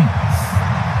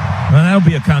 Well, that'll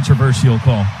be a controversial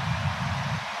call.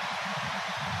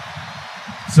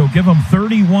 So give them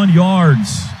 31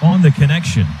 yards on the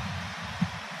connection.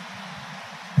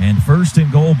 And 1st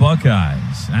and goal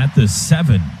Buckeyes at the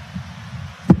 7.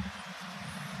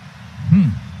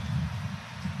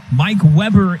 Mike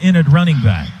Weber in at running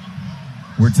back.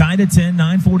 We're tied at 10,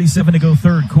 9:47 to go,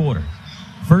 3rd quarter.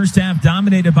 First half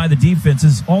dominated by the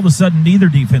defenses. All of a sudden, neither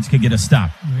defense could get a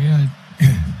stop. Well,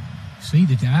 see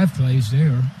the dive plays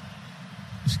there.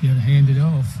 Just got to hand it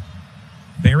off.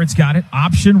 Barrett's got it.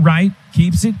 Option right.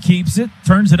 Keeps it.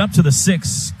 Turns it up to the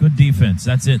 6. Good defense.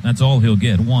 That's it. That's all he'll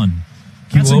get. 1.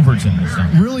 Q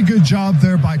Overton. Really good job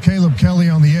there by Caleb Kelly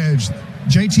on the edge.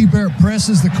 JT Barrett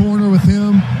presses the corner with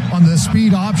him on the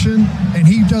speed option, and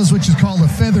he does what is called a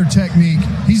feather technique.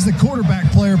 He's the quarterback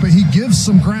player, but he gives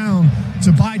some ground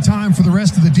to buy time for the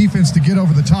rest of the defense to get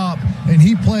over the top, and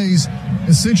he plays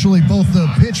essentially both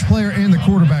the pitch player and the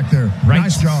quarterback there.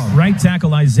 Nice job. Right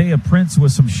tackle Isaiah Prince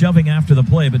with some shoving after the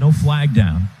play, but no flag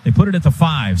down. They put it at the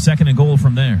 5, 2nd and goal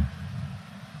from there.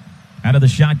 Out of the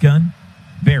shotgun,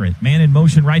 Barrett, man in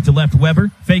motion right to left.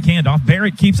 Weber, fake handoff.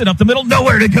 Barrett keeps it up the middle,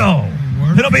 nowhere to go.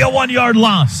 It'll be a 1-yard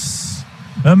loss.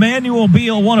 Emmanuel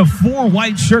Beal, one of 4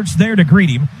 white shirts there to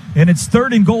greet him, and it's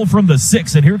 3rd and goal from the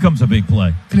 6, and here comes a big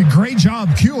play. And a great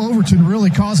job. Q Overton really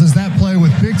causes that play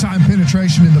with big-time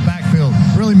penetration in the backfield.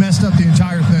 Really messed up the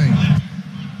entire thing.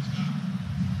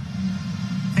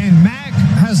 And Mack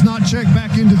has not checked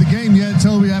back into the game yet,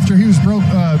 Toby, after he was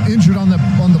injured on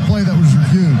the play that was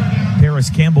reviewed. Paris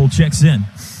Campbell checks in.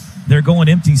 They're going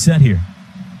empty set here.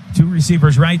 2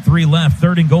 receivers right, 3 left.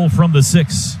 3rd and goal from the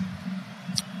 6.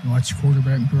 Watch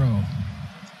quarterback draw.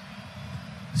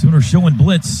 Sooners showing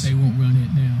blitz. They won't run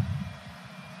it now.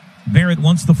 Barrett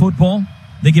wants the football.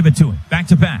 They give it to him. Back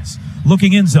to pass.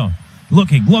 Looking end zone.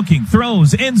 Looking.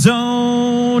 Throws. End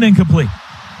zone. Incomplete.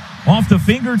 Off the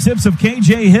fingertips of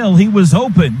K.J. Hill. He was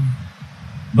open,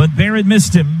 but Barrett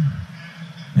missed him.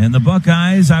 And the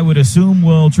Buckeyes, I would assume,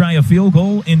 will try a field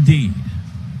goal indeed.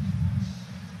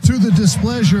 To the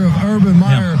displeasure of Urban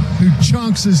Meyer, who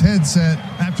chunks his headset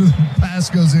after the pass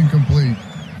goes incomplete.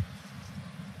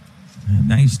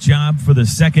 Nice job for the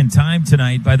 2nd time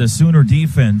tonight by the Sooner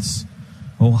defense.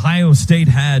 Ohio State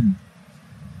had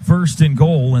 1st and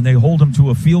goal, and they hold them to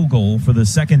a field goal for the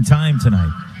 2nd time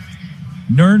tonight.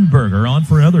 Nurnberger on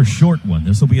for another short one.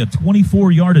 This will be a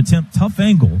 24-yard attempt, tough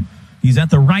angle. He's at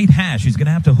the right hash. He's going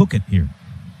to have to hook it here.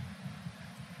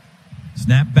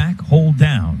 Snap back, hold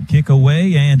down, kick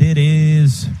away, and it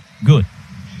is good.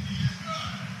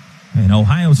 And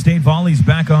Ohio State volleys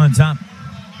back on top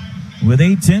with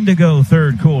 8:10 to go,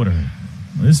 third quarter.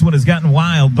 This one has gotten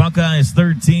wild. Buckeyes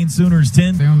 13, Sooners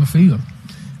 10. They're on the field.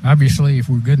 Obviously, if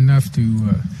we're good enough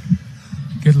to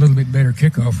get a little bit better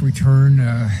kickoff return,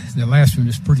 the last one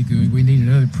is pretty good. We need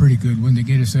another pretty good one to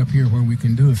get us up here where we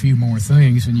can do a few more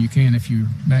things than you can if you're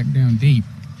back down deep.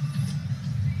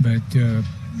 But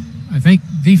I think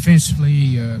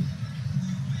defensively,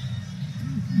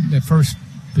 that first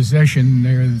possession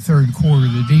there, the third quarter,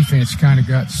 the defense kind of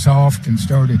got soft and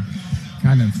started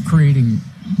kind of creating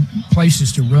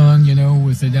places to run,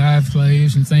 with the dive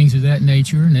plays and things of that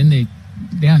nature. And then they,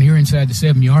 down here inside the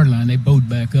 7-yard line, they bowed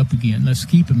back up again. Let's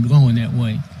keep them going that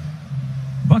way.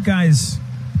 Buckeyes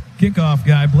kickoff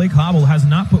guy, Blake Hobble, has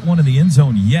not put one in the end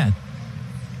zone yet.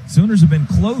 Sooners have been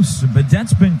close.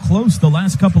 Badette's been close the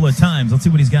last couple of times. Let's see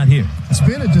what he's got here. It's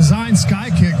been a design sky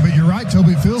kick, but you're right,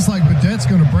 Toby. It feels like Badette's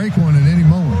going to break one at any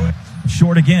moment.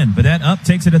 Short again. Badette up,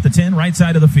 takes it at the 10, right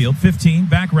side of the field. 15,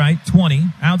 back right, 20,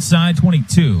 outside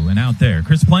 22, and out there.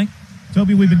 Chris Plank.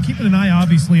 Toby, we've been keeping an eye,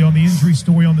 obviously, on the injury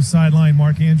story on the sideline.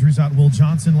 Mark Andrews out, Will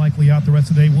Johnson likely out the rest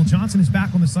of the day. Will Johnson is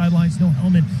back on the sidelines. No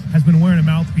helmet, has been wearing a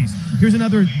mouthpiece. Here's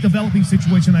another developing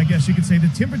situation, I guess you could say. The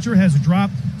temperature has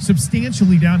dropped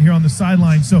substantially down here on the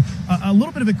sideline, so a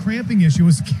little bit of a cramping issue. It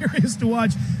was curious to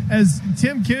watch as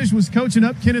Tim Kish was coaching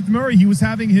up Kenneth Murray. He was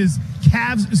having his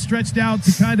calves stretched out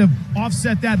to kind of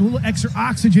offset that. A little extra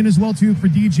oxygen as well, too, for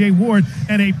DJ Ward,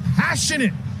 and a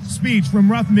passionate speech from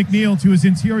Ruff McNeil to his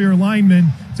interior linemen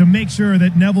to make sure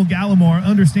that Neville Gallimore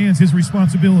understands his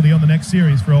responsibility on the next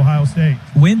series for Ohio State.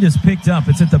 Wind is picked up.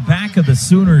 It's at the back of the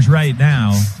Sooners right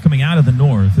now, coming out of the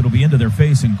north. It'll be into their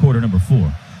face in quarter number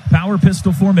 4. Power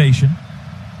pistol formation.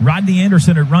 Rodney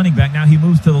Anderson at running back. Now he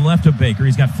moves to the left of Baker.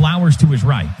 He's got Flowers to his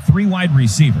right. 3 wide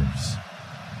receivers.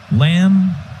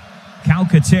 Lamb,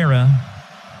 Calcaterra,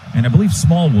 and I believe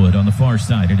Smallwood on the far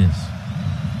side. It is.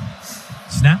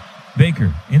 Snap.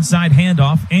 Baker, inside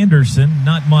handoff, Anderson,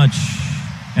 not much,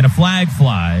 and a flag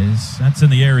flies. That's in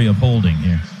the area of holding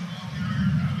here.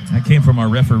 That came from our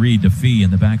referee, DeFee,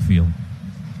 in the backfield.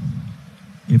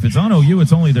 If it's on OU,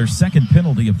 it's only their second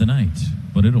penalty of the night,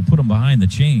 but it'll put them behind the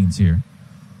chains here.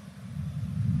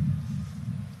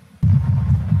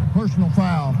 Personal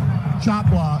foul, chop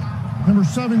block, number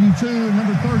 72 and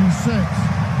number 36.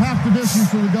 Half the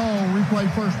distance to the goal,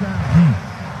 replay first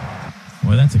down.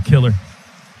 Boy, that's a killer.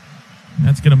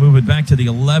 That's going to move it back to the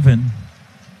 11,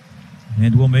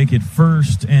 and we'll make it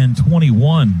 1st and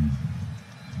 21.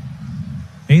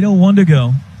 8:01 to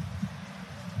go.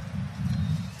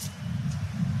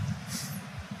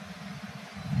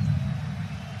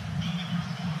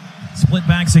 Split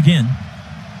backs again.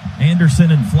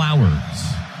 Anderson and Flowers.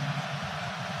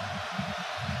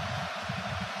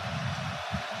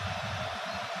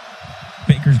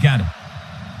 Baker's got it.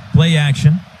 Play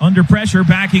action. Under pressure,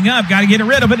 backing up. Got to get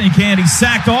rid of it, and he can't. He's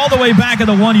sacked all the way back at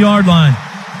the 1-yard line.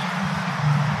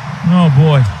 Oh,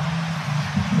 boy.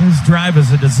 This drive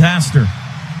is a disaster.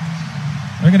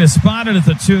 They're going to spot it at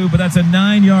the 2, but that's a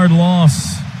 9-yard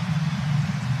loss.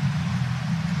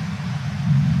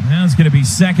 Now it's going to be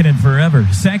 2nd and forever.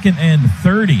 2nd and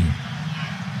 30.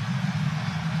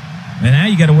 And now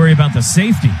you got to worry about the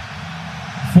safety.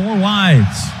 4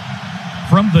 wides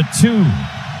from the 2.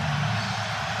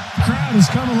 Crowd has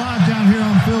come alive down here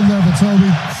on field level, Toby.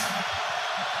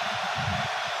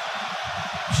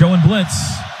 Showing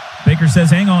blitz. Baker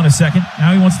says, hang on a second.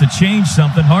 Now he wants to change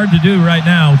something. Hard to do right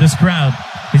now with this crowd.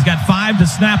 He's got 5 to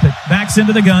snap it. Backs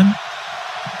into the gun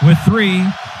with 3,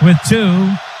 with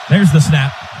 2. There's the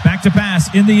snap. Back to pass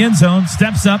in the end zone.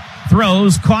 Steps up,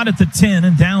 throws, caught at the 10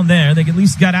 and down there. They at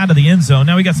least got out of the end zone.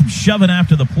 Now we got some shoving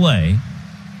after the play.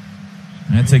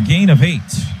 That's a gain of 8.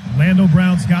 Orlando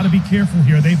Brown's got to be careful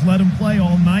here. They've let him play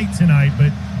all night tonight,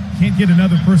 but can't get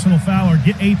another personal foul or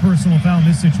get a personal foul in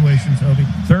this situation, Toby.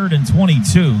 3rd and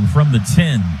 22 from the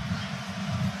 10.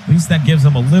 At least that gives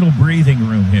them a little breathing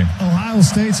room here. Ohio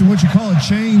State's in what you call a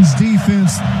chains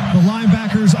defense. The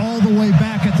linebackers all the way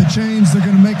back at the chains. They're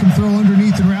going to make them throw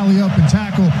underneath and rally up and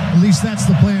tackle. At least that's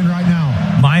the plan right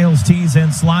now. Miles Tees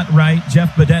in slot right.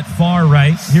 Jeff Badette far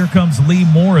right. Here comes Lee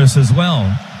Morris as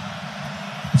well.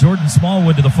 Jordan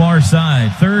Smallwood to the far side.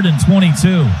 3rd and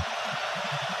 22.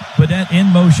 Badette in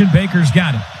motion. Baker's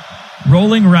got it.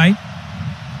 Rolling right.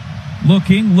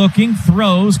 Looking,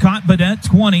 throws. Caught Badette.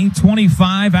 20,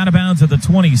 25, out of bounds at the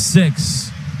 26.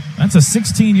 That's a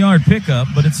 16-yard pickup,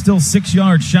 but it's still 6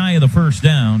 yards shy of the first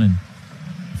down. And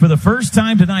For the first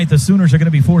time tonight, the Sooners are going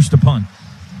to be forced to punt.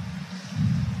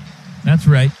 That's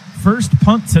right. First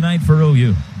punt tonight for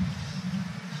OU.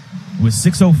 With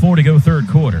 6:04 to go third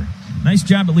quarter. Nice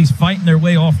job at least fighting their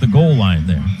way off the goal line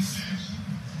there.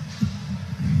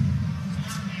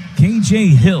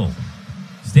 KJ Hill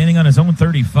standing on his own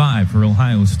 35 for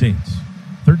Ohio State.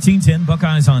 13-10,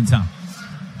 Buckeyes on top.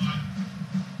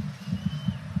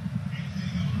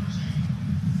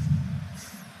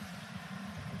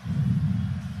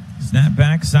 Snap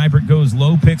back, Seibert goes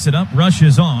low, picks it up,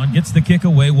 rushes on, gets the kick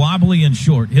away, wobbly and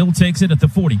short. Hill takes it at the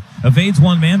 40, evades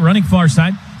one man, running far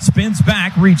side, spins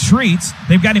back, retreats.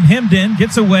 They've got him hemmed in,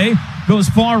 gets away, goes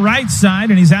far right side,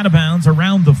 and he's out of bounds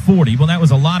around the 40. Well, that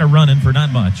was a lot of running for not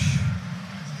much.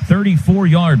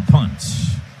 34-yard punt.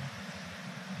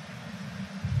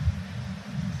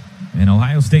 And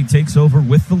Ohio State takes over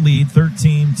with the lead,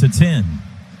 13-10.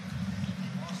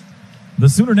 The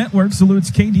Sooner Network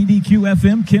salutes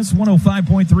KDDQ-FM, KISS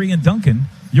 105.3 in Duncan,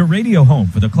 your radio home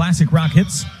for the classic rock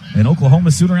hits and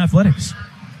Oklahoma Sooner athletics.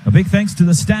 A big thanks to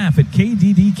the staff at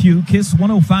KDDQ KISS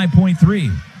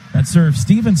 105.3 that serves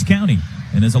Stevens County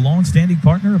and is a long-standing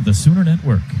partner of the Sooner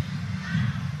Network.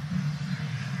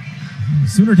 The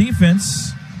Sooner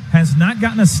defense has not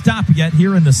gotten a stop yet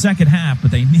here in the second half,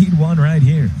 but they need one right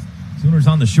here. Sooners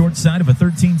on the short side of a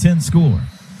 13-10 score.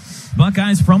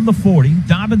 Buckeyes from the 40.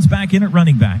 Dobbins back in at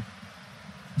running back.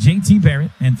 J.T.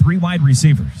 Barrett and 3 wide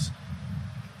receivers.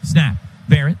 Snap.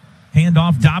 Barrett.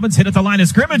 Handoff. Dobbins hit at the line of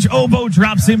scrimmage. Obo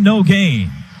drops him. No gain.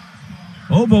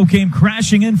 Obo came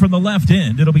crashing in from the left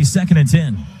end. It'll be 2nd and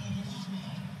 10.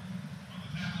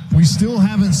 We still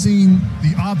haven't seen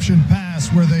the option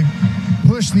pass where they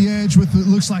push the edge with it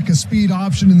looks like a speed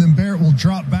option, and then Barrett will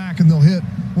drop back and they'll hit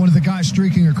one of the guys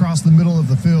streaking across the middle of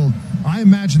the field. I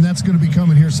imagine that's going to be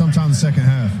coming here sometime in the second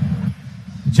half.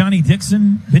 Johnny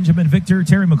Dixon, Benjamin Victor,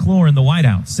 Terry McLaurin in the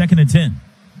wideout. 2nd and 10.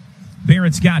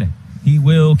 Barrett's got it. He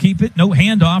will keep it. No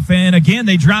handoff. And again,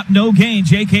 they drop no gain.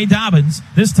 J.K. Dobbins.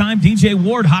 This time, D.J.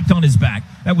 Ward hopped on his back.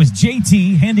 That was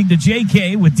J.T. handing to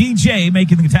J.K. with D.J.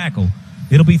 making the tackle.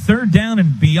 It'll be 3rd down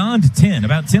and beyond 10,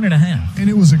 about 10 and a half. And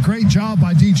it was a great job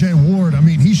by D.J. Ward. I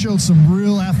mean, he showed some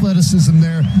real athleticism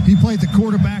there. He played the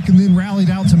quarterback and then rallied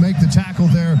out to make the tackle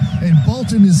there. And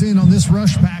Bolton is in on this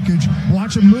rush package.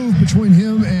 Watch him move between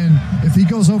him, and if he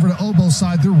goes over to Obo's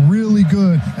side, they're really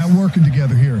good at working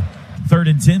together here.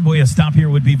 3rd and 10. Boy, a stop here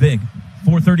would be big.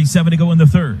 4:37 to go in the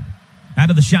third. Out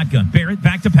of the shotgun. Barrett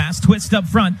back to pass. Twist up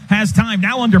front. Has time.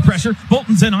 Now under pressure.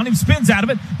 Bolton's in on him. Spins out of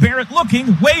it. Barrett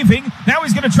looking. Waving. Now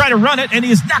he's going to try to run it. And he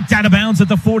is knocked out of bounds at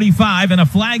the 45. And a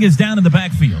flag is down in the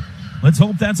backfield. Let's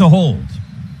hope that's a hold.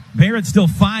 Barrett still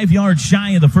 5 yards shy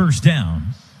of the first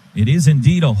down. It is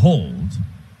indeed a hold.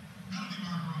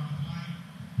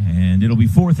 And it'll be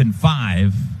 4th and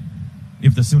 5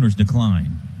 if the Sooners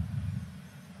decline.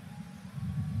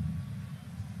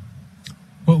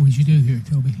 What would you do here,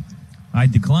 Toby? I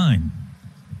decline.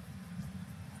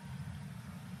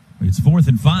 It's 4th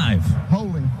and 5.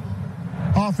 Holding.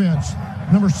 Offense.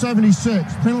 Number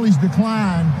 76. Penalties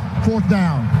decline. 4th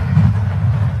down.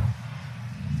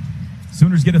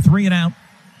 Sooners get a 3 and out.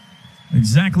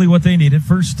 Exactly what they needed.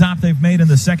 First stop they've made in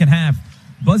the second half.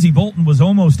 Buzzy Bolton was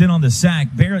almost in on the sack.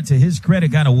 Barrett, to his credit,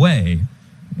 got away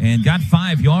and got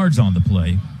 5 yards on the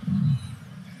play.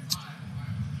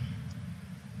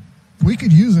 We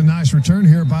could use a nice return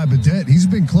here by Badette. He's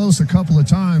been close a couple of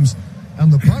times.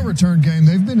 On the punt return game,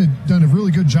 they've done a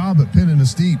really good job at pinning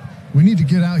us deep. We need to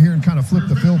get out here and kind of flip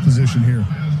the field position here.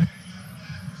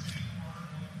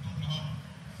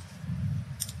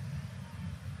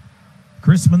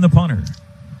 Crispin, the punter.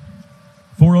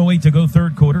 4:08 to go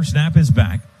third quarter. Snap is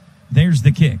back. There's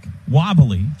the kick.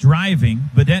 Wobbly, driving.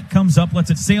 Badette comes up,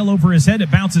 lets it sail over his head. It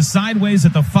bounces sideways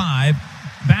at the 5.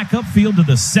 Back upfield to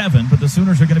the 7, but the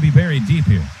Sooners are going to be buried deep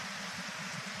here.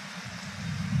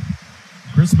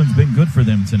 Crispin's been good for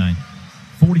them tonight.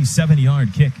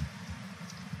 47-yard kick.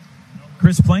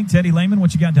 Chris Plank, Teddy Lehman,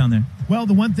 what you got down there? Well,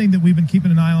 the one thing that we've been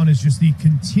keeping an eye on is just the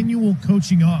continual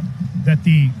coaching up that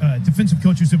the defensive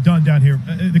coaches have done down here.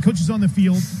 The coaches on the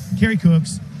field, Kerry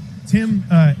Cooks, Tim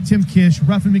Kish,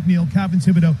 Ruffin McNeil, Calvin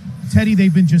Thibodeau, Teddy,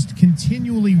 they've been just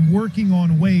continually working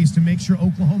on ways to make sure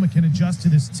Oklahoma can adjust to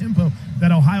this tempo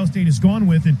that Ohio State has gone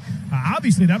with. And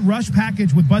obviously that rush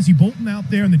package with Buzzy Bolton out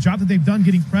there and the job that they've done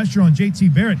getting pressure on J.T.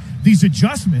 Barrett, these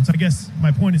adjustments, I guess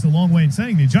my point is a long way in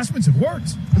saying the adjustments have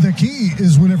worked. The key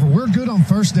is whenever we're good on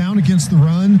first down against the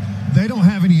run, they don't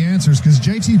have any answers because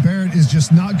J.T. Barrett is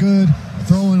just not good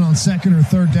throwing on second or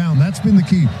third down. That's been the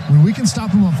key. When we can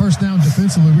stop him on first down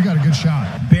defensively, we got a good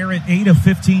shot. Barrett 8 of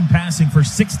 15 passing for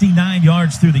 69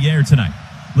 yards through the air tonight.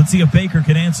 Let's see if Baker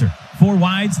can answer. 4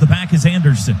 wides. The back is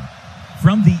Anderson.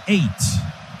 From the 8.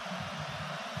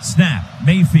 Snap.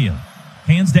 Mayfield.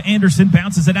 Hands to Anderson.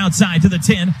 Bounces it outside to the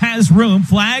 10. Has room.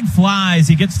 Flag flies.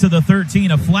 He gets to the 13.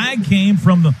 A flag came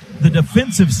from the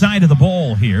defensive side of the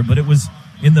ball here, but it was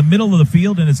in the middle of the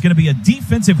field, and it's going to be a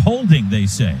defensive holding, they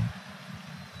say.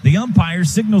 The umpire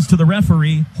signals to the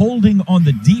referee, holding on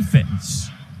the defense.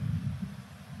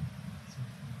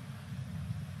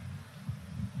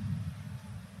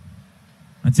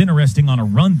 That's interesting on a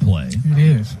run play. It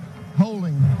is.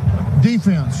 Holding.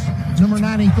 Defense. Number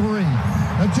 93.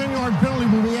 A 10-yard penalty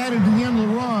will be added to the end of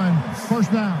the run.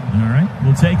 First down. All right,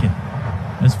 we'll take it.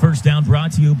 This first down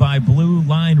brought to you by Blue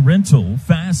Line Rental.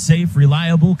 Fast, safe,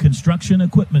 reliable construction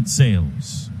equipment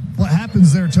sales. What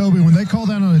happens there, Toby, when they call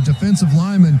down on a defensive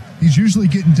lineman, he's usually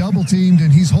getting double teamed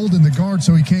and he's holding the guard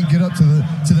so he can't get up to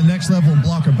the next level and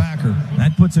block a backer.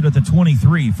 That puts it at the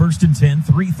 23. First and 10,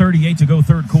 3:38 to go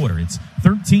third quarter. It's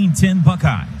 13-10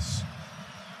 Buckeyes.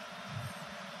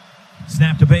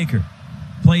 Snap to Baker.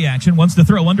 Play action, wants to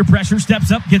throw, under pressure,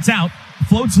 steps up, gets out,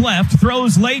 floats left,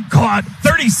 throws late, caught,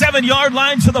 37-yard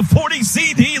line to the 40,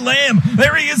 C.D. Lamb.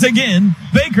 There he is again,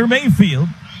 Baker Mayfield,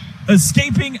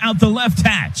 escaping out the left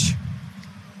hatch.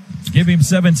 Give him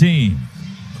 17.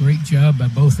 Great job by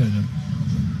both of them.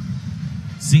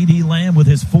 C.D. Lamb with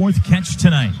his 4th catch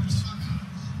tonight.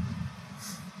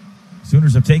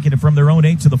 Sooners have taken it from their own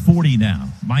 8 to the 40 now.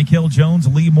 Michael Jones,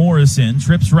 Lee Morrison,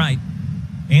 trips right.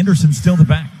 Anderson still the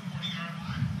back.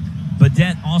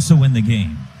 Badette also in the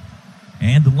game.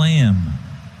 And Lamb.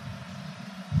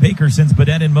 Baker sends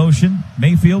Badette in motion.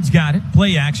 Mayfield's got it.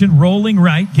 Play action. Rolling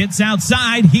right. Gets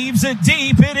outside. Heaves it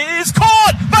deep. It is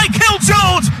caught by Michael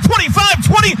Jones.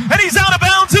 25-20. And he's out of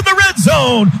bounds in the red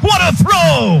zone. What a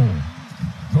throw.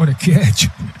 What a catch.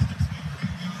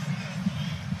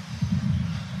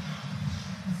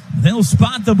 They'll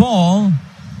spot the ball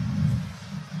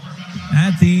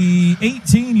at the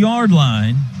 18-yard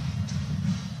line.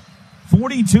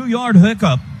 42-yard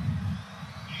hookup.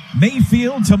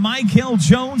 Mayfield to Michael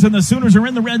Jones, and the Sooners are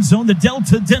in the red zone, the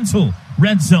Delta Dental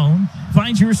red zone.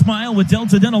 Find your smile with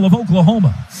Delta Dental of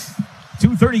Oklahoma.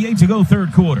 2:38 to go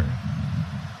third quarter.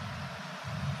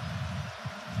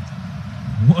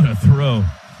 What a throw.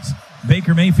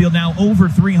 Baker Mayfield now over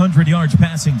 300 yards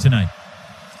passing tonight.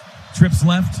 Trips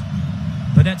left.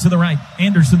 Badette to the right.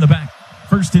 Anderson the back.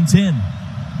 First and 10.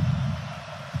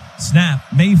 Snap.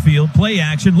 Mayfield. Play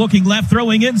action. Looking left.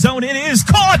 Throwing end zone. It is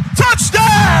caught.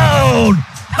 Touchdown!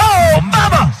 Oh,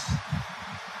 mama!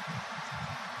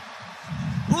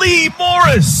 Lee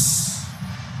Morris.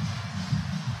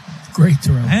 Great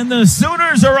throw. And the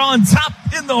Sooners are on top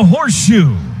in the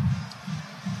horseshoe.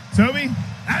 Toby,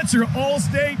 that's your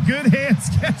all-state good hands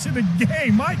catch of the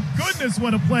game. My goodness,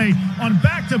 what a play on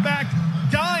back-to-back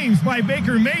dimes by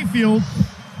Baker Mayfield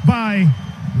by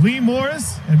Lee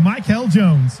Morris and Michael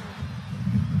Jones.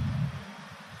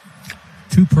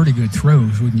 2 pretty good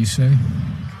throws, wouldn't you say?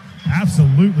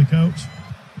 Absolutely, Coach.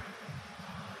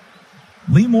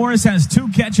 Lee Morris has 2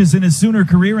 catches in his Sooner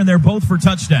career, and they're both for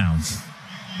touchdowns.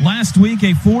 Last week,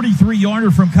 a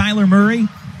 43-yarder from Kyler Murray,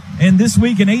 and this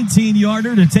week an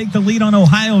 18-yarder to take the lead on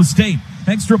Ohio State.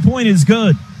 Extra point is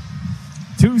good.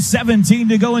 2:17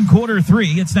 to go in quarter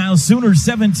 3. It's now Sooners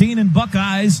 17 and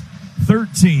Buckeyes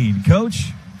 13.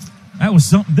 Coach, that was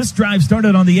something. This drive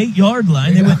started on the 8-yard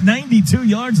line. They went 92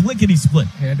 yards, lickety-split.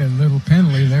 Had a little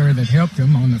penalty there that helped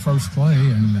them on the first play,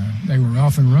 and they were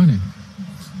off and running.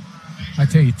 I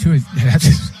tell you, too,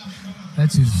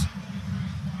 that's as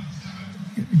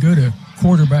good a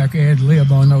quarterback ad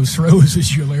lib on those throws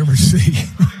as you'll ever see.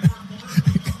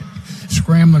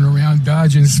 Scrambling around,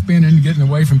 dodging, spinning, getting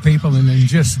away from people, and then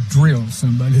just drill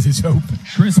somebody that's open.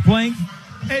 Chris Plank,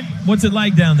 what's it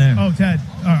like down there? Oh, Ted,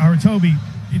 or Toby,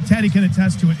 Teddy can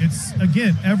attest to it. It's,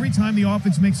 again, every time the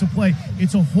offense makes a play,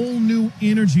 it's a whole new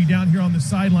energy down here on the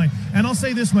sideline. And I'll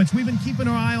say this much. We've been keeping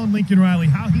our eye on Lincoln Riley,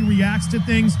 how he reacts to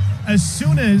things. As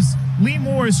soon as Lee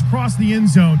Morris crossed the end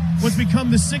zone, what's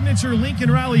become the signature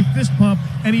Lincoln Riley fist pump,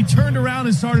 and he turned around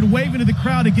and started waving to the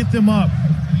crowd to get them up.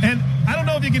 And I don't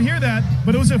know if you can hear that,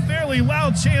 but it was a fairly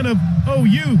loud chant of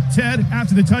OU, Ted,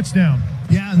 after the touchdown.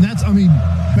 Yeah, and that's,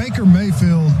 Baker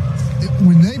Mayfield,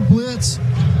 when they blitz,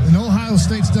 and Ohio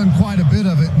State's done quite a bit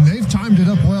of it, and they've timed it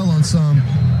up well on some.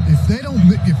 If they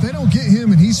don't get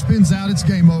him and he spins out, it's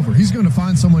game over. He's going to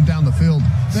find someone down the field.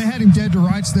 They had him dead to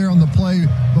rights there on the play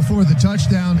before the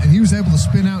touchdown, and he was able to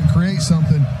spin out and create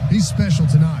something. He's special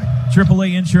tonight.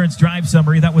 AAA Insurance Drive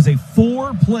Summary. That was a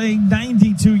 4-play,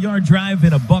 92-yard drive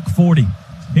in $140.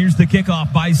 Here's the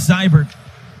kickoff by Seibert.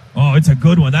 Oh, it's a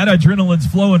good one. That adrenaline's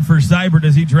flowing for Seibert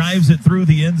as he drives it through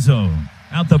the end zone,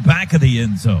 out the back of the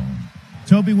end zone.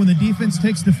 Toby, when the defense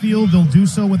takes the field, they'll do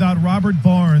so without Robert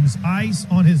Barnes. Ice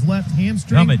on his left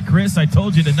hamstring. Come it, Chris. I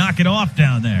told you to knock it off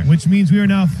down there. Which means we are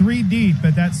now 3 deep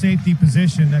at that safety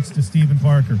position next to Stephen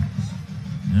Parker.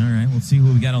 All right, we'll see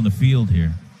who we got on the field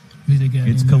here. Who they got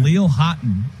It's in there? Khalil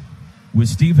Houghton with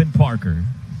Stephen Parker.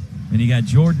 And you got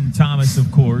Jordan Thomas,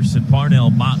 of course, and Parnell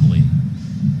Motley.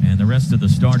 And the rest of the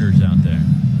starters out there.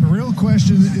 The real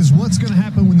question is what's going to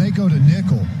happen when they go to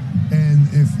nickel. And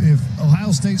if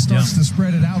Ohio State starts to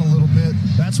spread it out a little bit,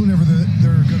 that's whenever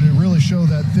they're going to really show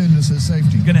that thinness at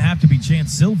safety. Going to have to be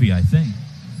Chance Sylvie, I think.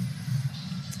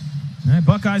 All right,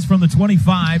 Buckeyes from the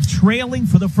 25, trailing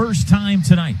for the first time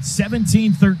tonight,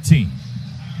 17-13.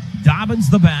 Dobbins,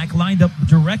 the back, lined up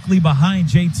directly behind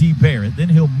J.T. Barrett. Then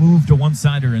he'll move to one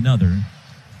side or another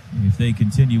if they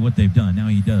continue what they've done. Now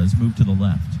he does move to the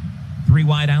left. 3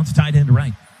 wide outs, tight end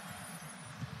right.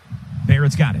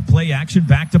 Barrett's got it. Play action,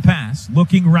 back to pass.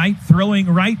 Looking right, throwing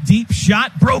right, deep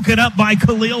shot, broken up by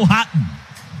Khalil Houghton.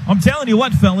 I'm telling you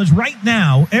what, fellas, right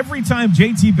now, every time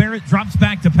J.T. Barrett drops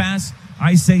back to pass,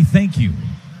 I say thank you.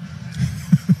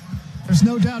 There's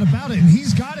no doubt about it, and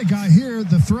he's got a guy here.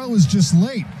 The throw is just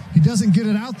late. He doesn't get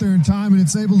it out there in time, and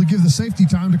it's able to give the safety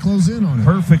time to close in on it.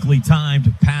 Perfectly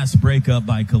timed pass breakup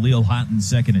by Khalil Houghton,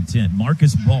 2nd and 10.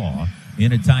 Marcus Baugh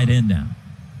in a tight end now.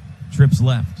 Trips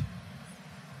left.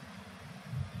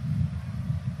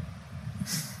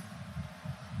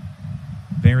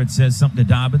 Barrett says something to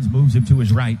Dobbins, moves him to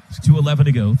his right. 2:11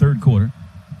 to go, third quarter.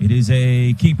 It is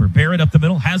a keeper. Barrett up the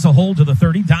middle, has a hold to the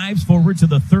 30, dives forward to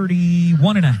the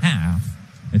 31.5.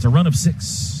 It's a run of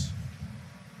 6.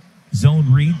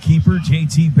 Zone read, keeper,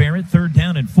 J.T. Barrett, 3rd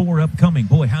down and 4 upcoming.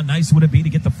 Boy, how nice would it be to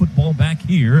get the football back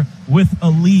here with a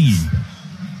lead.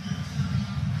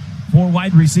 4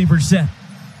 wide receivers set.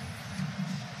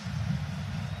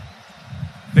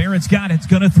 Barrett's got it. It's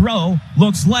going to throw.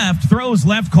 Looks left. Throws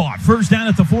left. Caught. First down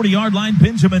at the 40-yard line.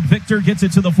 Benjamin Victor gets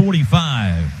it to the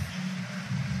 45.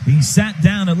 He sat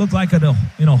down. It looked like in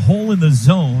a hole in the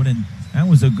zone, and that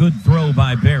was a good throw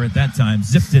by Barrett that time.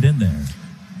 Zipped it in there.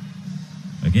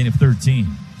 A gain of 13.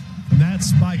 And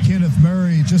that's by Kenneth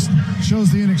Murray. Just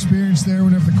shows the inexperience there.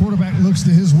 Whenever the quarterback looks to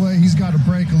his way, he's got to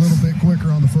break a little bit quicker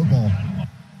on the football.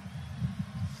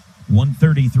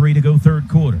 1:33 to go, third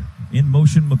quarter. In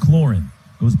motion, McLaurin.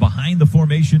 Goes behind the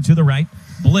formation to the right.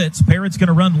 Blitz. Barrett's going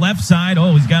to run left side.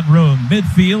 Oh, he's got room.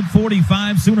 Midfield,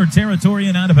 45, Sooner territory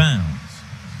and out of bounds.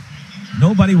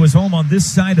 Nobody was home on this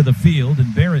side of the field,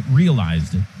 and Barrett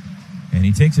realized it. And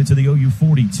he takes it to the OU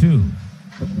 42.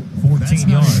 14 That's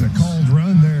yards. not even a called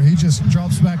run there. He just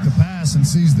drops back the pass and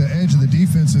sees the edge of the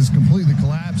defense is completely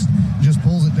collapsed. Just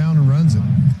pulls it down and runs it.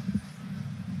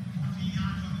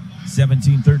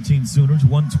 17-13 Sooners,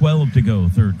 1:12 to go,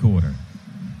 third quarter.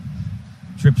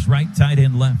 Trips right, tight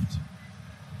end left.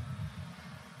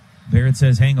 Barrett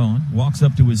says, hang on. Walks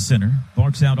up to his center.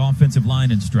 Barks out offensive line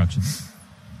instructions.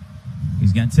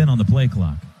 He's got 10 on the play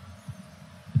clock.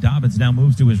 Dobbins now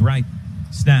moves to his right.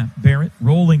 Snap. Barrett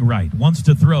rolling right. Wants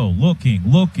to throw. Looking.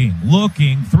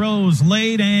 Throws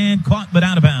late and caught but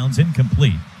out of bounds.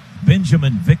 Incomplete.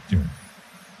 Benjamin Victor.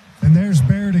 And there's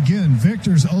Barrett again.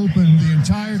 Victor's open the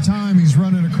entire time he's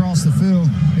running across the field,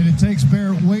 and it takes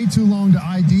Barrett way too long to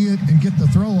ID it and get the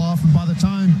throw off, and by the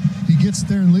time he gets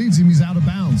there and leads him, he's out of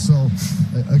bounds. So,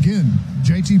 again,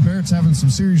 J.T. Barrett's having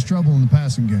some serious trouble in the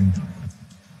passing game.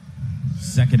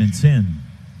 2nd and 10.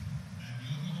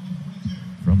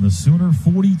 From the Sooner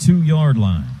 42-yard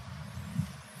line.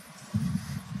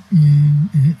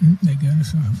 They got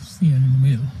us off in the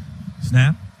middle.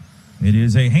 Snap. It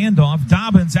is a handoff.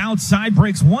 Dobbins outside,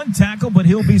 breaks one tackle, but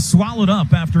he'll be swallowed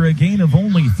up after a gain of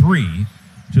only 3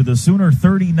 to the Sooner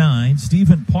 39.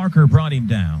 Stephen Parker brought him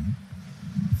down.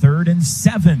 3rd and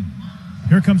 7.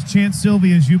 Here comes Chance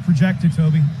Sylvie as you projected,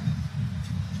 Toby.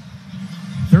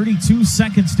 32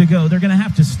 seconds to go. They're going to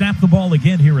have to snap the ball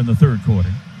again here in the third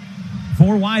quarter.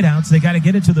 4 wideouts. They got to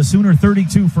get it to the Sooner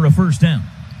 32 for a first down.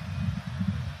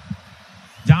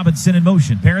 Dobinson in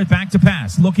motion. Barrett back to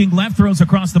pass. Looking left, throws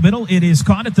across the middle. It is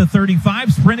caught at the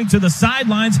 35, sprinting to the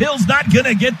sidelines. Hill's not going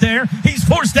to get there. He's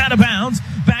forced out of bounds.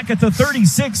 Back at the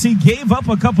 36, he gave up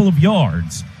a couple of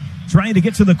yards. Trying to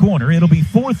get to the corner. It'll be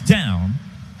 4th down.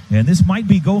 And this might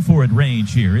be go-for-it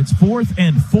range here. It's 4th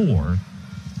and 4.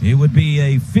 It would be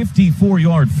a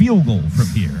 54-yard field goal from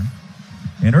here.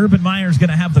 And Urban Meyer's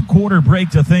going to have the quarter break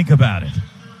to think about it.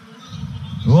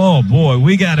 Oh, boy,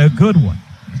 we got a good one.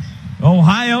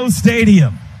 Ohio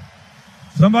Stadium.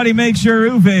 Somebody make sure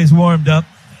Uwe's warmed up.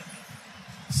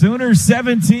 Sooners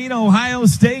 17, Ohio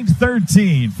State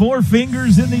 13. 4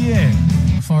 fingers in the air.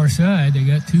 Far side, they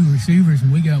got 2 receivers,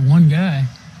 and we got 1 guy.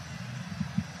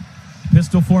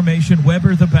 Pistol formation,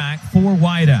 Weber the back, 4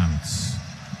 wideouts.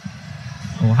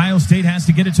 Ohio State has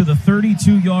to get it to the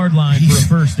 32-yard line for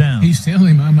a first down. He's telling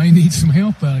him I may need some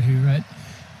help out here, right?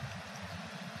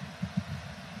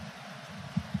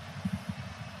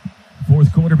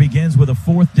 Fourth quarter begins with a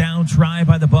 4th down try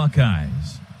by the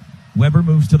Buckeyes. Weber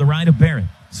moves to the right of Barrett.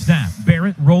 Snap.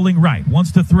 Barrett rolling right.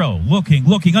 Wants to throw. Looking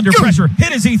under pressure.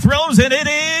 Hit as he throws, and it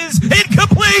is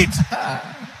incomplete.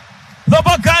 The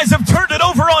Buckeyes have turned it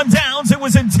over on downs. It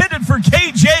was intended for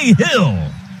K.J. Hill.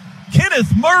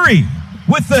 Kenneth Murray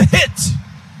with the hit.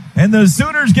 And the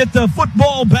Sooners get the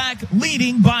football back,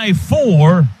 leading by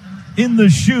 4 in the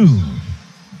shoe.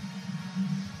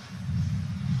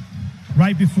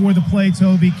 Right before the play,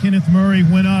 Toby, Kenneth Murray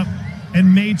went up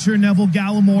and made sure Neville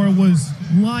Gallimore was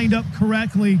lined up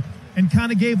correctly and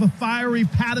kind of gave a fiery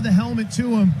pat of the helmet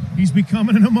to him. He's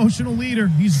becoming an emotional leader.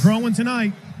 He's growing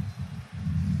tonight.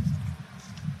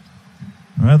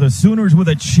 Well, the Sooners with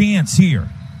a chance here.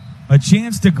 A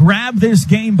chance to grab this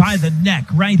game by the neck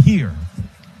right here.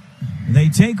 They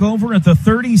take over at the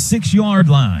 36-yard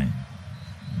line.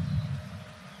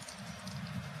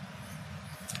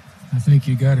 I think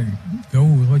you got to go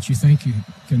with what you think you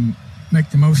can make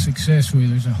the most success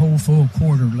with. There's a whole full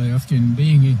quarter left, and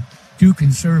being too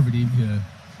conservative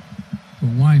will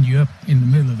wind you up in the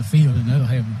middle of the field, and that'll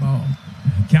have the ball.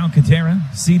 Calcaterra,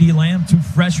 C.D. Lamb, 2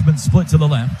 freshmen split to the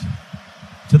left.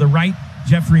 To the right,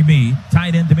 Jeffrey Meade.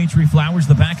 Tight end, Dimitri Flowers.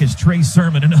 The back is Trey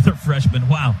Sermon, another freshman.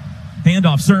 Wow.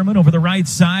 Handoff Sermon over the right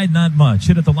side, not much.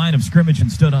 Hit at the line of scrimmage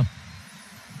and stood up.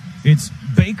 It's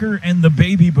Baker and the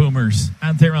baby boomers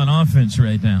out there on offense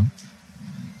right now.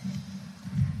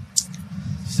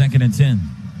 2nd and 10.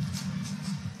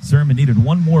 Sermon needed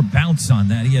one more bounce on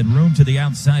that. He had room to the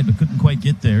outside, but couldn't quite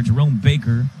get there. Jerome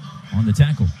Baker on the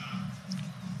tackle.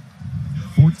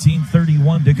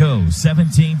 14:31 to go.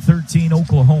 17-13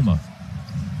 Oklahoma.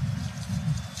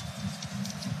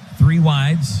 3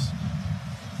 wides.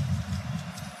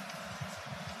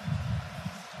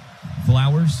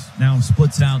 Flowers now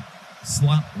splits out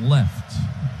slot left.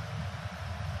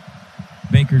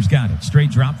 Baker's got it.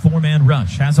 Straight drop, 4-man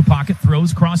rush. Has a pocket,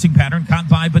 throws, crossing pattern, caught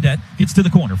by Badette. Gets to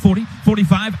the corner. 40,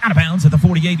 45, out of bounds at the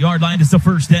 48-yard line. It's the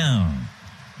first down.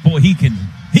 Boy, he can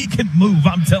move,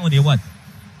 I'm telling you what.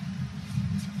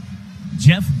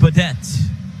 Jeff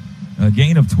Badette, a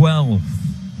gain of 12.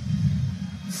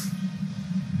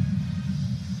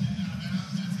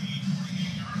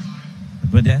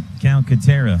 Badette,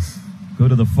 Calcaterra go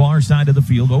to the far side of the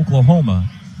field.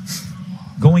 Oklahoma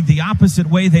going the opposite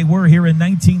way they were here in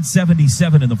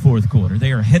 1977 in the fourth quarter.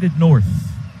 They are headed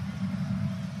north.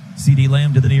 C.D.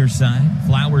 Lamb to the near side.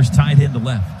 Flowers tied in to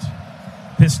left.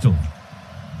 Pistol.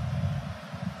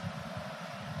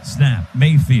 Snap.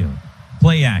 Mayfield.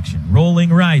 Play action.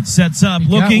 Rolling right. Sets up.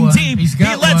 Looking deep.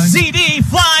 He lets C.D.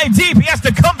 fly deep. He has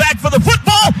to come back for the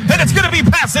football, and it's going to be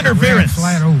pass interference.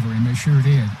 Flat over him. They sure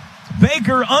did.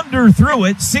 Baker underthrew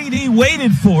it. C.D.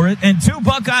 waited for it, and 2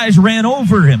 Buckeyes ran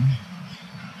over him.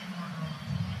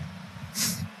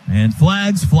 And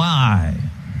flags fly.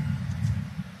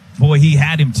 Boy, he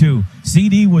had him too.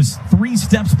 C.D. was 3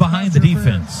 steps behind the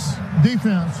defense.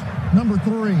 Defense, number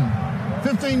 3.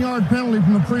 15-yard penalty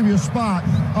from the previous spot.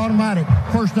 Automatic.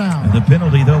 First down. And the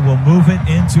penalty, though, will move it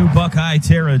into Buckeye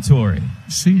territory.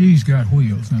 C.D.'s got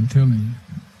wheels, I'm telling you.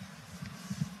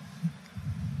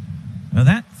 Now,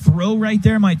 that throw right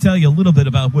there might tell you a little bit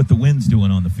about what the wind's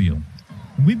doing on the field.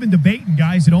 We've been debating,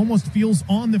 guys. It almost feels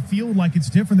on the field like it's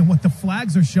different than what the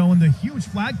flags are showing. The huge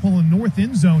flagpole in north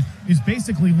end zone is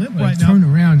basically limp right now. Turn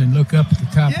around and look up at the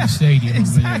top of the stadium.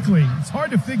 Exactly. It's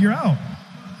hard to figure out.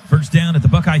 First down at the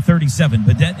Buckeye 37.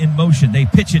 Badette in motion. They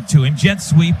pitch it to him. Jet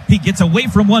sweep. He gets away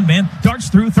from one man. Darts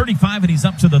through 35, and he's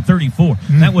up to the 34.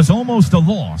 That was almost a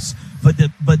loss. But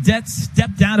Badette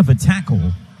stepped out of a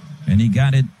tackle, and he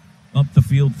got it up the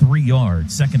field 3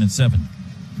 yards. 2nd and 7.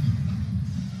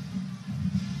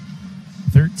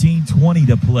 13:20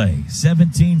 to play.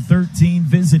 17-13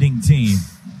 visiting team.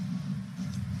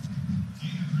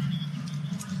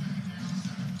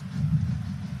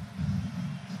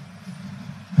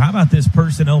 How about this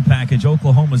personnel package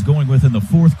Oklahoma's going with in the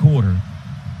fourth quarter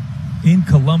in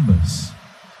Columbus?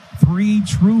 3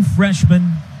 true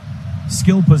freshman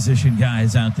skill position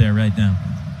guys out there right now.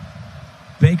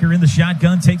 Baker in the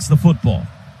shotgun, takes the football.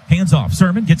 Hands off.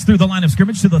 Sermon gets through the line of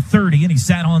scrimmage to the 30, and he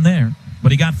sat on there.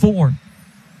 But he got 4.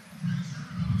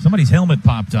 Somebody's helmet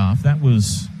popped off. That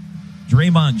was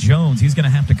Draymond Jones. He's going to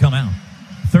have to come out.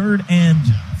 3rd and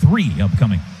 3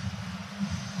 upcoming.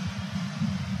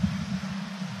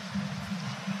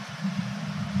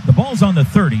 The ball's on the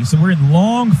 30, so we're in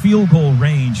long field goal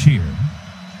range here.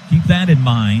 Keep that in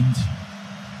mind.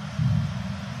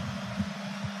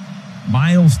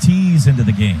 Miles Tees into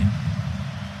the game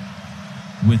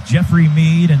with Jeffrey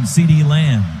Mead and C.D.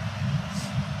 Lamb.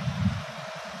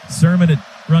 Sermon at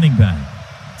running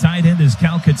back. Tight end is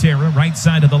Calcaterra, right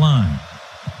side of the line.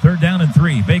 3rd down and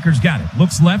 3. Baker's got it.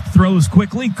 Looks left, throws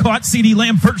quickly, caught C.D.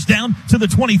 Lamb first down to the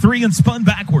 23 and spun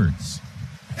backwards.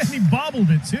 And he bobbled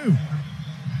it, too.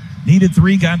 Needed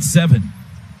 3, got 7.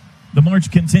 The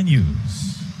march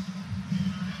continues.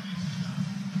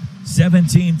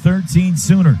 17-13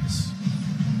 Sooners.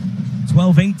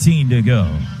 12-18 to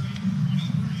go.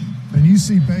 And you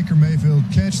see Baker Mayfield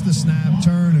catch the snap,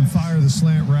 turn, and fire the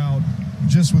slant route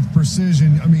just with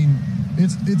precision. I mean,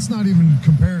 it's not even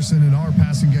comparison in our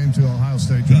passing game to Ohio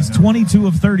State. He's 22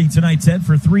 of 30 tonight, Ted,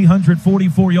 for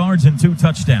 344 yards and 2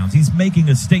 touchdowns. He's making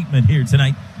a statement here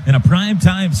tonight in a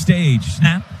primetime stage.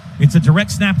 Snap. It's a direct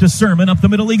snap to Sermon. Up the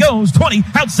middle he goes. 20,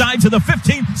 outside to the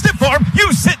 15. Stiff arm.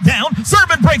 You sit down.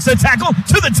 Sermon breaks a tackle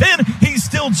to the 10. He's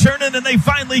still churning, and they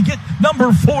finally get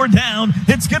number 4 down.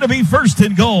 It's going to be 1st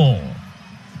and goal.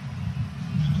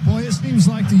 Boy, it seems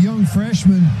like the young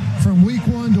freshman from week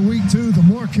 1 to week 2, the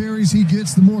more carries he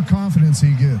gets, the more confidence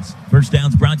he gets. First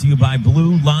down's brought to you by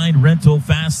Blue Line Rental.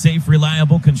 Fast, safe,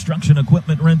 reliable construction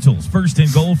equipment rentals. 1st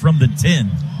and goal from the 10.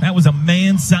 That was a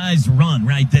man-sized run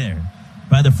right there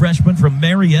by the freshman from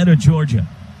Marietta, Georgia.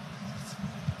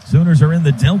 Sooners are in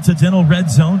the Delta Dental red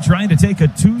zone, trying to take a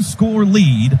 2-score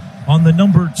lead on the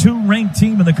number 2 ranked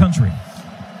team in the country.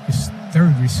 His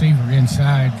 3rd receiver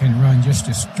inside can run just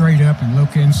as straight up and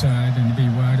look inside and be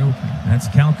wide open. That's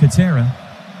Calcaterra.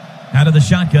 Out of the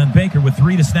shotgun, Baker with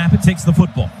 3 to snap it, takes the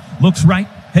football. Looks right,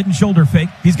 head and shoulder fake.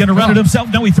 He's going to run it himself.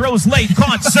 No, he throws late.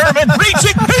 Caught. Sermon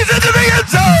reaching. He's into the end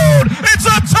zone. It's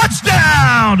a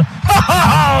touchdown.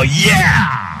 Oh,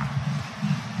 yeah.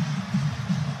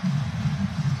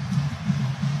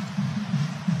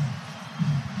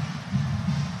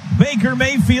 Baker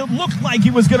Mayfield looked like he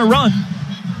was going to run.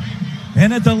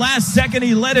 And at the last second,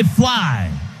 he let it fly.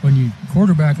 When your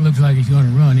quarterback looks like he's going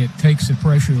to run, it takes the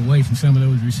pressure away from some of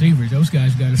those receivers. Those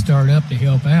guys got to start up to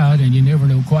help out, and you never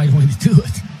know quite when to do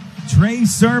it. Trey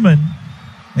Sermon,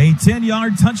 a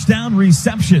 10-yard touchdown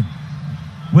reception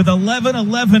with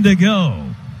 11:11 to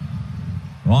go.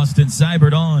 Austin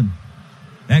Seibert on.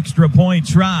 Extra point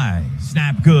try.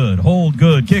 Snap good. Hold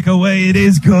good. Kick away. It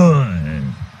is good.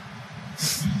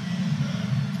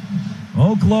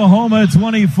 Oklahoma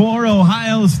 24,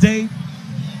 Ohio State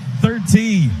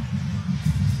 13.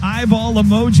 Eyeball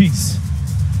emojis.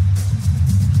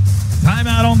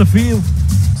 Timeout on the field.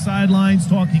 Sidelines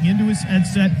talking into his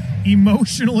headset.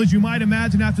 Emotional, as you might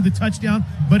imagine, after the touchdown,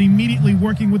 but immediately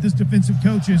working with his defensive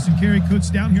coaches and Kerry Coates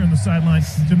down here on the sideline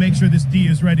to make sure this D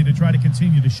is ready to try to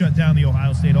continue to shut down the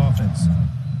Ohio State offense.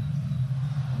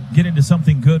 Get into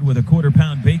something good with a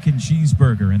quarter-pound bacon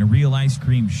cheeseburger and a real ice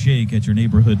cream shake at your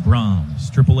neighborhood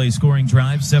Brahms. AAA scoring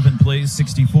drive, 7 plays,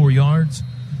 64 yards,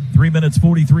 3 minutes,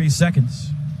 43 seconds.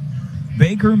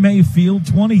 Baker Mayfield,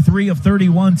 23 of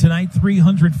 31 tonight,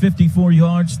 354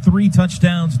 yards, 3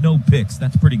 touchdowns, no picks.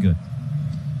 That's pretty good.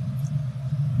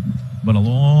 But a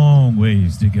long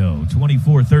ways to go.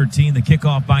 24-13, the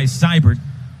kickoff by Seibert.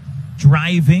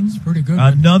 Driving. Pretty good.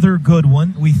 Another good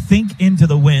one. We think into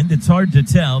the wind. It's hard to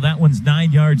tell. That one's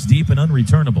 9 yards deep and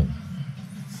unreturnable.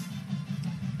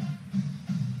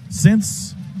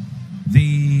 Since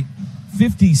the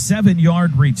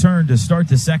 57-yard return to start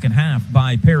the second half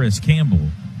by Paris Campbell,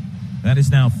 that is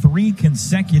now 3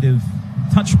 consecutive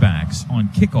touchbacks on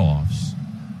kickoffs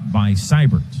by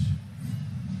Seibert.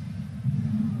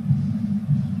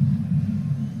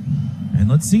 And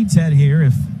let's see, Ted, here,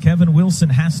 if Kevin Wilson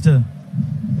has to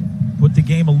put the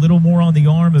game a little more on the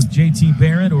arm of J.T.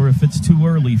 Barrett or if it's too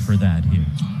early for that here.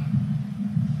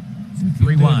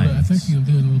 3 wides. I think he'll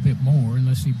do a little bit more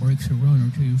unless he breaks a run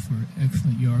or two for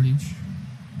excellent yardage.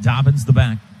 Dobbins the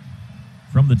back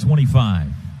from the 25.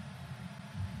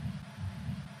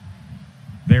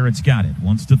 Barrett's got it.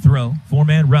 Wants to throw.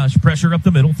 4-man rush. Pressure up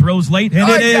the middle. Throws late. And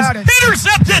it is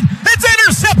intercepted. It's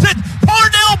intercepted.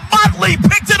 Parnell Motley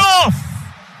picked it off.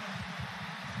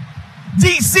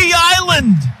 DC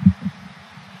Island.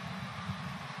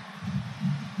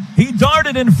 He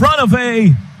darted in front of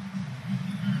a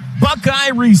Buckeye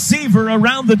receiver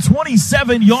around the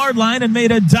 27-yard line and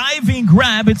made a diving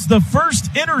grab. It's the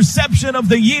first interception of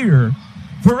the year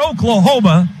for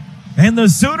Oklahoma. And the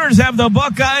Sooners have the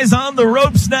Buckeyes on the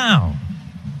ropes now.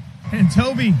 And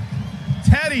Toby,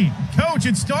 Teddy, coach,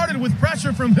 it started with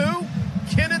pressure from who?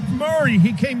 Kenneth Murray.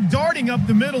 He came darting up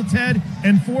the middle, Ted,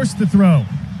 and forced the throw.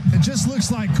 It just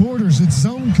looks like quarters. It's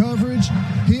zone coverage.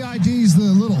 He IDs the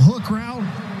little hook route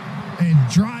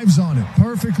and drives on it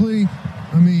perfectly.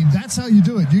 I mean, that's how you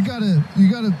do it. You gotta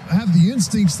have the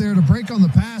instincts there to break on the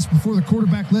pass before the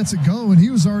quarterback lets it go, and he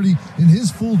was already in his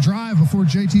full drive before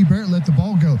JT Barrett let the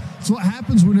ball go. So what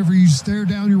happens whenever you stare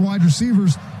down your wide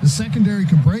receivers, the secondary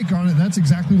can break on it, and that's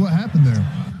exactly what happened there.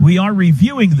 We are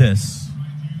reviewing this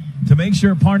to make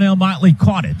sure Parnell Motley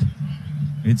caught it.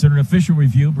 It's an official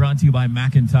review brought to you by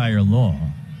McIntyre Law.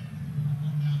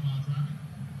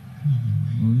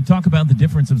 We talk about the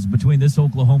differences between this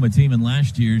Oklahoma team and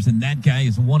last year's, and that guy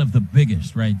is one of the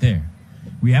biggest right there.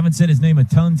 We haven't said his name a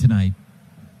ton tonight,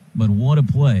 but what a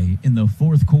play in the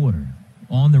fourth quarter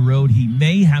on the road he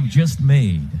may have just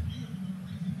made.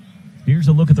 Here's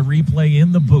a look at the replay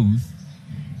in the booth.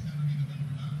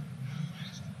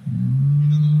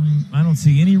 I don't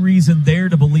see any reason there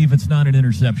to believe it's not an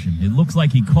interception. It looks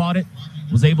like he caught it,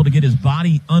 was able to get his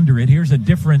body under it. Here's a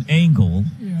different angle.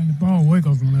 Yeah, and the ball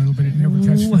wiggles a little bit. It never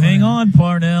touched the hang line. on,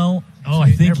 Parnell. Oh,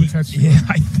 I think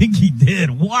he did.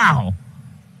 Wow.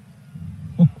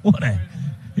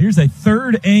 Here's a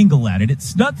third angle at it. It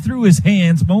snuck through his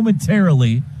hands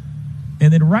momentarily,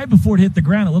 and then right before it hit the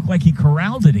ground, it looked like he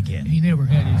corralled it again. He never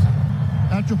had his.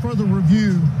 After further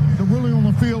review, the ruling on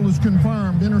the field is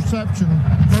confirmed. Interception,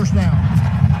 first down.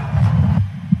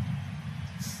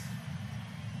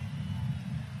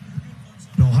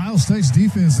 Ohio State's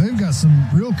defense, they've got some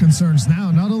real concerns now.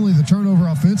 Not only the turnover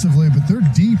offensively, but they're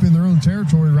deep in their own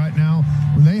territory right now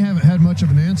when they haven't had much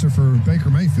of an answer for Baker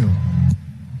Mayfield.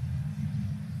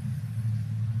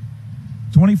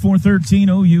 24-13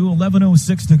 OU,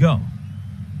 11:06 to go.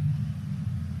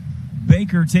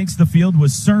 Baker takes the field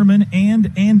with Sermon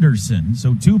and Anderson,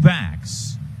 so two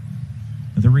backs.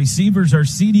 The receivers are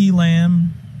C.D.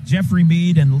 Lamb, Jeffrey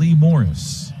Mead, and Lee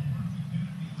Morris.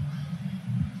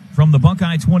 From the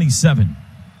Buckeye 27.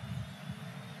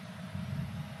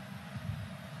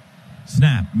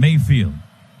 Snap, Mayfield.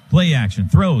 Play action,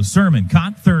 throws, Sermon,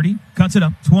 caught 30, cuts it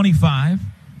up, 25,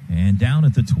 and down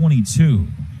at the 22.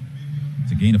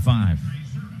 It's a gain of 5.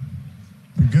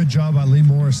 Good job by Lee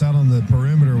Morris out on the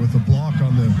perimeter with the block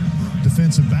on the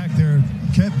defensive back there.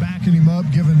 Kept backing him up,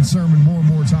 giving Sermon more and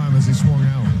more time as he swung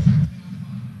out.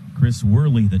 Chris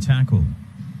Worley, the tackle.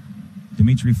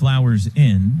 Dimitri Flowers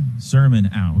in. Sermon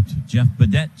out. Jeff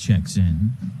Badette checks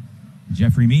in.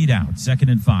 Jeffrey Mead out. 2nd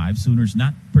and 5. Sooners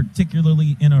not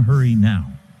particularly in a hurry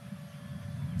now.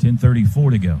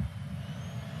 10:34 to go.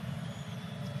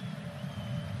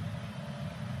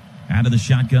 Out of the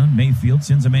shotgun, Mayfield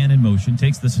sends a man in motion,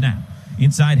 takes the snap.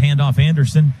 Inside handoff,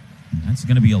 Anderson. That's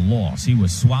going to be a loss. He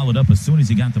was swallowed up as soon as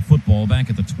he got the football back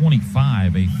at the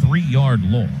 25, a 3-yard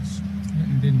loss.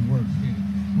 That didn't work, did it?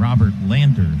 Robert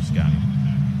Landers got him.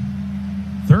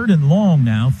 3rd and long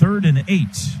now, 3rd and 8.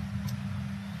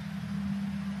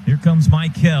 Here comes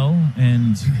Michael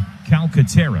and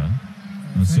Calcaterra.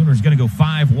 The Sooners going to go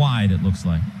 5 wide, it looks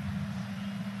like.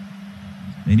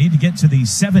 They need to get to the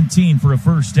 17 for a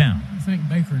first down. I think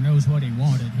Baker knows what he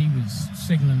wanted. He was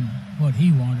signaling what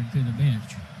he wanted to the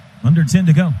bench. Under 10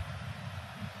 to go.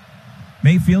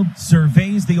 Mayfield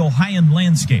surveys the Ohioan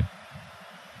landscape.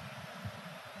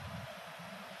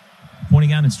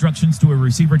 Pointing out instructions to a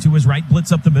receiver to his right.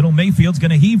 Blitz up the middle. Mayfield's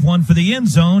going to heave one for the end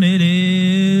zone. It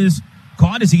is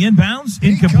caught. Is he inbounds?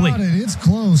 Incomplete. He caught it. It's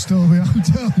close, Toby. I'm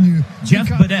telling you. Jeff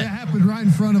Badette. It happened right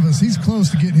in front of us. He's close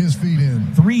to getting his feet in.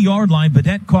 3-yard line.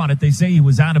 Badette caught it. They say he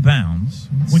was out of bounds.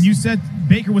 When you said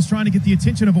Baker was trying to get the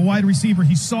attention of a wide receiver,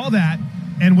 he saw that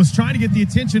and was trying to get the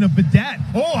attention of Badette.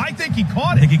 Oh, I think he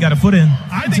caught it. I think he got a foot in.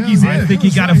 I think he's in. I think he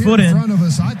got a foot in. In front of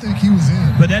us. I think he was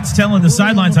in. Badette's telling the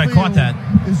sidelines, I caught that.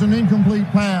 Is an incomplete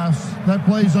pass. That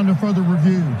plays under further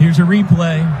review. Here's a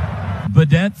replay.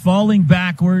 Badette falling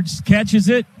backwards, catches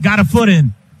it, got a foot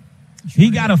in.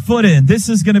 He got a foot in. This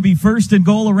is going to be 1st and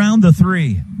goal around the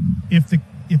 3.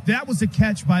 If that was a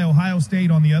catch by Ohio State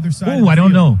on the other side of the I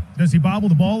field, don't know. Does he bobble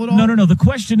the ball at all? No. The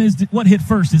question is, what hit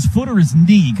first, his foot or his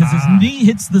knee? Because his knee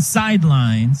hits the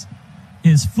sidelines.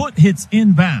 His foot hits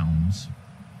inbounds.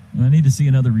 I need to see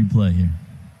another replay here.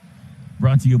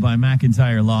 Brought to you by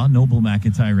McIntyre Law, Noble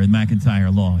McIntyre and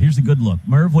McIntyre Law. Here's a good look.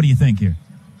 Merv, what do you think here?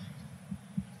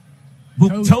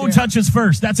 Toe touches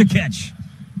first. That's a catch.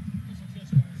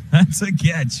 That's a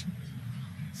catch.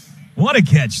 What a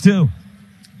catch, too.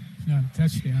 It's not a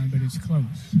touchdown, but it's close.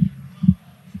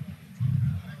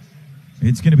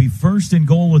 It's going to be 1st and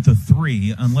goal with the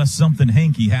 3 unless something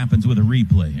hanky happens with a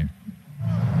replay here.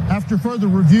 After further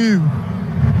review,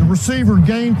 the receiver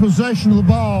gained possession of the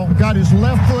ball, got his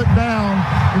left foot down.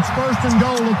 It's 1st and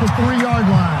goal at the 3-yard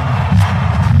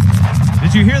line.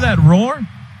 Did you hear that roar?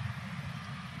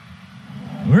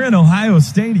 We're in Ohio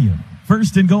Stadium.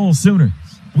 1st and goal, Sooners.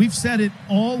 We've said it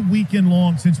all weekend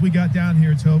long since we got down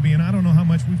here, Toby, and I don't know how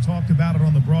much we've talked about it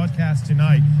on the broadcast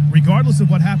tonight. Regardless of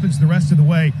what happens the rest of the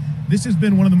way, this has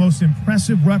been one of the most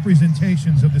impressive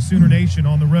representations of the Sooner Nation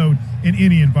on the road in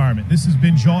any environment. This has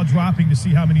been jaw-dropping to see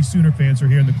how many Sooner fans are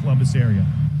here in the Columbus area.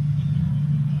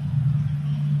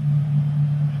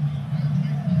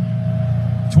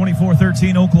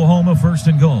 (24-13) Oklahoma, first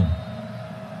and goal.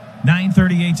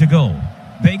 9:38 to go.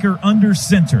 Baker under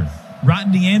center.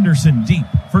 Rodney Anderson deep.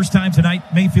 First time tonight,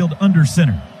 Mayfield under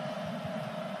center.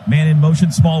 Man in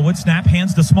motion, Smallwood. Snap,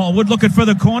 hands to Smallwood, looking for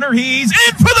the corner. He's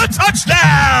in for the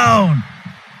touchdown!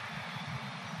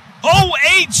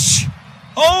 O-H!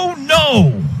 Oh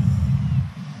no!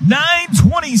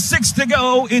 9:26 to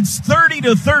go. It's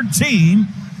 30-13.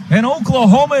 And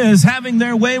Oklahoma is having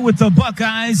their way with the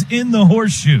Buckeyes in the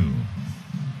horseshoe.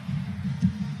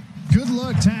 Good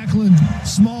luck tackling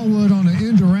Smallwood on an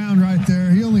end around right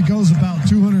there. He only goes about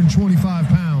 225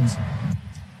 pounds.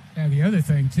 Yeah, the other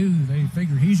thing, too, they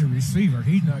figure he's a receiver.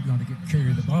 He's not going to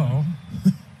carry the ball.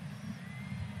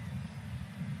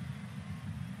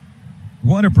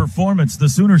 What a performance. The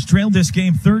Sooners trailed this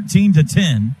game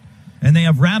 13-10, and they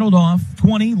have rattled off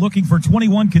 20, looking for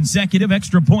 21 consecutive.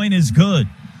 Extra point is good.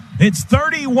 It's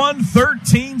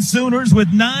 31-13 Sooners with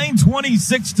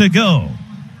 9:26 to go.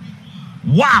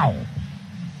 Wow.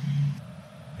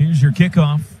 Here's your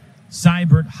kickoff.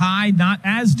 Seibert high, not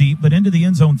as deep, but into the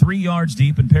end zone 3 yards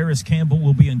deep, and Paris Campbell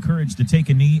will be encouraged to take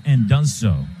a knee and does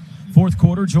so. Fourth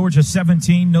quarter, Georgia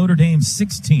 17, Notre Dame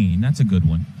 16. That's a good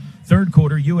one. Third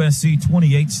quarter, USC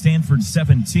 28, Stanford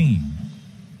 17.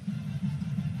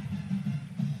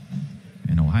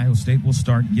 And Ohio State will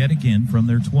start yet again from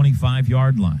their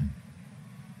 25-yard line.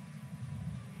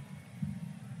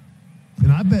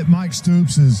 And I bet Mike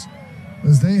Stoops as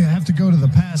they have to go to the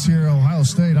pass here at Ohio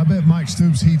State, I bet Mike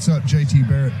Stoops heats up JT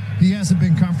Barrett. He hasn't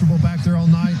been comfortable back there all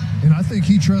night, and I think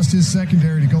he trusts his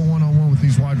secondary to go one-on-one with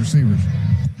these wide receivers.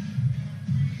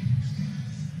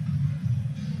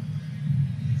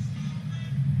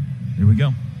 Here we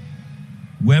go.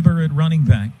 Weber at running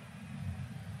back.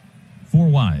 4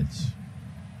 wides.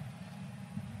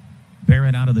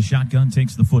 Barrett out of the shotgun,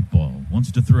 takes the football.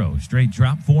 Wants to throw. Straight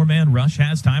drop, 4-man rush.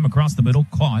 Has time across the middle.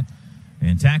 Caught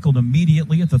and tackled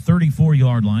immediately at the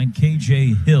 34-yard line.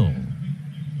 K.J. Hill.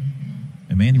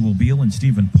 Emmanuel Beal and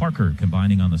Stephen Parker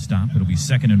combining on the stop. It'll be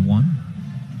 2nd and 1.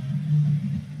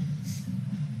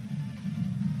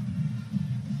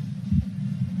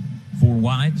 Four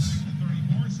wides.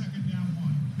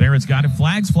 Barrett's got it.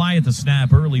 Flags fly at the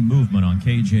snap. Early movement on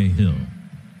K.J. Hill.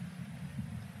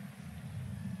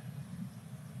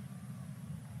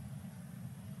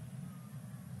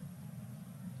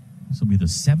 This will be the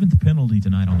 7th penalty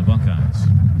tonight on the Buckeyes.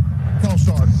 Call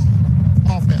start.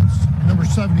 Offense, number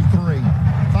 73.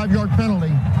 5-yard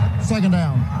penalty, 2nd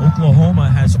down.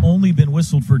 Oklahoma has only been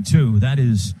whistled for 2. That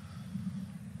is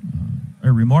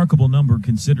a remarkable number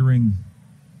considering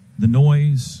the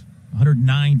noise.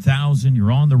 109,000.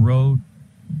 You're on the road.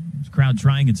 This crowd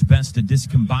trying its best to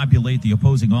discombobulate the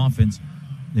opposing offense.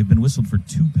 They've been whistled for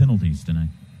 2 penalties tonight.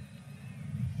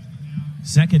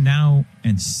 2nd down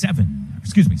and 6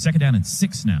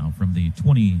 now from the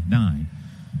 29.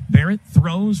 Barrett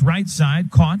throws right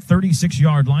side, caught,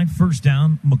 36-yard line, 1st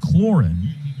down, McLaurin,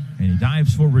 and he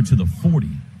dives forward to the 40.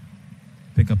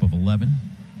 Pickup of 11.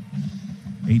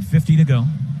 8:50 to go.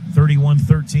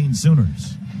 31-13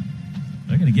 Sooners.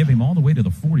 They're going to give him all the way to the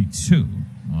 42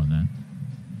 on that.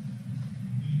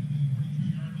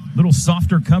 Little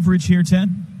softer coverage here, Ted.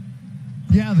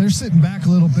 Yeah, they're sitting back a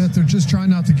little bit. They're just trying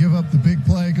not to give up the big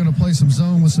play. Going to play some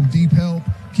zone with some deep help.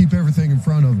 Keep everything in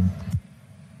front of them.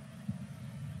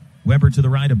 Weber to the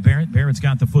right of Barrett. Barrett's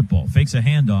got the football. Fakes a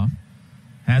handoff.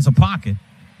 Has a pocket.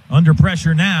 Under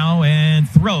pressure now and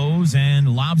throws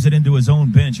and lobs it into his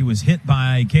own bench. He was hit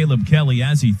by Caleb Kelly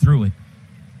as he threw it.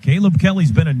 Caleb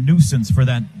Kelly's been a nuisance for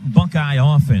that Buckeye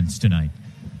offense tonight.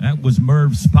 That was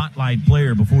Merv's spotlight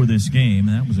player before this game,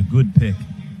 and that was a good pick.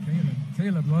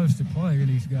 Caleb loves to play, and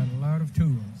he's got a lot of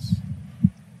tools.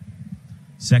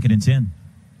 2nd and 10.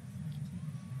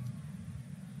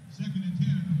 2nd and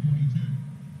 10 from 42.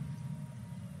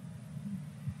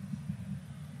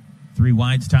 3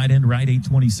 wides, tight end right,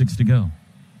 8:26 to go.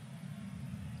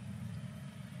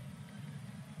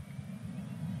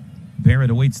 Barrett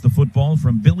awaits the football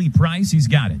from Billy Price. He's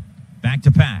got it. Back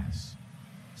to pass.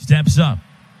 Steps up.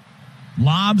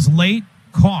 Lobs late.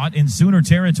 Caught in Sooner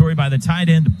territory by the tight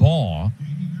end Ball.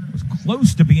 Was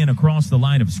close to being across the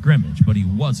line of scrimmage, but he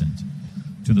wasn't.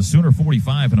 To the Sooner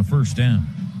 45 and a 1st down.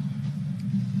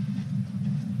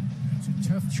 It's a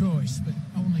tough choice, but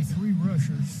only 3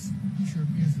 rushers sure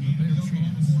gives them a better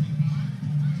chance.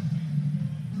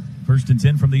 First and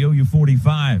 10 from the OU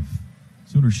 45.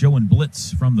 Sooners showing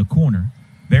blitz from the corner.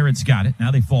 Barrett's got it.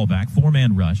 Now they fall back.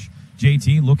 4-man rush.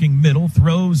 JT looking middle,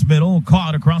 throws middle,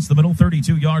 caught across the middle,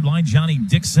 32-yard line. Johnny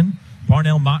Dixon,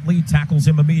 Parnell Motley tackles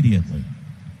him immediately.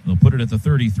 They'll put it at the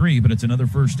 33, but it's another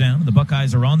first down. The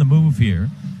Buckeyes are on the move here.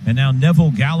 And now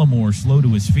Neville Gallimore slow to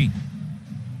his feet.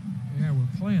 Yeah,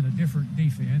 we're playing a different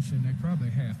defense, and they probably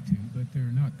have to, but they're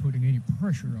not putting any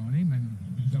pressure on him, and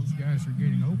those guys are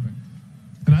getting open.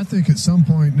 And I think at some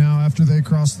point now, after they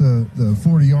cross the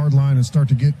 40-yard line and start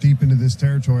to get deep into this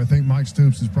territory, I think Mike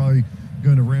Stoops is probably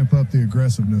going to ramp up the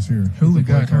aggressiveness here. Who we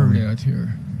got hurt out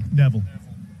here? Neville.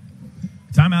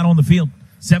 Timeout on the field.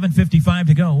 7:55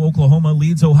 to go. Oklahoma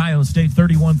leads Ohio State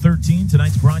 31-13.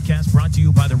 Tonight's broadcast brought to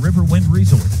you by the Riverwind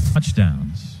Resort.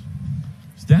 Touchdowns.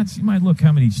 Stats, you might look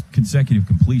how many consecutive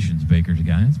completions Baker's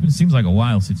got. It seems like a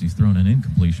while since he's thrown an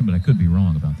incompletion, but I could be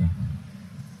wrong about that.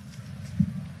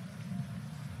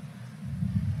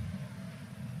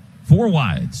 Four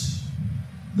wides.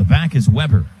 The back is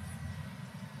Weber.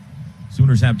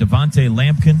 Sooners have Devontae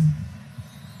Lampkin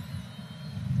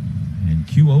and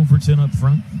Q Overton up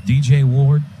front. DJ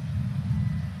Ward.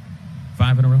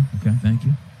 5 in a row. Okay, thank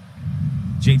you.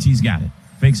 JT's got it.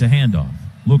 Fakes a handoff.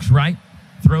 Looks right.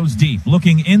 Throws deep.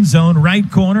 Looking end zone. Right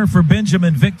corner for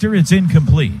Benjamin Victor. It's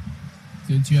incomplete.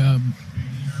 Good job.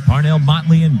 Parnell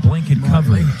Motley in blanket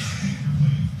coverage.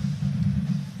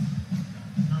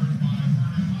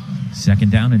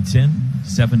 Second down and 10.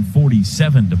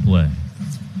 7:47 to play.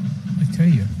 I tell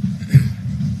you,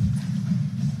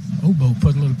 Obo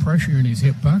put a little pressure in his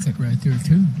hip pocket right there,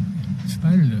 too, in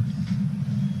spite of the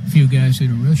few guys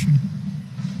that are rushing.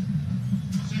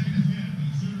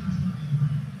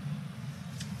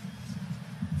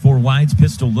 Four wides,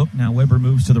 pistol look. Now Weber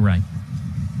moves to the right.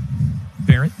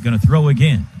 Barrett going to throw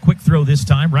again. Quick throw this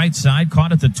time. Right side,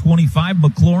 caught at the 25.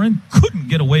 McLaurin couldn't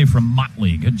get away from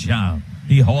Motley. Good job.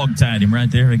 He hog-tied him right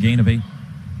there, a gain of 8.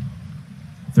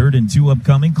 3rd and 2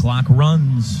 upcoming. Clock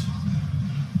runs.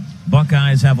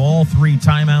 Buckeyes have all 3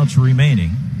 timeouts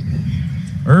remaining.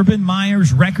 Urban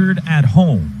Meyer's record at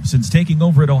home since taking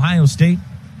over at Ohio State,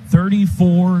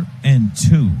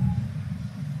 34-2.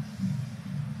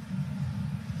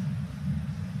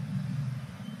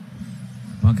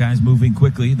 Buckeyes moving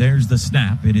quickly. There's the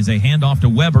snap. It is a handoff to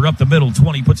Weber up the middle.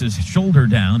 20 puts his shoulder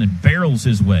down and barrels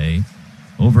his way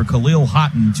over Khalil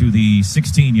Houghton to the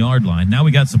 16-yard line. Now we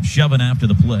got some shoving after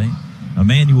the play.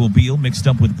 Emmanuel Beal mixed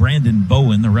up with Brandon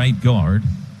Bowen, the right guard.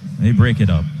 They break it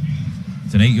up.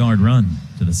 It's an 8-yard run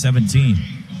to the 17.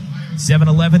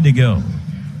 7:11 to go.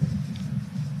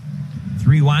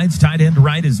 3 wides, tight end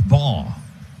right is Ball.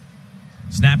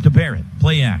 Snap to Barrett.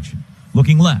 Play action.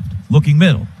 Looking left. Looking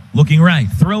middle. Looking right.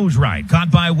 Throws right.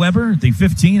 Caught by Weber at the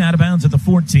 15. Out of bounds at the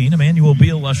 14. Emmanuel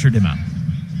Beal ushered him out.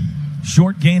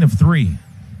 Short gain of 3.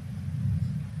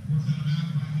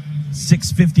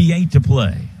 6:58 to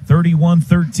play.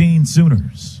 31-13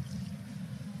 Sooners.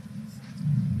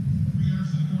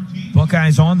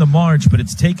 Buckeyes on the march, but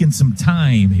it's taken some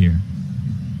time here.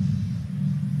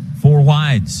 4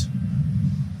 wides.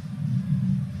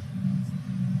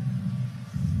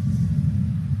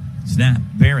 Snap.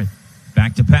 Barrett.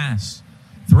 Back to pass.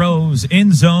 Throws.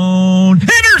 End zone.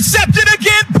 Intercepted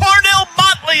again. Parnell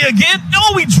Motley again.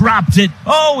 Oh, he dropped it.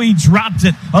 Oh, he dropped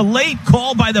it. A late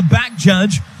call by the back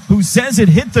judge who says it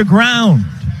hit the ground.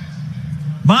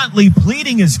 Motley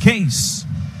pleading his case.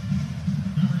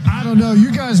 I don't know.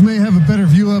 You guys may have a better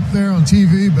view up there on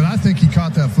TV, but I think he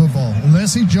caught that football.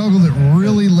 Unless he juggled it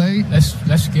really late.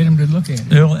 Let's get him to look at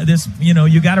it.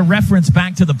 You got to reference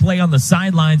back to the play on the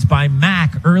sidelines by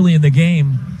Mack early in the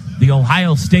game, the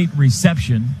Ohio State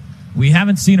reception. We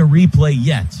haven't seen a replay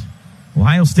yet.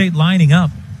 Ohio State lining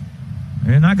up.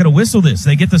 They're not going to whistle this.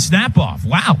 They get the snap off.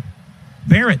 Wow.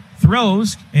 Barrett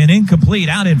throws and incomplete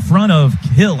out in front of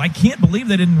Hill. I can't believe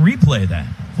they didn't replay that.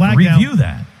 Flag Review down.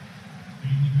 that.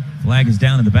 Flag is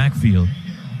down in the backfield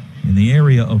in the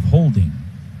area of holding.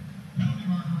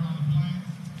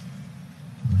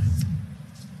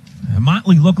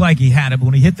 Motley looked like he had it, but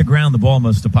when he hit the ground, the ball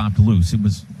must have popped loose.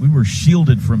 We were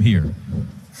shielded from here.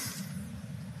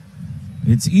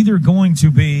 It's either going to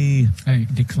be... They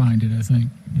declined it, I think.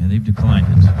 Yeah, they've declined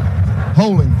it.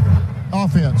 Holding.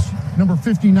 Offense. Number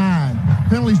 59.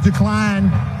 Penalties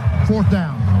decline. 4th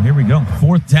down. Here we go.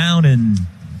 4th down and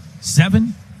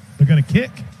 7. They're going to kick.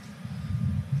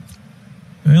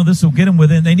 Well, this will get them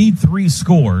within... They need 3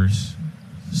 scores,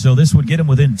 so this would get them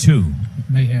within 2.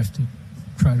 May have to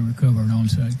try to recover an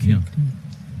onside kick. Yeah.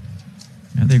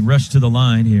 And they rush to the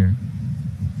line here.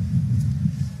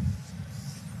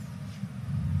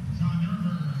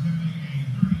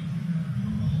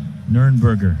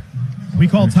 Nurnberger We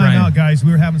called timeout, guys.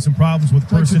 We were having some problems with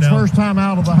personnel. First time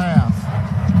out of the half.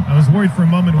 I was worried for a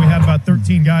moment. We had about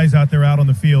 13 guys out there out on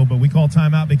the field, but we called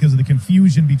timeout because of the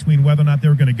confusion between whether or not they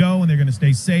were going to go and they're going to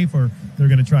stay safe or they're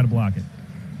going to try to block it.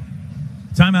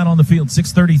 Timeout on the field,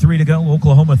 6:33 to go.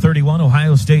 Oklahoma 31,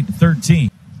 Ohio State 13.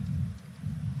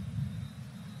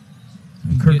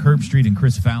 Kirk Herbstreit and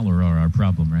Chris Fowler are our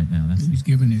problem right now. He's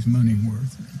giving his money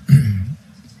worth.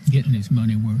 Getting his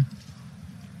money worth.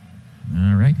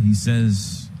 All right, he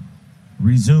says,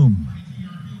 resume.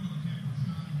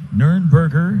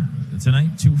 Nurnberger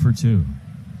tonight, 2 for 2.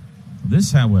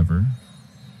 This, however,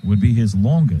 would be his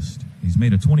longest. He's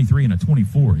made a 23 and a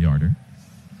 24-yarder.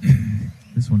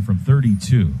 This one from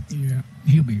 32. Yeah,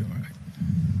 he'll be all right.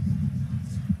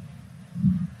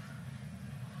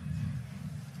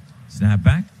 Snap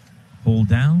back, hold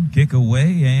down, kick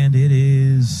away, and it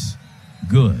is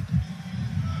good.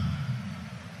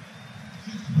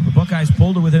 The Buckeyes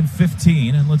pulled it within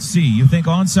 15, and let's see. You think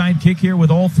onside kick here with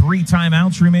all 3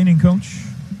 timeouts remaining, Coach?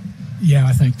 Yeah,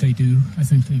 I think they do. I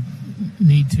think they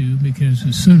need to because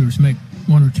the Sooners make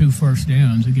 1 or 2 first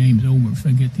downs. The game's over if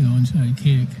they get the onside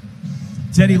kick.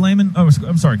 Teddy Lehman? Oh,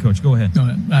 I'm sorry, Coach. Go ahead. No,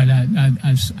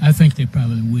 I think they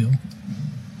probably will.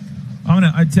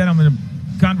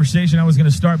 Conversation I was going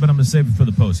to start, but I'm going to save it for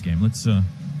the post game. Let's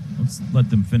let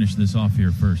them finish this off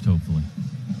here first, hopefully.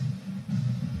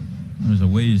 There's a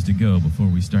ways to go before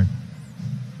we start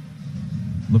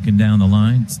looking down the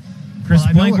line. Chris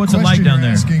Blank, what's it like down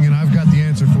there? Asking, and I've got the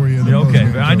answer for you. Okay,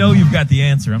 I know you've got the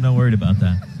answer. I'm not worried about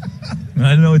that.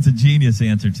 I know it's a genius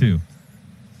answer, too.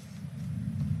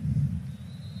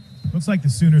 Looks like the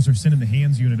Sooners are sending the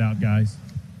hands unit out, guys.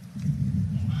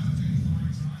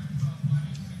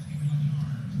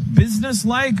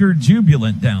 Business-like or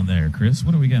jubilant down there, Chris?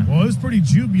 What do we got? Well, it was pretty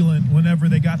jubilant whenever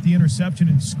they got the interception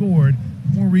and scored.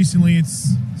 More recently,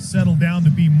 it's settled down to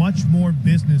be much more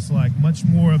business-like, much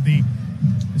more of the,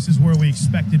 this is where we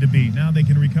expect it to be. Now they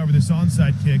can recover this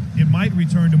onside kick. It might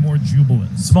return to more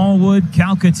jubilance. Smallwood,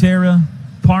 Calcaterra,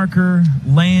 Parker,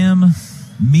 Lamb,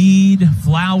 Meade,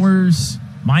 Flowers,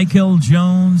 Michael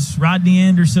Jones, Rodney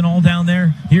Anderson, all down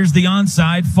there. Here's the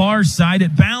onside, far side.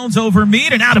 It bounds over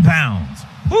Meade and out of bounds.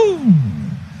 Woo!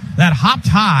 That hopped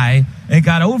high and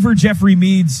got over Jeffrey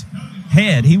Meade's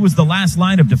head. He was the last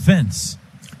line of defense,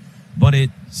 but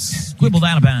it squibbled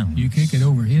out of bounds. You kick it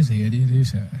over his head, it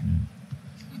is high.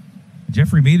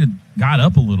 Jeffrey Meade had got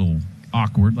up a little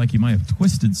awkward, like he might have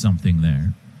twisted something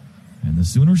there. And the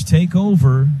Sooners take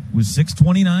over with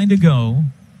 6:29 to go.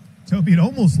 Toby, it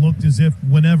almost looked as if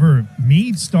whenever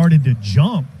Meade started to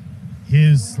jump,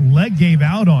 his leg gave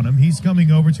out on him. He's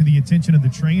coming over to the attention of the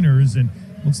trainers, and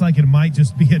looks like it might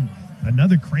just be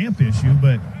another cramp issue.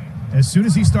 But as soon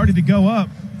as he started to go up,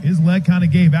 his leg kind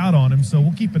of gave out on him. So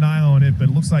we'll keep an eye on it, but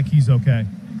it looks like he's okay.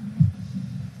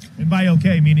 And by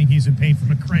okay, meaning he's in pain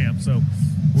from a cramp. So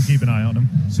we'll keep an eye on him.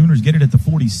 Sooners get it at the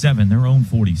 47, their own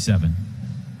 47.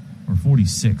 Or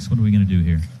 46. What are we going to do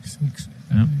here?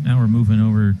 Now we're moving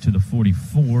over to the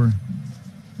 44.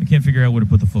 I can't figure out where to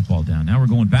put the football down. Now we're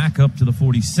going back up to the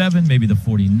 47, maybe the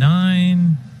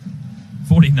 49.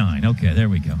 49. Okay, there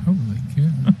we go. Holy cow.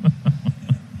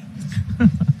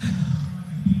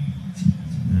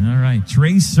 All right,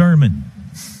 Trey Sermon.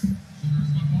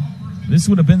 This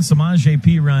would have been Samaje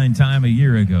Perine time a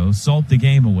year ago. Salt the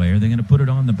game away. Are they going to put it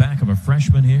on the back of a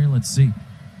freshman here? Let's see.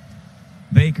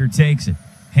 Baker takes it.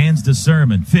 Hands to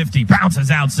Sermon. 50. Bounces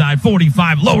outside.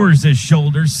 45. Lowers his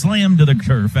shoulders. Slammed to the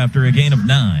turf after a gain of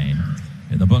 9.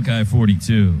 At the Buckeye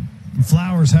 42.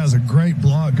 Flowers has a great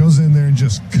block. Goes in there and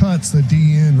just cuts the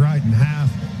D end right in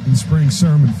half and springs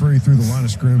Sermon free through the line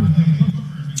of scrimmage.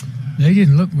 They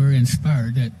didn't look very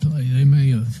inspired, that play. They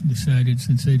may have decided,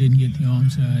 since they didn't get the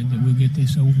onside, that we'll get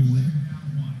this over with.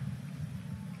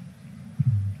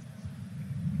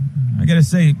 I got to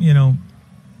say,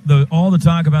 all the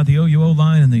talk about the OUO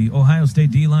line and the Ohio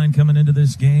State D line coming into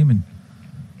this game, and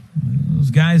those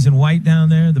guys in white down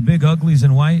there, the big uglies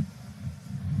in white,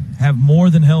 have more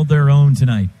than held their own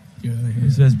tonight. Yeah,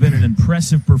 this has been an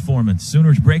impressive performance.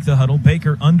 Sooners break the huddle.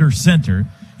 Baker under center.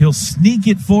 He'll sneak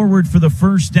it forward for the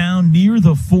first down near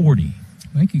the 40.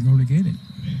 I think he's going to get it.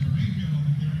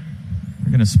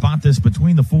 They're going to spot this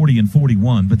between the 40 and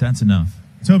 41, but that's enough.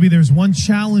 Toby, there's one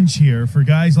challenge here for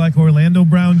guys like Orlando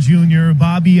Brown Jr.,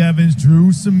 Bobby Evans, Drew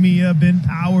Samia, Ben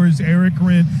Powers, Eric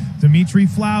Rent, Dimitri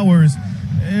Flowers.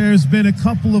 There's been a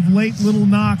couple of late little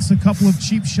knocks, a couple of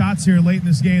cheap shots here late in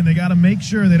this game. They got to make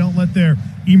sure they don't let their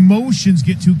emotions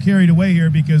get too carried away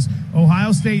here, because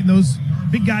Ohio State and those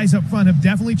big guys up front have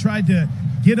definitely tried to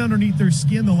get underneath their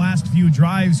skin the last few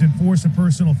drives and force a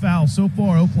personal foul. So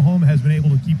far, Oklahoma has been able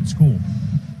to keep it cool.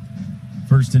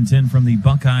 First and 10 from the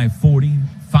Buckeye 40,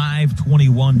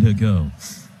 5:21 to go.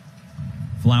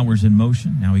 Flowers in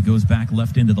motion. Now he goes back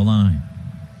left into the line.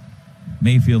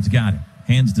 Mayfield's got it.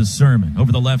 Hands to Sermon.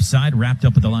 Over the left side, wrapped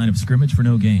up at the line of scrimmage for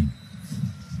no gain.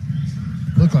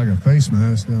 Look like a face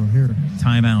mask down here.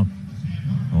 Timeout,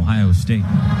 Ohio State.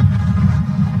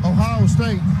 Ohio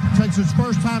State takes its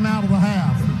first timeout of the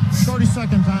half.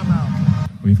 30-second timeout.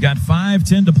 We've got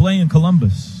 5:10 to play in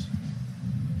Columbus.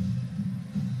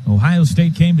 Ohio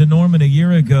State came to Norman a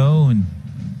year ago and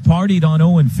partied on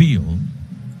Owen Field.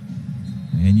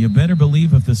 And you better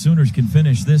believe if the Sooners can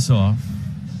finish this off,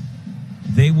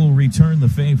 they will return the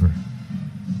favor.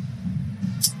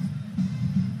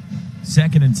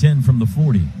 2nd and 10 from the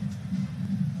 40.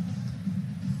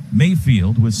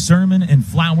 Mayfield with Sermon and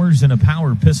Flowers in a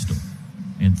power pistol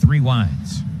and 3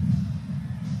 wides.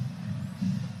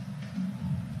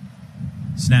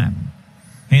 Snap.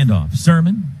 Handoff.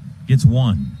 Sermon gets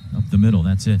 1 up the middle.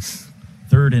 That's it.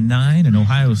 3rd and 9, and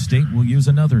Ohio State will use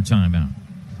another timeout.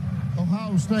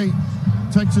 Ohio State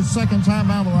takes its second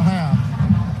timeout of the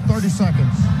half. 30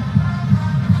 seconds.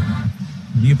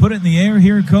 Do you put it in the air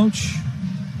here, Coach?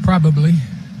 Probably.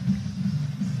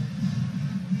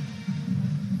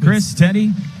 Chris,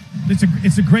 Teddy?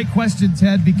 It's a great question,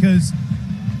 Ted, because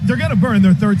they're going to burn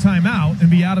their third timeout and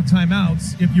be out of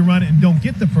timeouts if you run it and don't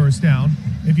get the first down.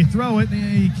 If you throw it,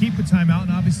 you keep a timeout,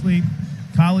 and obviously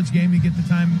college game, you get the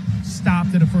time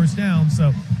stopped at a first down.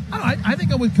 So I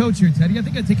think I'm with Coach here, Teddy. I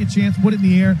think I'd take a chance, put it in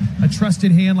the air, a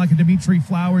trusted hand like a Dimitri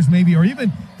Flowers maybe, or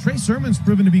even Trey Sermon's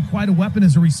proven to be quite a weapon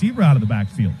as a receiver out of the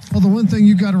backfield. Well, the one thing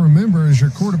you got to remember is your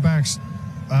quarterback's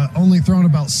only thrown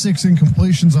about 6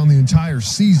 incompletions on the entire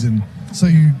season. So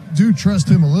you do trust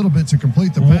him a little bit to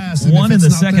complete the pass. One in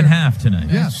the second half tonight.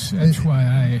 That's why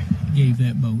I gave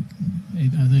that vote.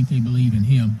 I think they believe in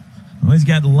him. Well, he's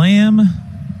got Lamb,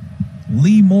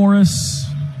 Lee Morris,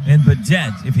 and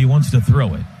Badette if he wants to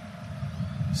throw it.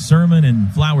 Sermon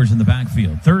and Flowers in the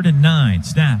backfield. 3rd and 9.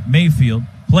 Snap. Mayfield.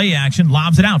 Play action.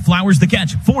 Lobs it out. Flowers the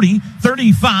catch. 40,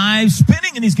 35.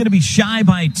 Spinning, and he's going to be shy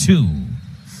by 2.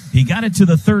 He got it to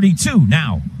the 32.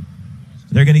 Now,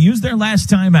 they're going to use their last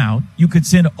timeout. You could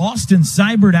send Austin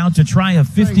Seibert out to try a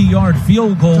 50-yard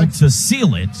field goal to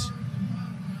seal it.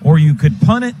 Or you could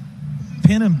punt it,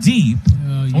 pin him deep.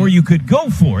 Or you could go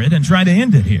for it and try to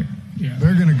end it here. Yeah.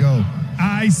 They're going to go.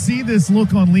 I see this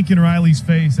look on Lincoln Riley's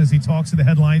face as he talks to the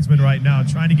head linesman right now,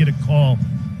 trying to get a call.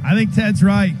 I think Ted's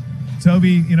right.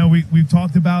 Toby, we've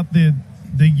talked about the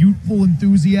youthful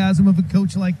enthusiasm of a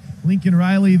coach like Lincoln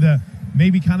Riley, the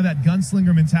maybe kind of that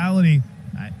gunslinger mentality.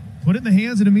 Put it in the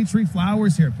hands of Dimitri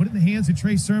Flowers here. Put it in the hands of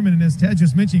Trey Sermon. And as Ted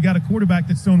just mentioned, you got a quarterback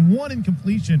that's thrown 1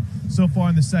 incompletion so far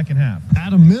in the second half.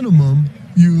 At a minimum,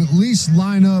 you at least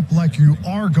line up like you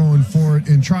are going for it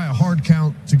and try a hard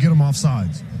count to get them off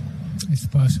sides. It's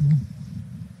possible.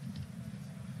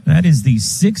 That is the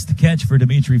 6th catch for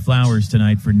Dimitri Flowers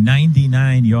tonight for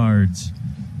 99 yards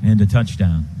and a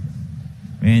touchdown.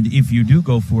 And if you do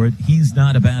go for it, he's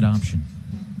not a bad option.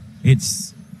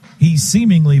 He's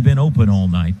seemingly been open all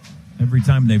night every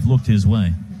time they've looked his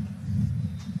way.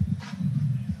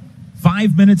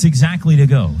 5 minutes exactly to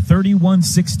go.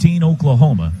 31-16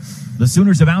 Oklahoma. The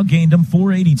Sooners have outgained them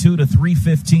 482 to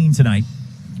 315 tonight.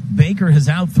 Baker has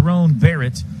outthrown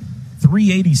Barrett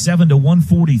 387 to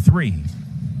 143.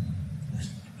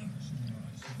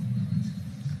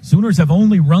 Sooners have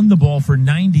only run the ball for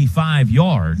 95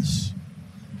 yards,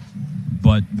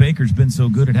 but Baker's been so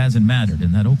good it hasn't mattered,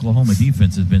 and that Oklahoma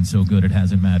defense has been so good it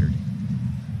hasn't mattered.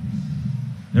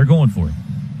 They're going for it.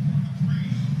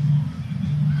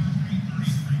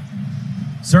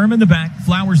 Sermon the back,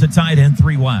 Flowers at tight end,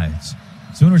 3 wides.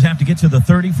 Sooners have to get to the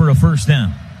 30 for a first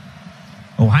down.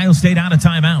 Ohio State out of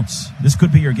timeouts. This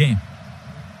could be your game.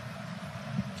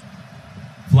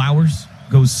 Flowers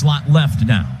goes slot left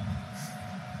now.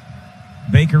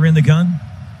 Baker in the gun.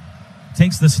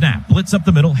 Takes the snap. Blitz up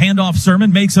the middle. Handoff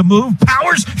Sermon. Makes a move.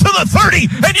 Powers to the 30.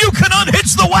 And you can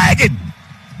unhitch the wagon.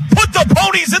 Put the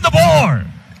ponies in the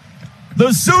barn.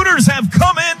 The Sooners have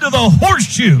come into the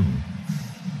horseshoe.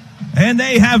 And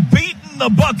they have beaten the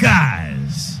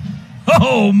Buckeyes.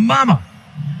 Oh, mama.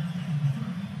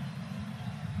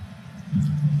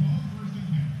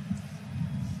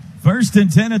 First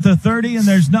and 10 at the 30, and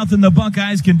there's nothing the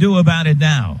Buckeyes can do about it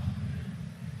now.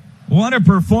 What a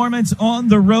performance on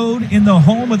the road in the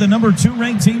home of the number 2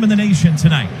 ranked team in the nation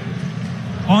tonight.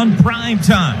 On prime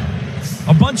time.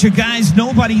 A bunch of guys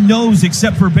nobody knows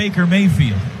except for Baker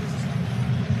Mayfield.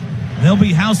 They'll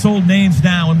be household names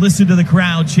now, and listen to the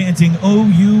crowd chanting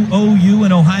OU, OU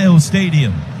in Ohio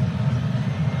Stadium.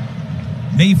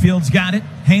 Mayfield's got it.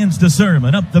 Hands to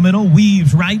Sermon, up the middle,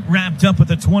 weaves right, wrapped up at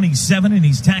the 27, and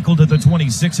he's tackled at the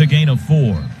 26, a gain of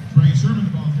 4.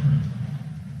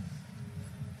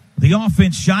 The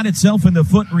offense shot itself in the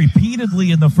foot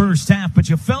repeatedly in the first half, but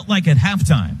you felt like at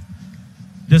halftime,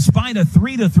 despite a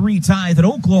 3-3 tie, that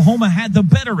Oklahoma had the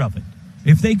better of it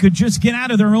if they could just get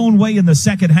out of their own way in the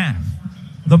second half.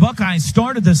 The Buckeyes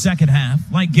started the second half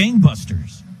like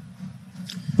gangbusters,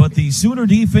 but the Sooner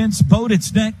defense bowed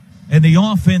its neck, and the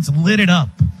offense lit it up.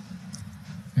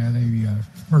 Yeah, the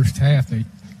first half they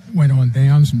went on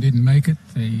downs and didn't make it.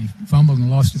 They fumbled and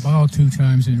lost the ball 2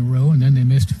 times in a row, and then they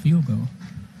missed a field goal.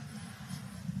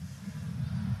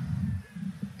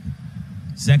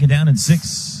 Second down and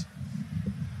 6.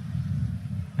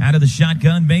 Out of the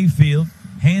shotgun, Mayfield.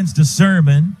 Hands to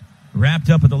Sermon. Wrapped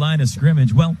up at the line of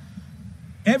scrimmage. Well,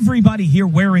 everybody here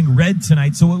wearing red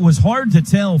tonight, so it was hard to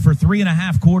tell for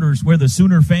 3.5 quarters where the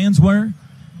Sooner fans were,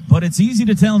 but it's easy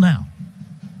to tell now.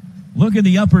 Look at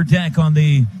the upper deck on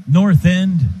the north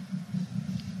end.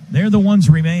 They're the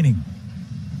ones remaining.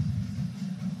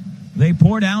 They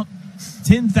poured out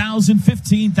 10,000,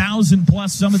 15,000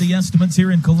 plus some of the estimates here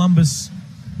in Columbus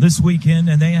this weekend,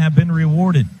 and they have been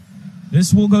rewarded.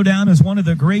 This will go down as one of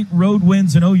the great road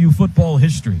wins in OU football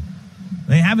history.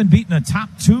 They haven't beaten a top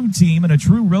 2 team in a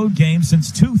true road game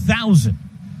since 2000.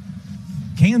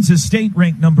 Kansas State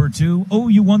ranked number 2.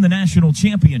 OU won the national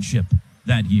championship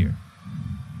that year.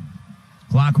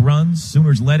 Clock runs.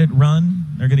 Sooners let it run.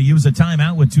 They're going to use a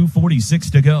timeout with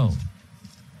 2:46 to go.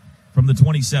 From the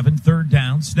 27, third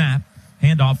down, snap,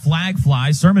 handoff, flag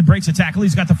flies. Sermon breaks a tackle.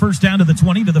 He's got the first down to the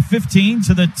 20, to the 15,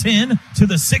 to the 10, to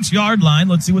the 6-yard line.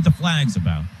 Let's see what the flag's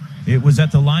about. It was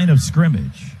at the line of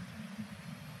scrimmage.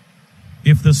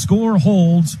 If the score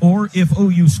holds, or if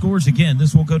OU scores again,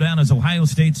 this will go down as Ohio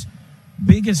State's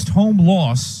biggest home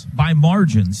loss by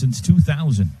margin since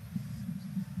 2000.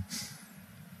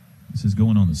 This is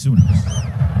going on the Sooners.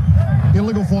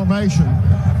 Illegal formation.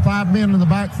 5 men in the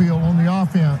backfield on the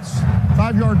offense.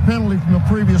 5-yard penalty from the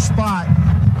previous spot.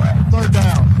 Third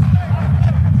down.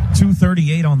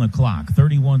 2:38 on the clock.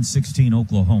 31-16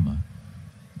 Oklahoma.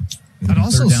 I'd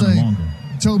also say,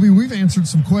 Toby, we've answered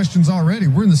some questions already.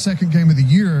 We're in the second game of the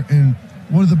year, and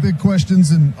one of the big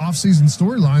questions in offseason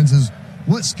storylines is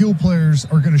what skill players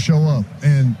are going to show up.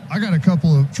 And I got a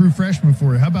couple of true freshmen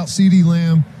for you. How about CeeDee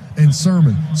Lamb and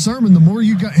Sermon? Sermon, the more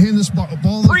you hand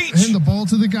the ball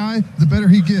to the guy, the better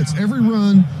he gets. Every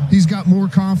run, he's got more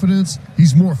confidence.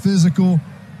 He's more physical.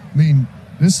 I mean,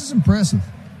 this is impressive.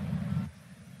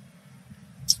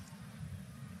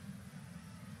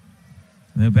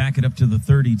 They'll back it up to the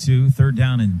 32, third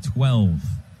down and 12.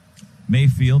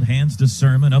 Mayfield hands to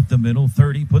Sermon up the middle,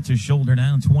 30, puts his shoulder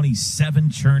down,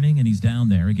 27 churning, and he's down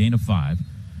there, a gain of 5.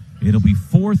 It'll be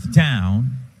fourth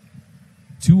down,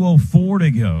 2:04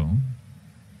 to go.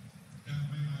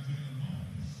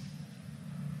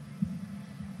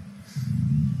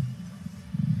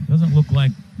 Doesn't look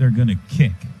like they're going to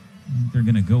kick. They're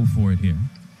going to go for it here.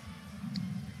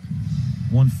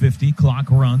 1:50,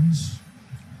 clock runs.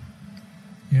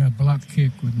 Yeah, a block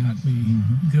kick would not be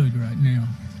good right now.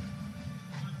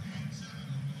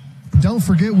 Don't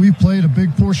forget, we played a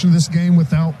big portion of this game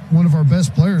without one of our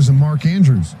best players in Mark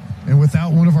Andrews, and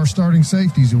without one of our starting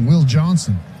safeties in Will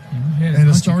Johnson, and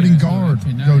a starting guard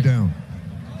go down.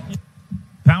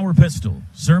 Power pistol,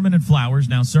 Sermon and Flowers.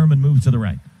 Now Sermon moves to the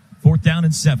right. Fourth down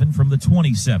and 7 from the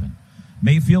 27.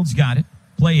 Mayfield's got it.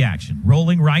 Play action.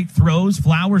 Rolling right, throws.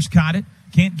 Flowers caught it.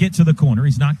 Can't get to the corner.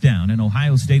 He's knocked down, and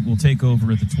Ohio State will take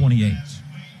over at the 28.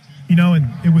 You know, and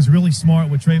it was really smart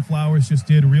what Trey Flowers just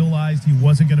did. Realized he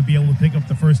wasn't going to be able to pick up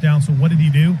the first down, so what did he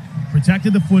do?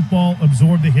 Protected the football,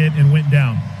 absorbed the hit, and went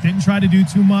down. Didn't try to do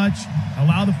too much,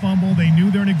 allow the fumble. They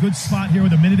knew they're in a good spot here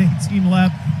with 1:18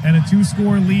 left and a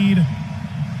 2-score lead.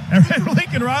 And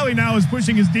Lincoln Riley now is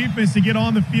pushing his defense to get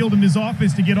on the field and his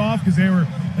offense to get off because they were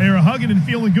hugging and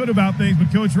feeling good about things. But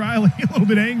Coach Riley a little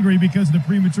bit angry because of the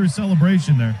premature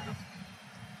celebration there.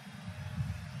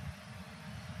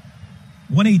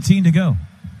 1:18 to go.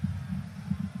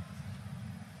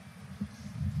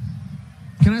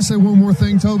 Can I say one more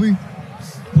thing, Toby?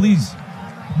 Please.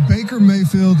 Baker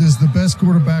Mayfield is the best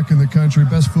quarterback in the country,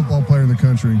 best football player in the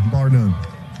country, bar none.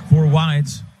 4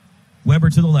 wides.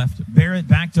 Weber to the left. Barrett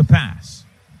back to pass.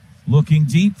 Looking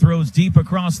deep, throws deep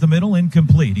across the middle,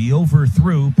 incomplete. He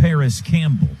overthrew Paris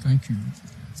Campbell. Thank you.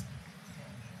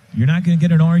 You're not going to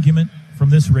get an argument from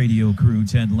this radio crew,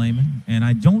 Ted Lehman, and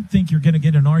I don't think you're going to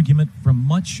get an argument from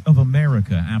much of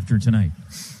America after tonight.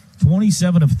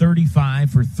 27 of 35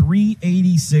 for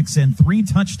 386 and 3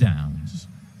 touchdowns.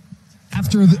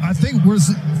 I think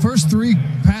was first 3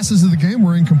 passes of the game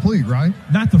were incomplete, right?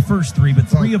 Not the first 3, but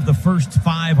 3 of the first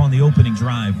 5 on the opening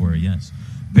drive were, yes.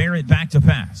 Barrett back to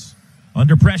pass.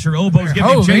 Under pressure, Obo's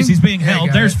giving him chase. He's being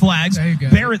held. There's flags.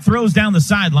 Barrett throws down the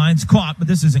sidelines, caught, but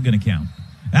this isn't going to count.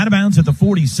 Out of bounds at the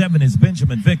 47 is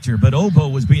Benjamin Victor, but Obo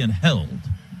was being held.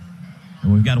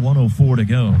 And we've got 1:04 to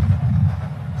go.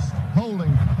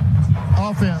 Holding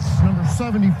offense, number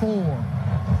 74.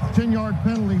 10-yard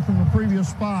penalty from the previous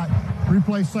spot.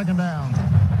 Replay second down.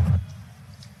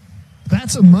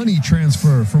 That's a money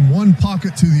transfer from one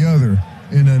pocket to the other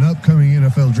in an upcoming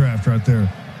NFL draft right there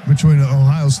between an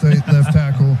Ohio State left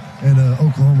tackle and an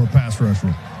Oklahoma pass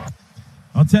rusher.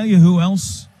 I'll tell you who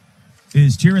else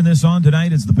is cheering this on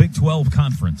tonight is the Big 12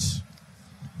 Conference.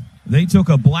 They took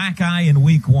a black eye in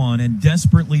week 1 and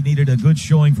desperately needed a good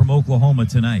showing from Oklahoma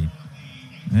tonight.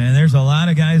 And there's a lot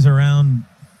of guys around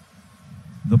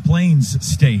the Plains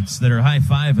states that are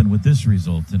high-fiving with this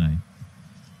result tonight.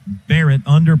 Barrett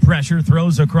under pressure,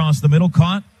 throws across the middle,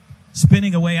 caught,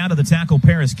 spinning away out of the tackle,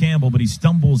 Paris Campbell, but he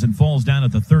stumbles and falls down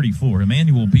at the 34.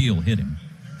 Emmanuel Beal hit him.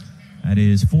 That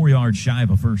is 4 yards shy of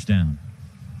a first down.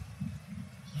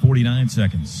 49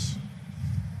 seconds.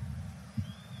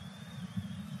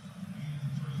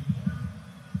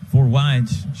 4 wide,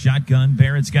 shotgun,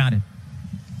 Barrett's got it.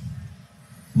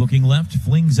 Looking left,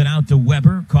 flings it out to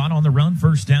Weber, caught on the run,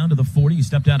 first down to the 40. He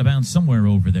stepped out of bounds somewhere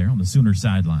over there on the Sooner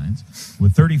sidelines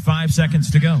with 35 seconds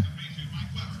to go.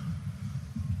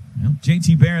 Well,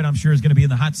 JT Barrett, I'm sure, is going to be in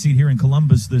the hot seat here in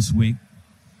Columbus this week.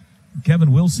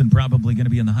 Kevin Wilson probably going to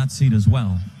be in the hot seat as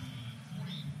well.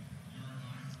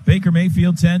 Baker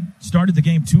Mayfield, Ted, started the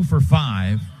game 2 for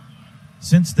 5.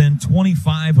 Since then,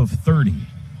 25 of 30.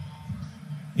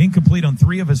 Incomplete on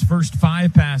 3 of his first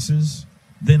 5 passes,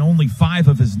 then only 5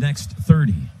 of his next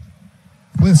 30.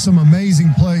 With some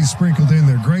amazing plays sprinkled in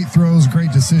there. Great throws,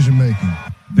 great decision-making.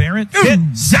 Barrett hit,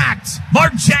 sacked.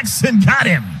 Mark Jackson got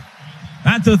him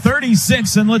at the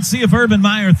 36, and let's see if Urban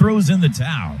Meyer throws in the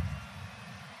towel.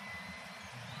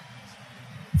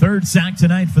 3rd sack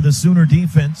tonight for the Sooner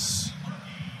defense.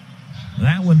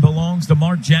 That one belongs to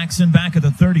Mark Jackson back at the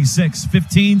 36,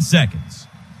 15 seconds.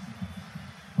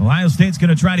 Ohio State's going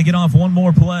to try to get off one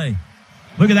more play.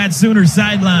 Look at that Sooner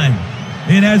sideline.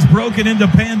 It has broken into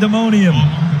pandemonium.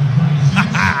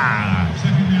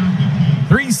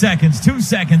 3 seconds, 2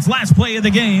 seconds, last play of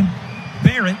the game.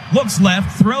 Barrett looks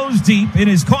left, throws deep. It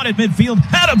is caught at midfield,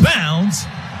 out of bounds.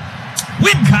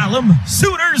 Win column,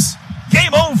 Sooners,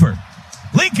 game over.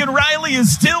 Lincoln Riley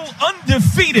is still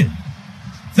undefeated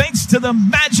thanks to the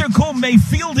magical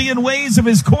Mayfieldian ways of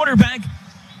his quarterback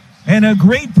and a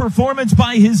great performance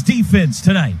by his defense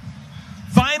tonight.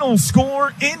 Final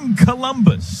score in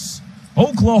Columbus,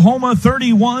 Oklahoma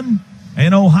 31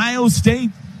 and Ohio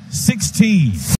State 16.